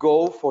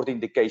go for the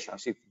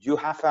indications. If you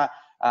have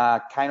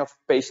a kind of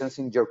patients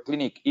in your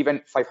clinic,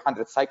 even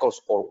 500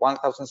 cycles or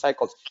 1,000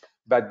 cycles,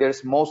 but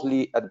there's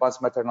mostly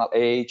advanced maternal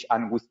age,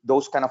 and with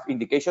those kind of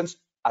indications,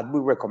 I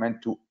would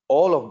recommend to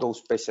all of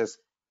those patients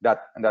that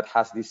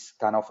has this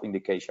kind of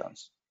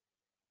indications.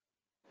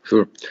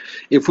 Sure.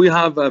 If we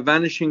have a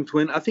vanishing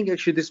twin, I think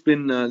actually this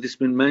been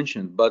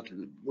mentioned, but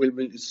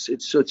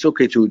it's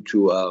okay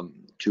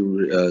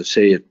to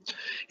say it.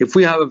 If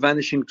we have a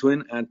vanishing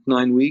twin at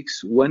 9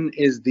 weeks, when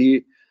is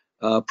the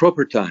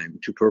proper time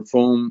to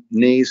perform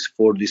NACE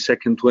for the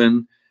second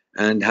twin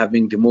and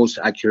having the most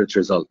accurate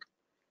result?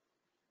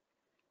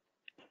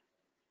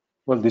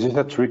 Well, this is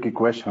a tricky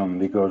question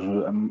because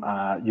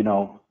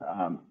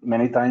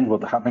many times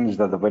what happens is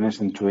that the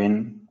vanishing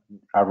twin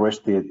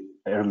arrested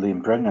early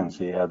in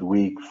pregnancy at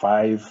week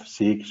 5,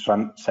 6,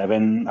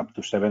 7, up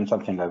to 7,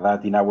 something like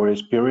that. In our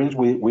experience,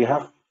 we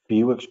have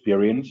few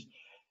experience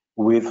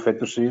with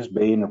fetuses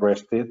being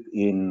arrested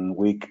in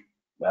week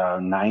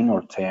 9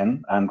 or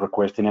 10 and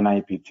requesting an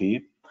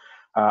IPT.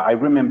 I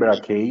remember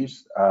a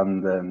case,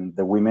 and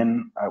the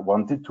women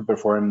wanted to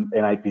perform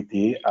an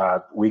IPT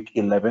at week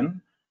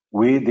 11.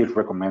 We did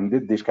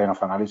recommended this kind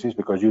of analysis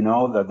because you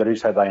know that there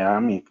is a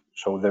dynamic,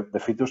 so the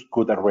fetus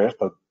could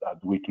arrest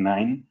at week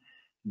 9.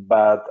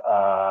 But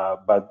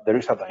there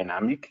is a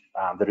dynamic.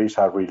 There is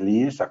a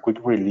release, a quick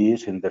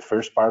release in the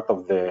first part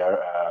of the,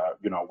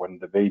 when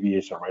the baby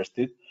is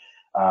arrested,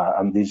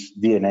 and this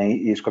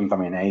DNA is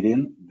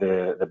contaminating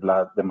the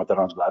blood, the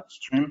maternal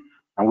bloodstream.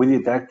 And we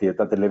detected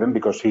at 11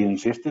 because she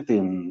insisted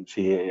in,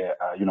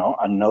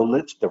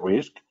 acknowledged the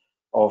risk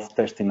of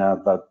testing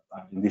at that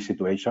in this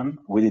situation.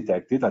 We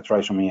detected a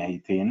trisomy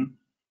 18.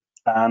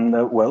 And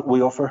well,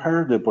 we offer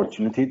her the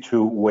opportunity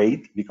to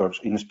wait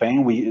because in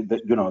Spain,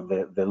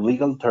 the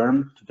legal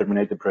term to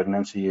terminate the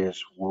pregnancy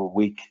is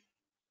week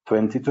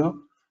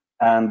 22,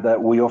 and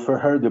we offer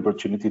her the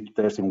opportunity to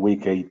test in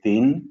week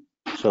 18.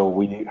 So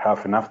we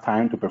have enough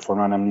time to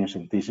perform an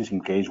amniocentesis in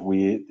case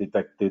we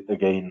detected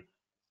again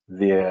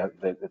the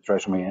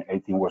trisomy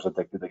 18 was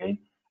detected again.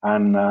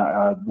 And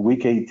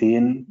week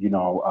 18,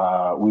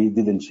 we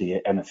didn't see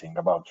anything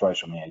about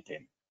trisomy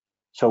 18.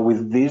 So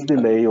with this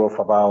delay of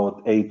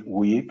about 8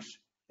 weeks,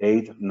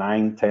 8,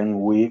 9,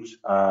 10 weeks,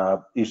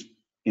 is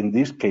in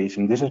this case,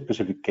 in this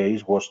specific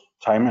case, was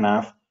time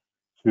enough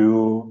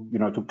to,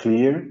 to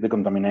clear the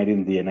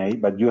contaminating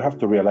DNA. But you have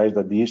to realize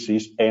that this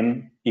is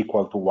n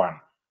equal to 1,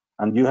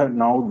 and you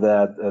know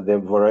that the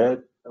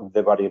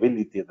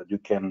variability that you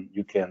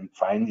can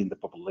find in the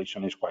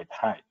population is quite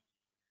high.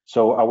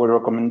 So our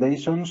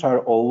recommendations are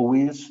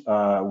always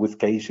with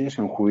cases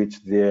in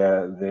which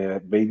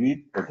the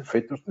baby or the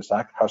fetus, the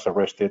sac, has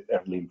arrested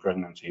early in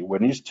pregnancy.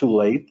 When it's too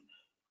late,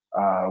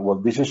 well,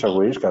 this is a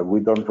risk that we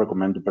don't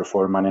recommend to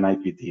perform an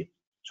NIPT.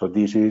 So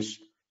this is,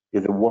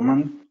 if the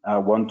woman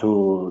want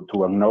to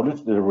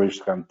acknowledge the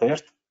risk and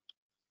test,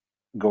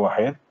 go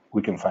ahead,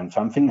 we can find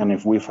something. And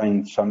if we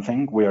find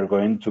something, we are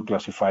going to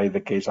classify the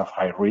case of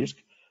high risk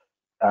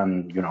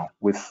and, you know,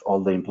 with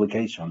all the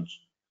implications.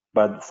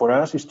 But for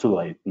us, it's too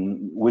late.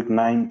 Week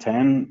 9,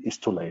 10 is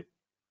too late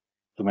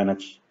to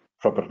manage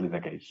properly the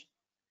case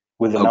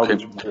with the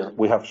knowledge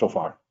we have so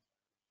far.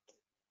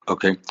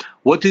 Okay.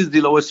 What is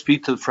the lowest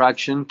fetal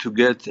fraction to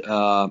get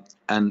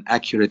an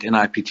accurate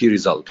NIPT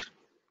result?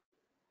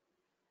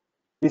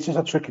 This is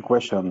a tricky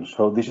question.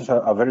 So this is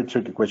a very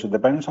tricky question.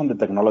 Depends on the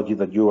technology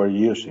that you are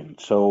using.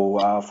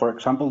 So for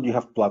example, you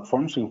have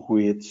platforms in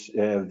which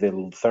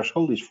the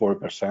threshold is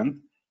 4%.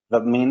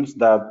 That means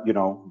that, you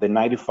know, the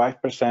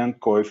 95%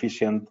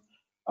 coefficient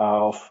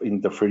of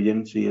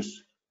interference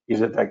is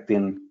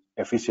detecting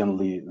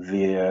efficiently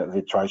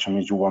the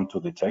trisomies you want to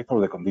detect or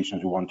the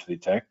conditions you want to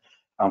detect.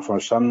 And for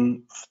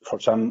some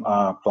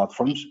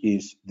platforms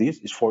this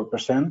is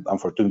 4%, and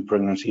for teen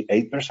pregnancy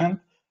 8%.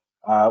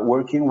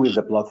 Working with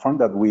the platform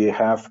that we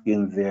have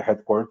in the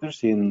headquarters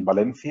in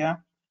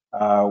Valencia,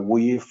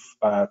 we've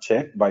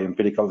checked by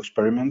empirical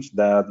experiments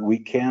that we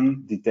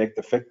can detect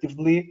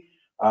effectively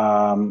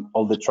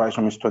all the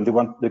trisomies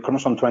 21. The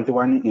chromosome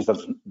 21 is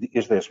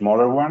the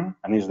smaller one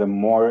and is the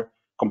more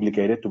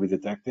complicated to be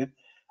detected.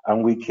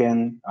 And we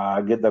can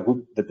get a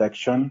good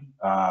detection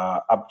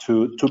up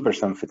to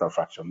 2% fetal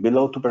fraction.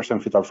 Below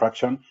 2% fetal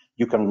fraction,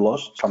 you can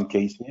lose some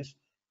cases,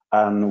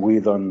 and we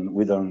don't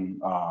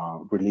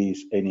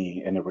release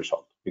any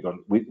result because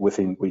we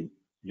think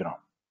you know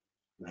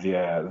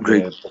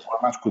the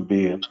performance could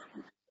be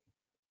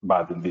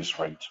bad in this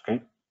range.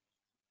 Okay.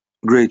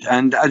 Great.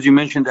 And as you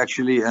mentioned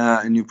actually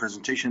in your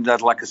presentation,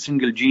 that like a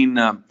single gene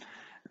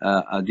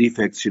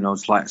defects, you know,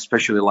 it's like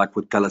especially like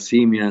with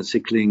thalassemia,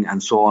 sickling,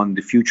 and so on.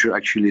 The future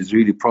actually is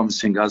really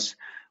promising us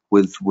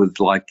with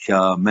like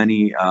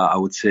many I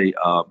would say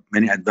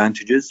many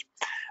advantages.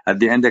 At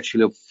the end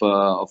actually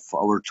of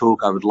our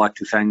talk, I would like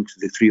to thank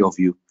the three of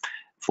you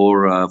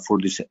for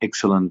this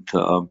excellent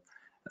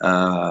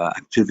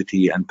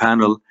activity and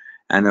panel,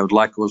 and I would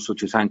like also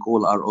to thank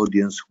all our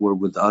audience who are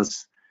with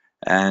us,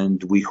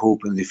 and we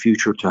hope in the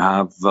future to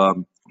have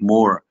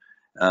more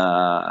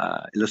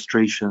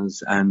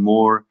illustrations and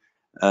more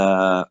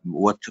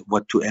what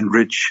to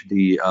enrich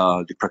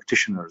the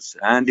practitioners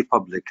and the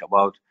public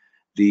about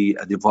the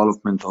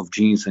development of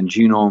genes and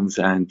genomes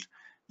and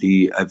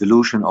the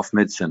evolution of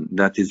medicine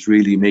that is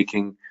really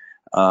making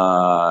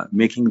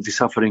the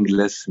suffering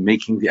less,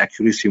 making the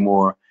accuracy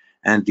more,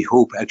 and the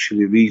hope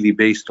actually really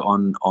based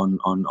on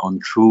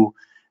true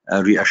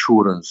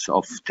reassurance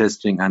of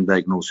testing and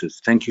diagnosis.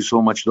 Thank you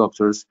so much,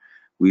 doctors.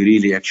 We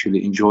really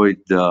actually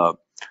enjoyed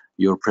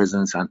your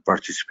presence and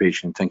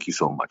participation. Thank you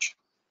so much.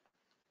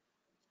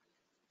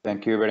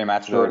 Thank you very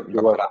much, Sure.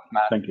 Dr.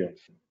 Ahmad. Thank you.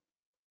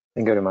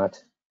 Thank you very much.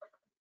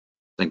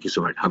 Thank you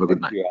so much. Have a good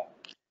night.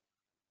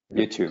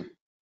 You too.